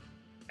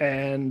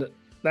 and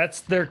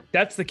that's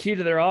the key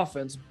to their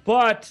offense.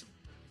 But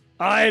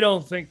I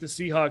don't think the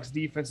Seahawks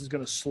defense is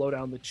going to slow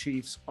down the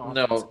Chiefs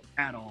offense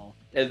at all.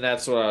 And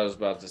that's what I was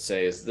about to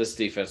say is this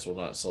defense will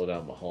not slow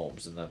down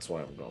Mahomes, and that's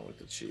why I'm going with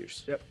the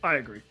Chiefs. Yep, I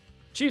agree.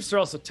 Chiefs are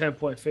also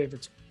 10-point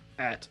favorites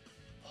at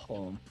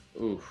home.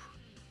 Oof.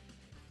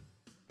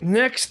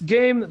 Next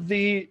game,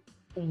 the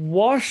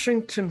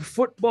Washington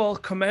Football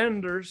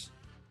Commanders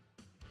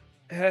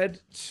head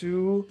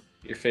to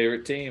Your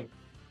favorite team.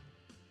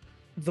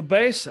 the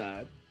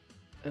Bayside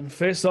and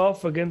face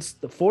off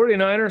against the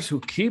 49ers,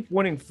 who keep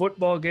winning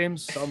football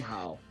games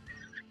somehow.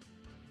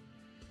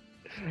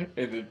 And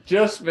it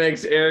just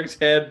makes Eric's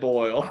head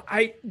boil.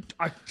 I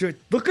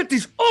look at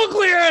these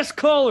ugly ass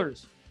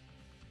colors.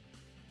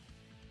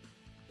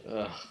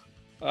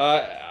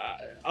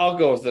 I'll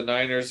go with the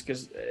Niners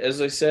because,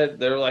 as I said,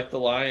 they're like the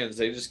Lions.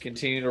 They just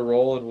continue to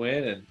roll and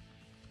win, and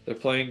they're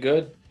playing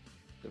good.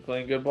 They're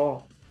playing good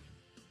ball.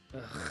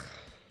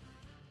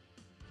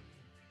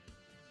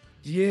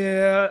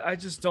 Yeah, I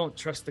just don't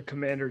trust the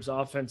Commanders'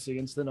 offense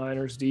against the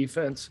Niners'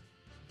 defense.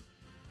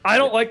 I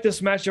don't like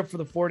this matchup for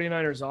the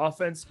 49ers'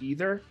 offense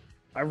either.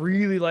 I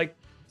really like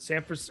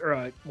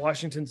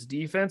Washington's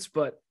defense,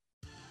 but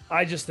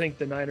I just think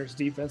the Niners'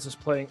 defense is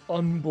playing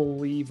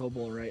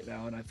unbelievable right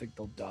now, and I think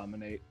they'll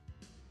dominate.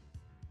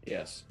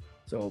 Yes.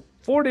 So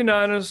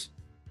 49ers,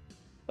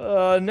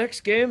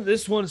 next game.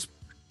 This one's,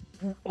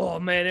 oh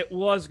man, it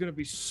was going to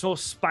be so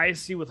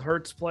spicy with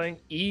Hurts playing.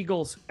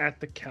 Eagles at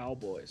the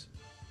Cowboys.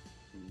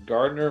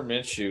 Gardner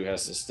Minshew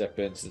has to step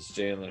in since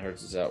Jalen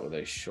Hurts is out with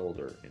a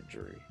shoulder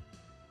injury.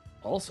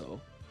 Also,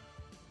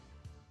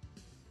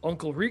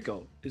 Uncle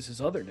Rico is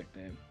his other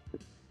nickname.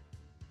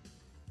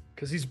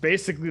 Because he's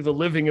basically the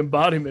living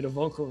embodiment of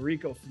Uncle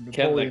Rico from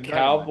Napoleon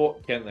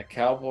Dynamite. Can the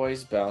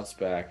Cowboys bounce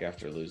back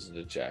after losing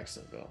to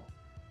Jacksonville?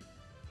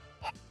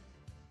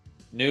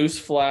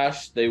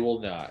 Newsflash, they will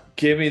not.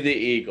 Give me the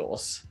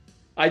Eagles.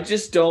 I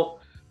just don't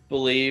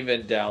believe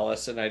in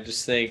Dallas, and I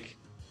just think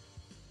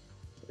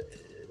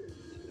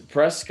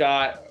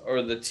Prescott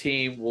or the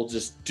team will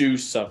just do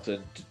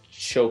something to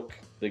choke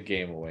the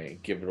game away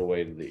and give it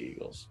away to the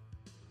Eagles.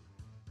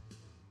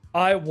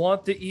 I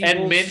want the Eagles.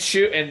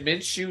 And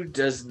Minshew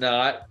does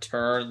not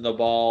turn the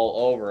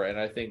ball over, and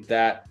I think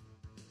that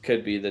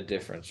could be the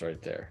difference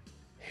right there.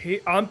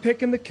 I'm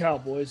picking the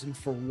Cowboys, and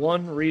for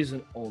one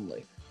reason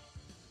only.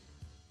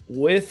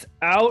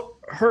 Without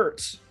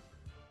Hurts,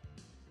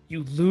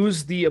 you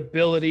lose the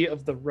ability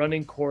of the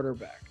running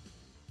quarterback.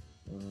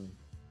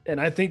 And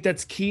I think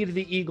that's key to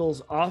the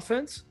Eagles'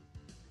 offense.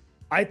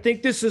 I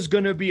think this is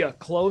going to be a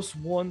close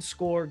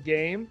one-score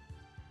game.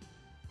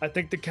 I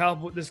think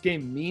this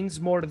game means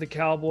more to the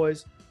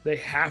Cowboys. They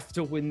have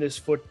to win this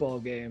football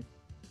game.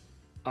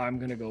 I'm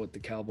going to go with the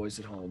Cowboys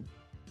at home.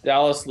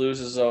 Dallas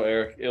loses, though,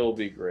 Eric. It will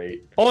be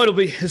great. Oh, it'll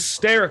be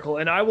hysterical,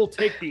 and I will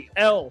take the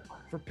L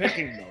for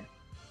picking them.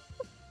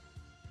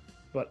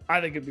 But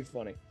I think it'd be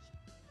funny.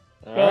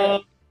 All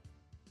right.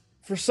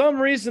 For some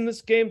reason,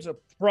 this game's a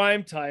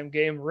primetime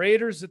game.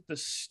 Raiders at the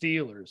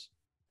Steelers.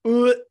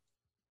 It's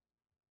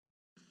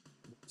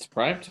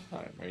prime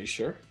time. Are you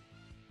sure?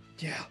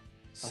 Yeah.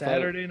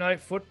 Saturday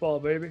Night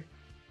Football, baby.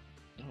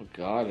 Oh,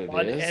 God, it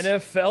on is.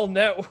 NFL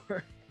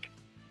Network.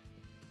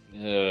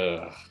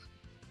 Ugh.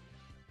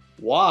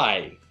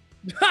 Why?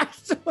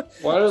 That's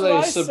Why do they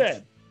what I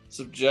said.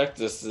 subject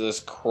us to this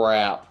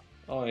crap?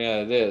 Oh, yeah,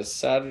 it is.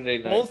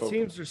 Saturday night. Both football.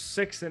 teams are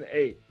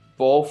 6-8.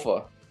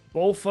 Bofa.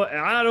 And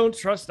I don't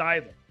trust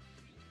either.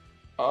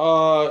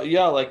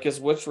 Yeah, like, cause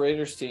which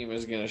Raiders team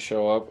is gonna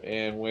show up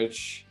and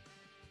which?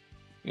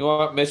 You know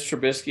what, Mitch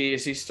Trubisky,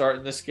 is he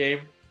starting this game?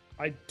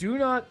 I do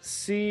not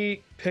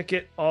see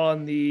Pickett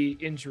on the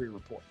injury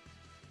report.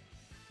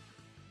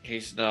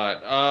 He's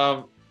not.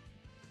 Oh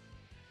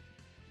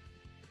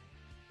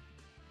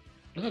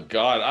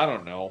God, I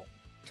don't know.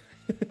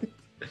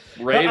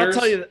 Raiders.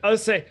 I'll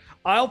tell you.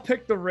 I'll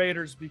pick the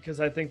Raiders because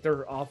I think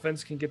their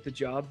offense can get the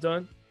job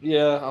done.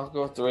 Yeah, I'll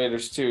go with the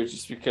Raiders too,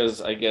 just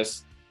because I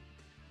guess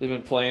they've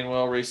been playing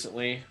well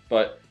recently.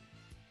 But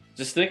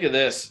just think of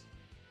this: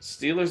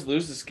 Steelers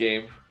lose this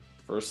game,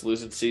 first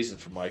losing season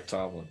for Mike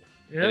Tomlin.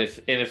 Yep.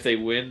 And if they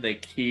win, they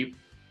keep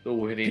the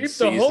winning Keep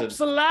season. the hopes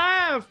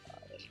alive.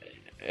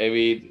 I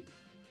mean,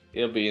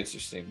 it'll be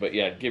interesting. But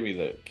yeah, give me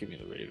the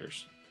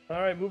Raiders.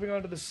 All right, moving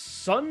on to the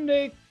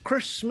Sunday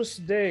Christmas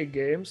Day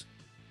games.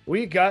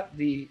 We got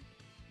the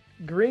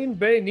Green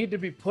Bay need to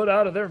be put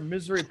out of their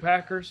misery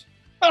Packers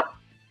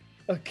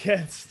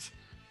against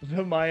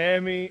the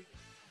Miami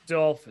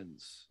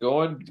Dolphins.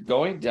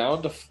 Going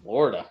down to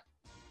Florida.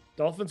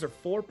 Dolphins are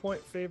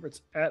 4-point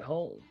favorites at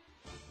home.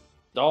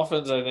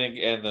 Dolphins, I think,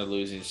 end the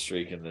losing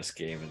streak in this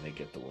game, and they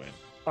get the win.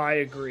 I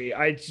agree.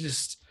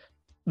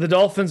 The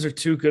Dolphins are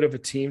too good of a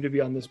team to be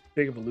on this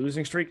big of a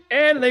losing streak,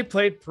 and they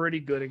played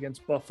pretty good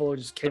against Buffalo.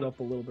 Just came up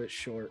a little bit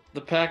short.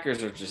 The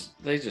Packers are just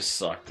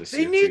suck this They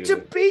year. need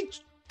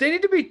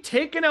to be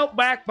taken out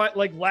back by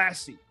like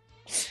Lassie,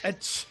 and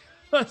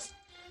just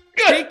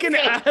taken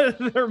out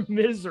of their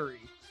misery.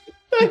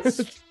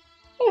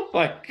 Oh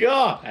my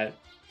God.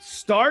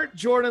 Start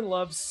Jordan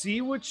Love, see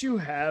what you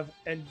have,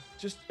 and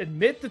just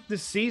admit that the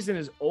season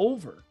is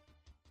over.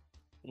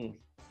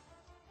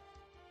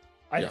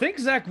 I think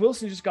Zach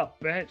Wilson just got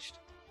benched.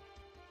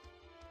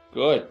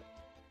 Good.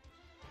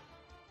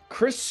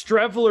 Chris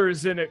Streveler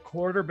is in at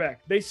quarterback.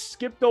 They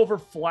skipped over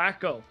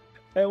Flacco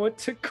and went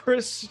to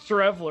Chris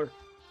Streveler.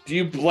 Do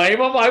you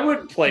blame him? I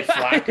wouldn't play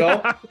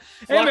Flacco.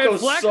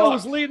 Flacco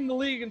was leading the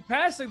league in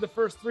passing the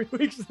first 3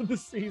 weeks of the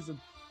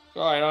season.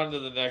 All right, on to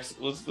the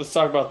next. Let's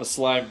talk about the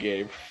slime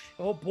game.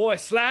 Oh boy,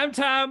 slime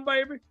time,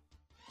 baby.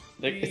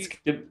 It's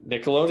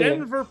Nickelodeon.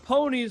 Denver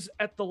Ponies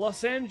at the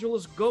Los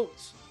Angeles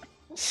Goats.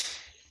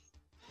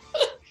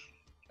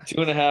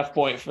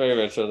 2.5-point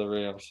favorites are the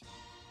Rams.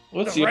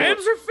 The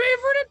Rams are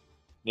favorited?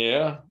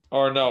 Yeah.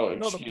 Or no,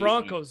 the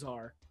Broncos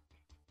are.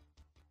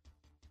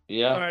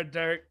 Yeah. All right,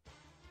 Derek.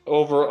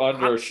 Over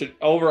under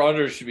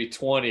should be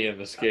 20 in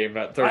this game,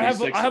 not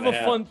 36. I have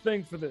a fun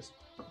thing for this.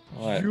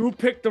 What? You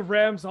pick the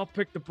Rams, I'll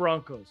pick the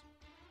Broncos.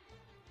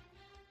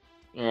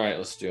 All right,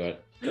 let's do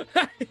it.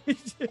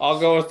 I'll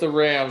go with the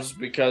Rams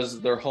because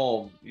they're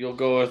home. You'll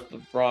go with the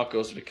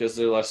Broncos because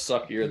they're less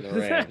suckier than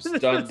the Rams.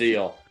 Done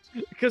deal.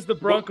 Because the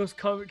Broncos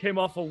came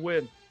off a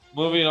win.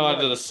 Moving on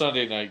to the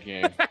Sunday night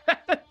game.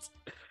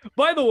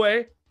 By the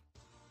way,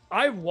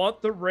 I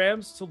want the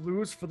Rams to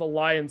lose for the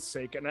Lions'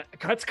 sake, and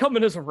that's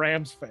coming as a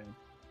Rams fan.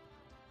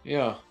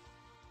 Yeah.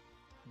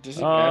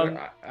 Doesn't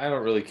matter. I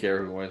don't really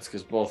care who wins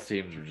because both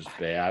teams are just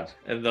bad,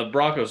 and the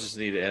Broncos just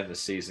need to end the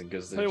season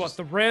because. Tell you what,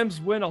 the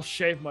Rams win, I'll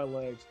shave my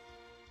legs.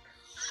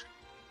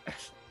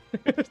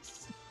 That'd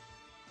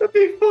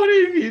be funny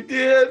if you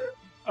did.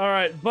 All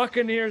right,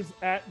 Buccaneers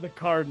at the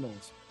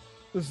Cardinals.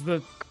 This is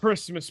the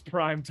Christmas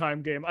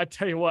primetime game. I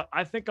tell you what,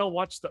 I think I'll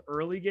watch the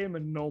early game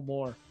and no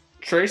more.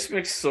 Trace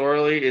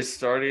McSorley is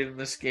starting in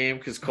this game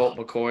because Colt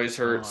McCoy's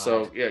hurt.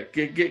 So yeah,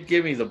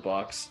 give me the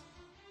Bucs.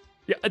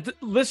 Yeah,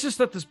 let's just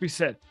let this be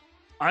said.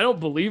 I don't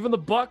believe in the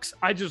Bucs.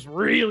 I just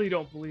really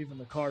don't believe in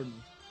the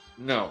Cardinals.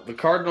 No, the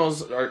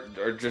Cardinals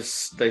are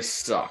just they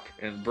suck,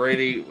 and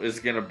Brady is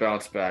going to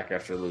bounce back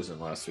after losing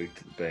last week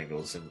to the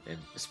Bengals, and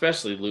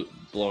especially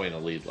blowing a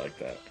lead like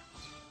that.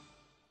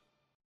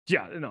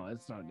 Yeah, no,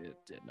 it's not it.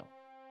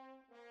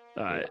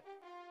 No.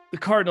 The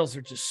Cardinals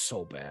are just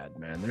so bad,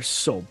 man. They're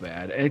so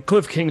bad, and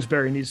Cliff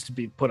Kingsbury needs to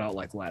be put out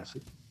like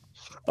Lassie.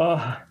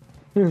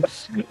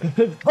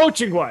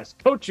 Coaching wise.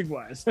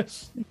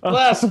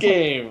 Last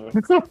game.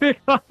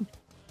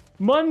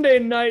 Monday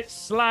night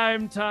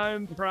slime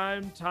time,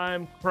 prime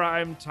time.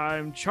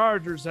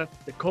 Chargers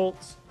at the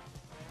Colts.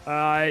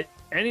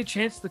 Any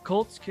chance the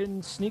Colts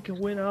can sneak a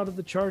win out of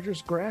the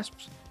Chargers'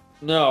 grasps?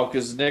 No,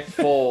 because Nick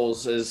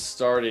Foles is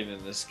starting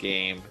in this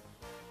game,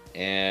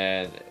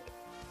 and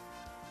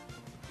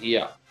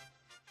yeah,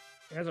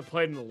 He hasn't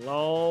played in a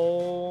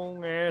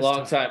long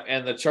time.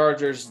 And the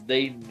Chargers,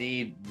 they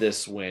need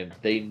this win.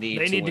 They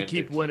need to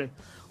keep winning.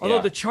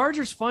 Although the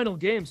Chargers' final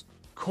games,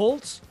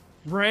 Colts,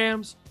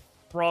 Rams,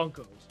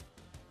 Broncos.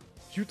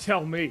 You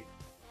tell me.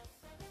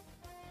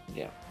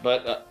 Yeah,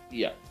 but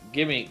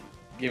give me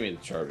the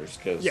Chargers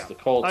because the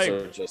Colts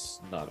are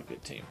just not a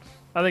good team.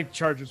 I think the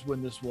Chargers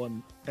win this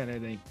one, and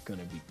it ain't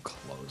gonna be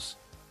close.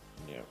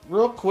 Yeah.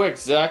 Real quick,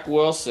 Zach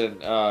Wilson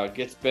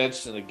gets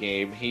benched in the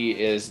game. He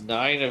is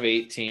 9 of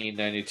 18,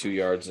 92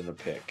 yards and a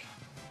pick.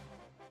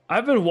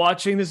 I've been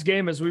watching this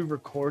game as we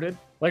recorded.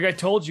 Like I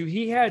told you,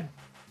 he had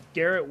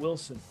Garrett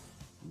Wilson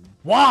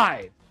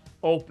wide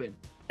open,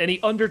 and he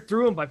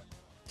underthrew him by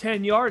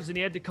 10 yards, and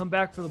he had to come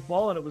back for the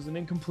ball, and it was an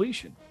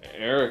incompletion.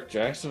 Eric,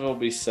 Jacksonville will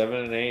be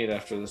 7-8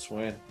 after this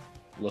win.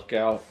 Look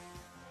out.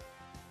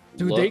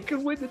 Dude, they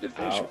could win the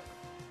division.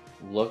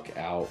 Look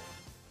out.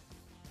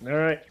 All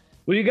right.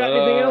 Well, you got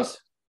anything else?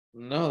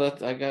 No,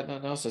 I got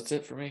nothing else. That's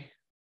it for me.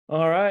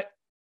 All right.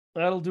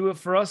 That'll do it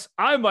for us.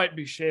 I might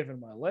be shaving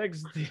my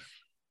legs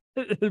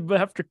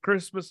after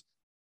Christmas.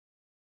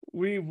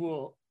 We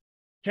will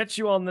catch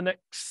you on the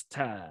next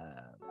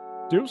time.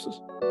 Deuces.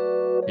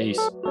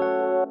 Peace.